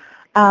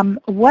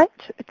 What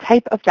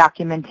type of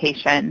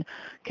documentation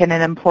can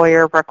an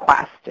employer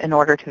request in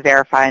order to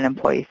verify an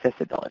employee's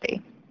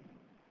disability?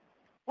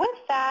 With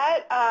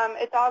that,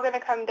 it's all going to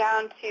come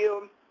down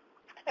to,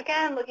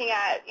 again, looking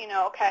at,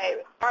 okay,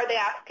 are they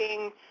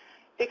asking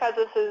because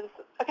this is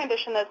a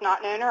condition that's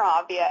not known or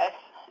obvious?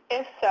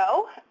 If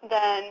so,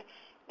 then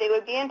they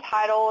would be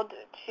entitled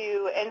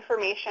to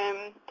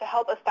information to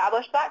help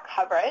establish that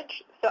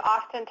coverage. So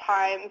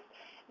oftentimes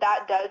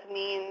that does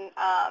mean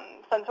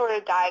some sort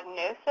of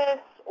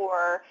diagnosis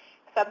or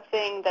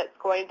something that's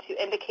going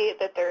to indicate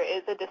that there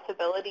is a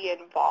disability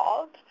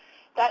involved.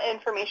 That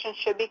information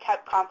should be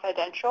kept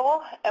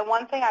confidential. And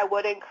one thing I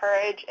would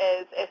encourage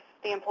is if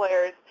the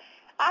employer is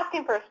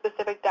asking for a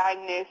specific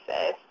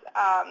diagnosis,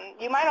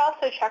 you might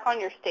also check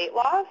on your state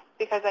laws,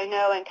 because I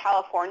know in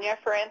California,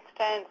 for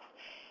instance,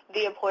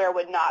 the employer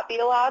would not be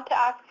allowed to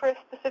ask for a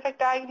specific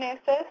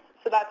diagnosis.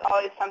 So that's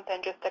always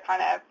something just to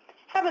kind of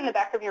have in the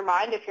back of your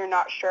mind if you're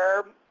not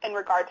sure in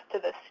regards to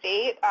the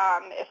state,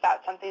 if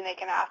that's something they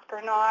can ask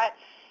or not.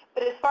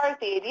 But as far as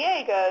the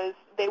ADA goes,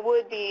 they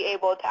would be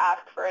able to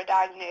ask for a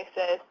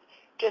diagnosis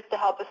just to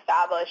help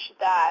establish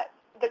that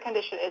the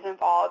condition is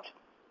involved.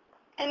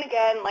 And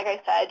again, like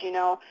I said,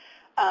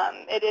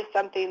 it is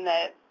something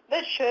that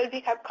should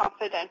be kept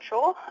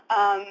confidential.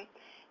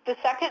 The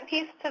second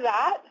piece to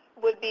that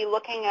would be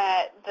looking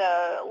at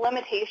the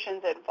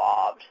limitations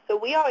involved. So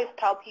we always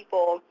tell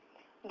people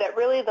that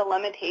really the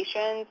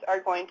limitations are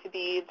going to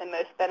be the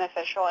most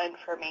beneficial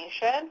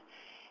information.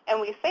 And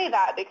we say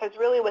that because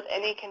really with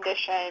any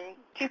condition,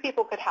 two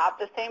people could have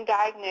the same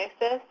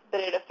diagnosis,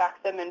 but it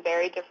affects them in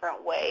very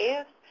different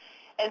ways.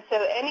 And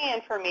so any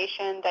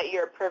information that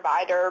your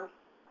provider,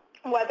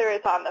 whether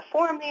it's on the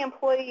form the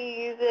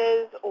employee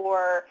uses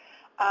or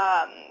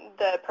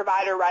the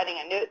provider writing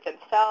a note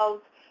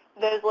themselves,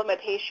 those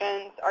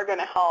limitations are going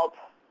to help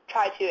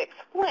try to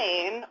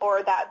explain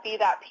or that be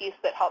that piece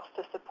that helps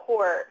to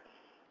support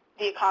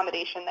the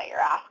accommodation that you're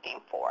asking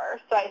for.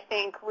 So I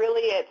think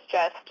really it's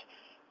just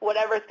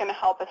whatever's going to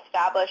help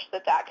establish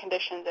that that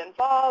condition's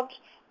involved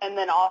and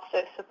then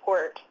also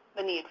support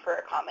the need for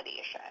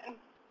accommodation.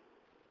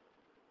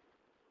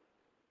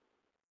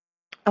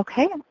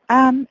 Okay.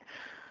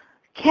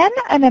 Can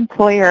an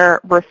employer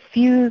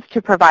refuse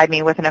to provide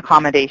me with an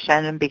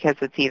accommodation because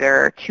it's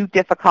either too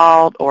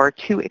difficult or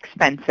too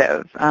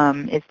expensive?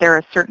 Is there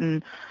a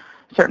certain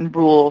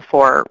rule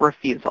for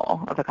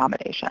refusal of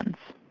accommodations?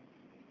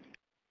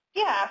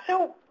 Yeah,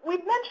 so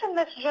we've mentioned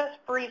this just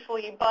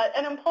briefly, but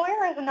an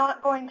employer is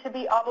not going to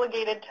be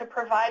obligated to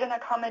provide an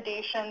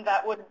accommodation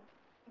that would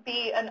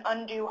be an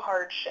undue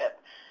hardship.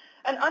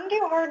 An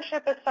undue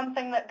hardship is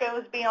something that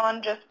goes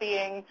beyond just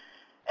being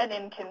an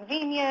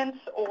inconvenience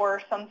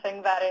or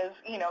something that is,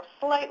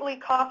 slightly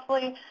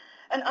costly.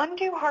 An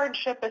undue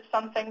hardship is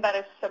something that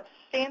is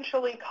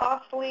substantially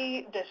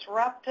costly,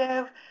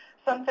 disruptive,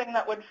 something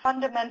that would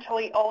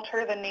fundamentally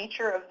alter the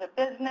nature of the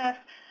business,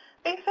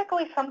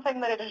 basically something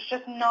that it is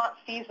just not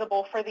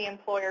feasible for the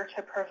employer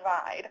to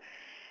provide.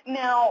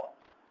 Now,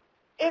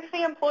 if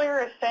the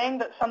employer is saying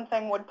that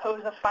something would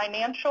pose a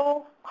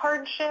financial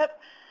hardship,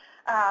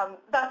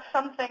 that's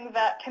something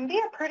that can be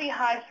a pretty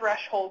high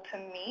threshold to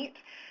meet.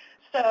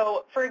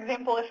 So, for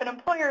example, if an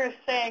employer is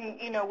saying,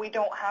 we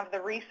don't have the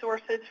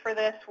resources for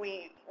this,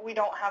 we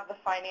don't have the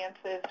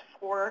finances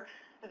for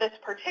this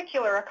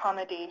particular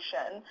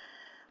accommodation,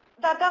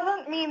 that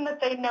doesn't mean that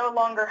they no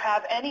longer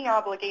have any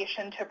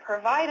obligation to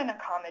provide an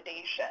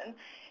accommodation.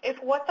 If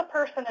what the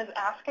person is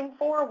asking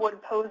for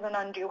would pose an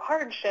undue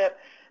hardship,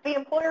 the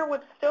employer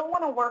would still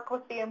want to work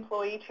with the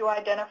employee to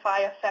identify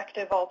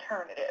effective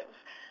alternatives.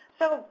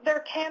 So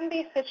there can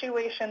be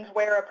situations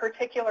where a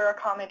particular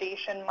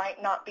accommodation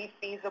might not be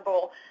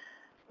feasible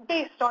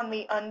based on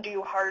the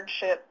undue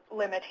hardship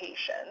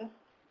limitation.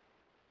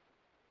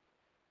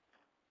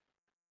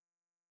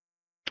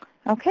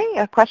 Okay,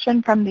 a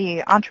question from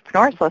the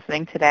entrepreneurs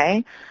listening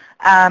today.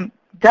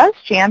 Does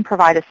Jan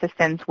provide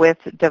assistance with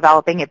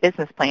developing a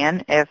business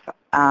plan if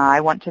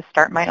I want to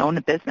start my own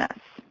business?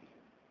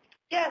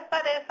 Yes,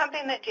 that is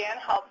something that Jan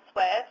helps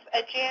with.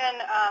 At Jan,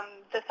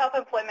 the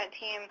self-employment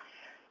team,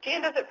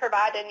 Jan doesn't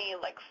provide any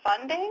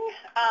funding,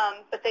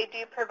 but they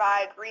do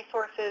provide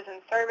resources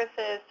and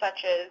services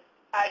such as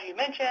you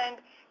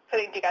mentioned,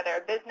 putting together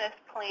a business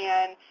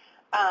plan.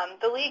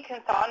 The lead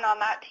consultant on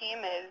that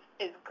team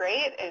is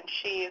great, and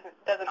she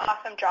does an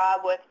awesome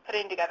job with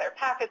putting together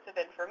packets of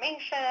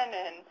information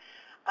and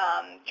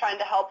trying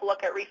to help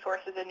look at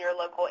resources in your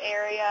local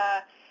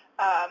area.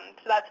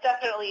 So that's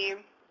definitely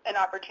an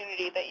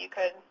opportunity that you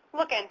could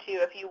look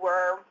into if you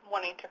were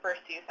wanting to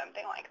pursue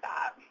something like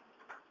that.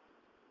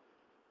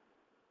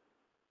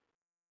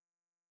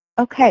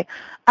 Okay,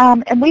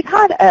 and we've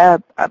had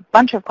a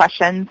bunch of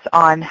questions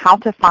on how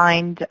to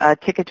find a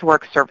Ticket to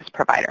Work service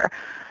provider.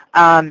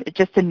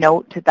 Just a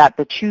note that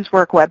the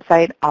ChooseWork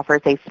website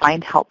offers a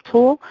Find Help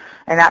tool,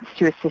 and that's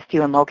to assist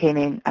you in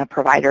locating a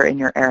provider in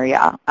your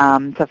area.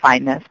 To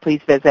find this,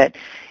 please visit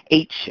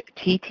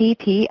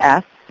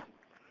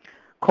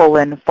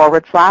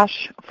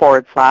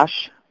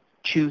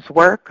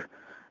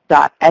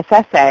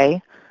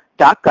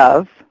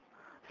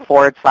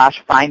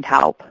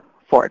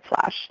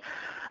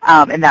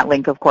And that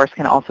link, of course,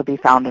 can also be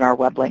found in our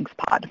web links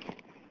pod.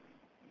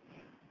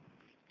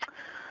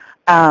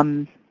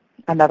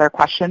 Another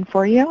question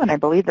for you, and I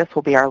believe this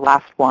will be our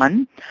last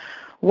one.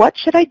 What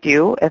should I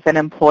do if an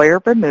employer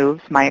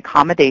removes my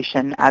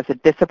accommodation as a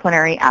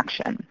disciplinary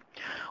action,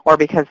 or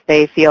because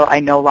they feel I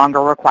no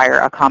longer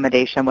require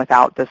accommodation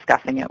without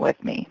discussing it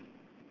with me?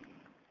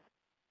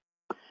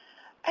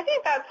 I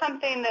think that's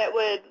something that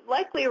would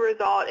likely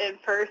result in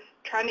first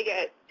trying to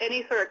get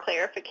any sort of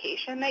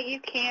clarification that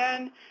you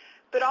can,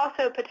 but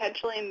also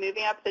potentially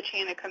moving up the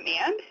chain of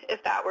command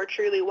if that were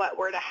truly what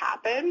were to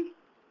happen.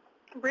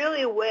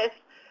 Really with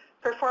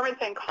performance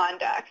and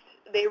conduct,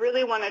 they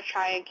really want to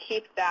try and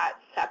keep that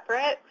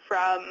separate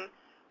from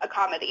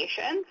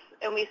accommodations.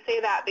 And we say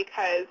that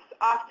because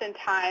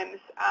oftentimes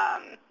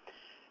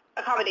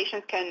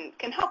accommodations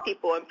can help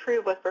people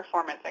improve with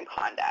performance and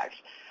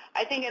conduct.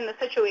 I think in the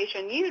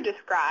situation you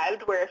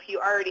described, where if you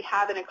already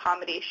have an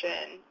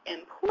accommodation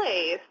in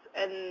place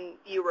and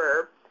you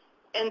were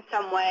in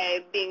some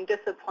way being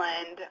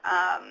disciplined,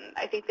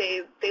 I think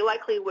they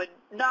likely would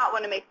not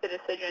want to make the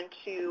decision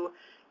to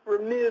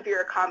remove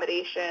your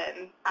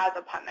accommodation as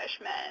a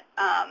punishment.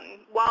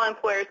 While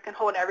employers can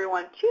hold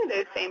everyone to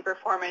those same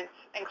performance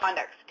and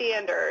conduct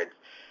standards,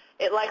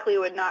 it likely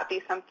would not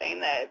be something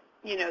that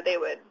they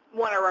would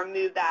want to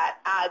remove that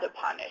as a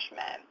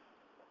punishment.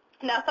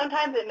 Now,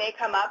 sometimes it may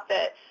come up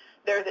that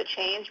there's a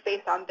change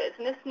based on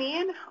business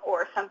need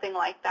or something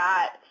like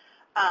that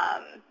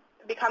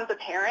becomes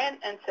apparent,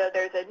 and so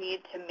there's a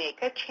need to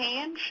make a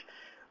change,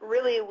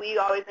 really we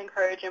always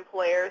encourage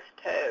employers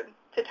to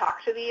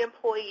talk to the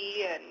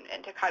employee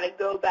and to kind of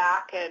go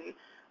back and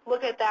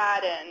look at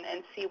that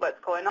and see what's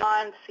going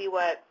on, see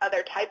what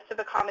other types of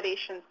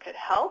accommodations could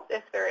help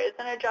if there is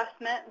an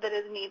adjustment that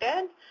is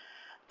needed.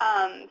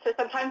 So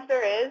sometimes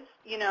there is,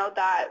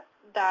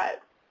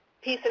 that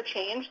piece of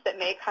change that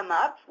may come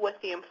up with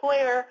the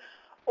employer,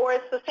 or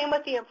it's the same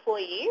with the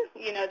employee.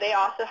 They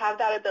also have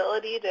that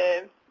ability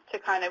to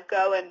kind of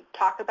go and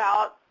talk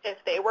about if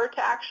they were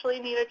to actually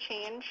need a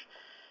change.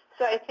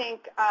 So I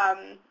think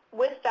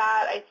with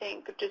that, I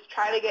think just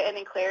try to get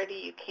any clarity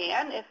you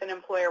can if an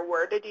employer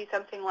were to do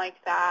something like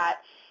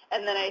that.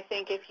 And then I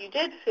think if you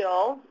did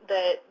feel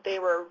that they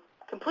were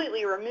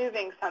completely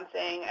removing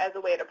something as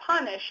a way to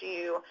punish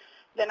you,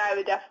 then I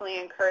would definitely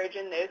encourage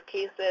in those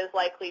cases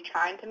likely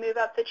trying to move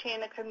up the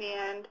chain of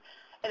command.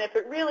 And if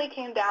it really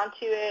came down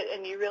to it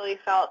and you really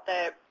felt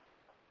that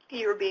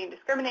you were being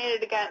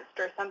discriminated against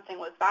or something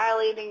was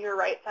violating your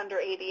rights under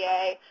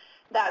ADA,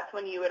 that's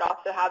when you would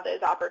also have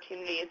those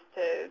opportunities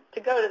to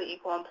go to the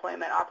Equal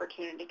Employment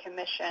Opportunity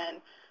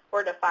Commission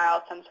or to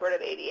file some sort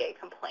of ADA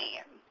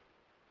complaint.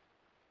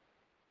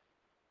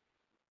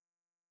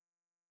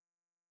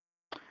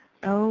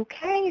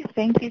 Okay,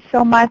 thank you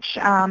so much,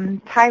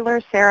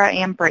 Tyler, Sarah,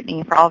 and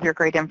Brittany, for all of your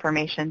great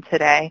information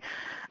today.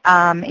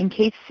 In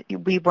case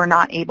we were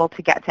not able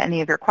to get to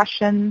any of your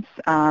questions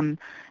and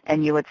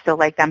you would still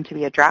like them to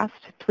be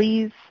addressed,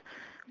 please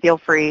feel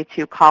free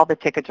to call the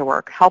Ticket to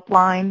Work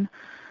helpline.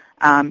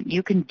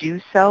 You can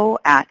do so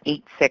at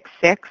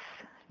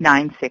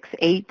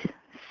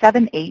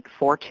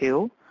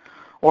 866-968-7842,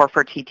 or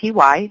for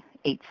TTY,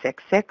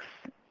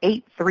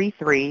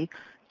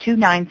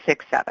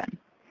 866-833-2967.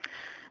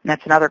 And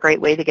that's another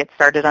great way to get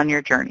started on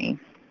your journey.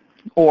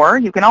 Or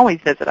you can always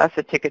visit us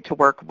at Ticket to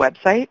Work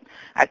website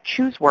at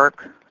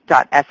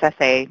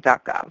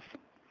choosework.ssa.gov.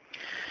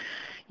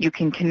 You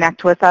can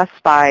connect with us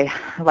by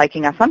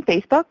liking us on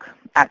Facebook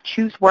at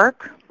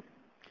choosework,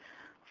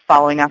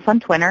 following us on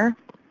Twitter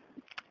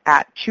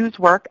at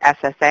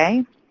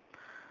chooseworkssa,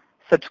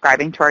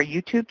 subscribing to our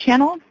YouTube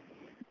channel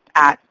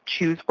at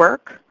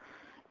choosework,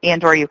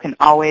 or you can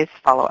always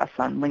follow us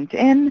on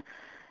LinkedIn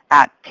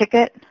at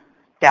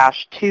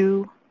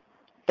ticket-to-work.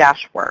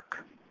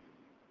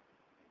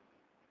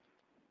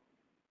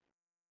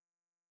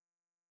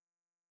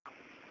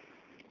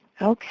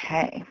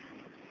 Okay.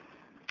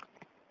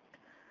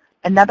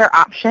 Another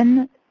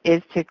option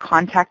is to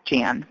contact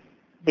JAN,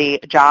 the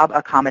Job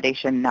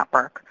Accommodation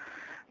Network.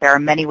 There are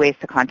many ways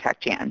to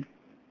contact JAN.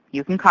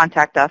 You can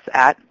contact us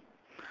at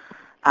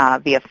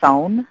via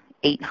phone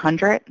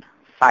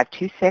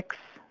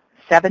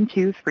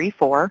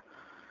 800-526-7234,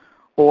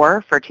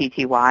 or for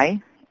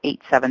TTY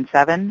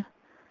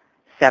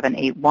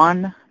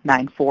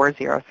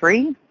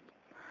 877-781-9403.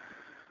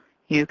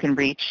 You can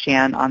reach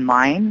JAN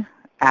online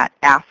at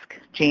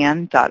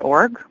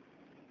askjan.org,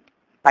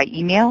 by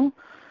email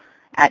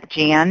at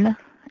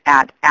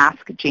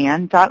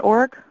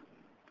jan@askjan.org,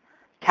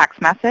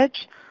 text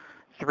message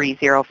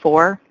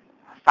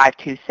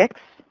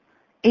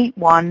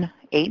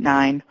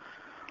 304-526-8189,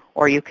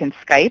 or you can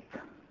Skype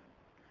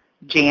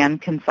JAN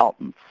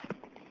Consultants.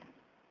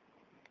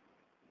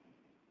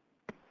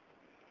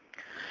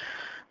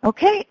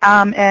 Okay,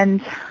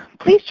 and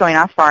please join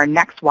us for our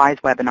next WISE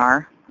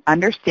webinar,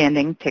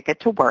 Understanding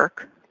Ticket to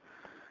Work,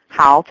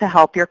 How to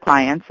Help Your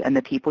Clients and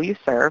the People You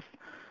Serve,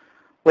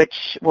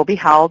 which will be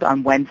held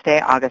on Wednesday,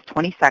 August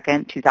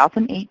 22nd,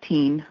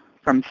 2018,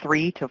 from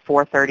 3 to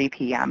 4:30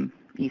 p.m.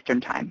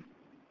 Eastern Time.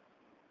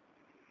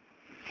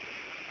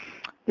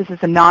 This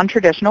is a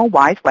non-traditional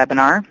WISE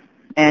webinar,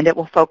 and it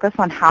will focus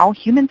on how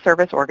human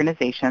service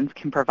organizations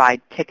can provide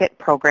ticket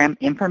program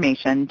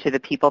information to the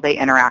people they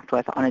interact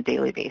with on a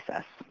daily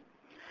basis.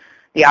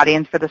 The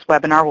audience for this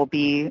webinar will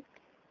be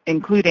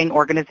including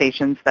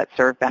organizations that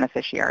serve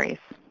beneficiaries.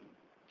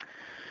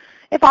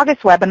 If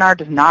August's webinar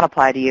does not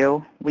apply to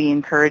you, we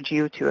encourage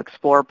you to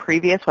explore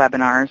previous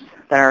webinars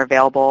that are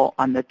available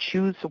on the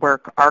Choose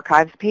Work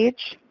Archives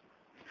page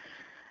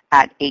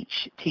at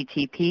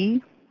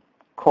http://bit.ly/WISE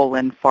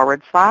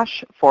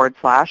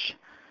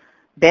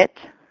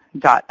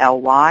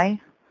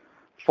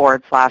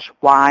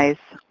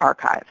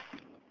archives.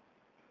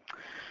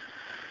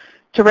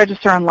 To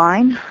register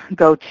online,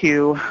 go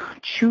to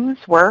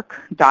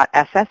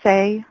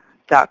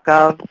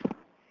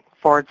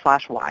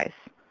choosework.ssa.gov/WISE,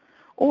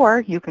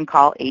 or you can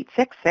call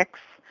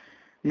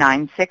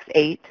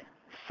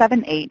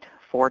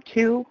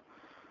 866-968-7842,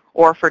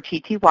 or for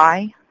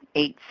TTY,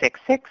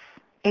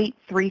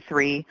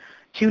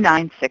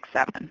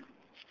 866-833-2967.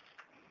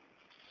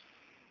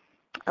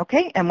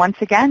 Okay, and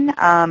once again,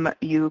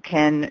 you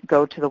can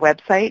go to the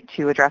website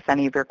to address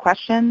any of your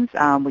questions.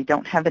 We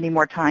don't have any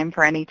more time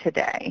for any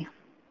today.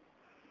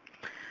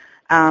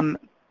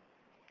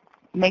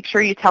 Make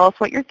sure you tell us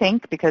what you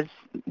think, because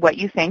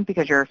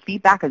your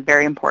feedback is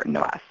very important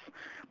to us.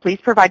 Please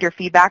provide your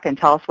feedback and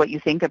tell us what you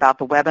think about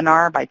the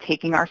webinar by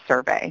taking our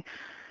survey.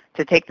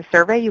 To take the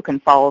survey, you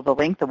can follow the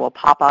link that will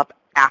pop up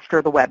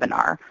after the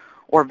webinar,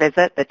 or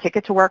visit the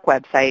Ticket to Work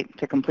website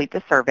to complete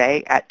the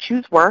survey at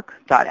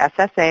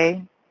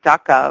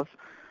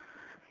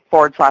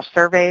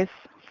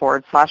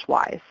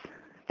choosework.ssa.gov/surveys/wise.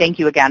 Thank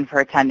you again for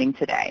attending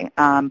today.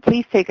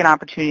 Please take an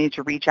opportunity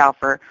to reach out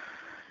and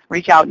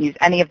use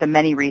any of the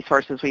many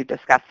resources we've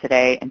discussed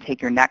today and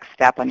take your next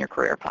step on your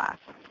career path.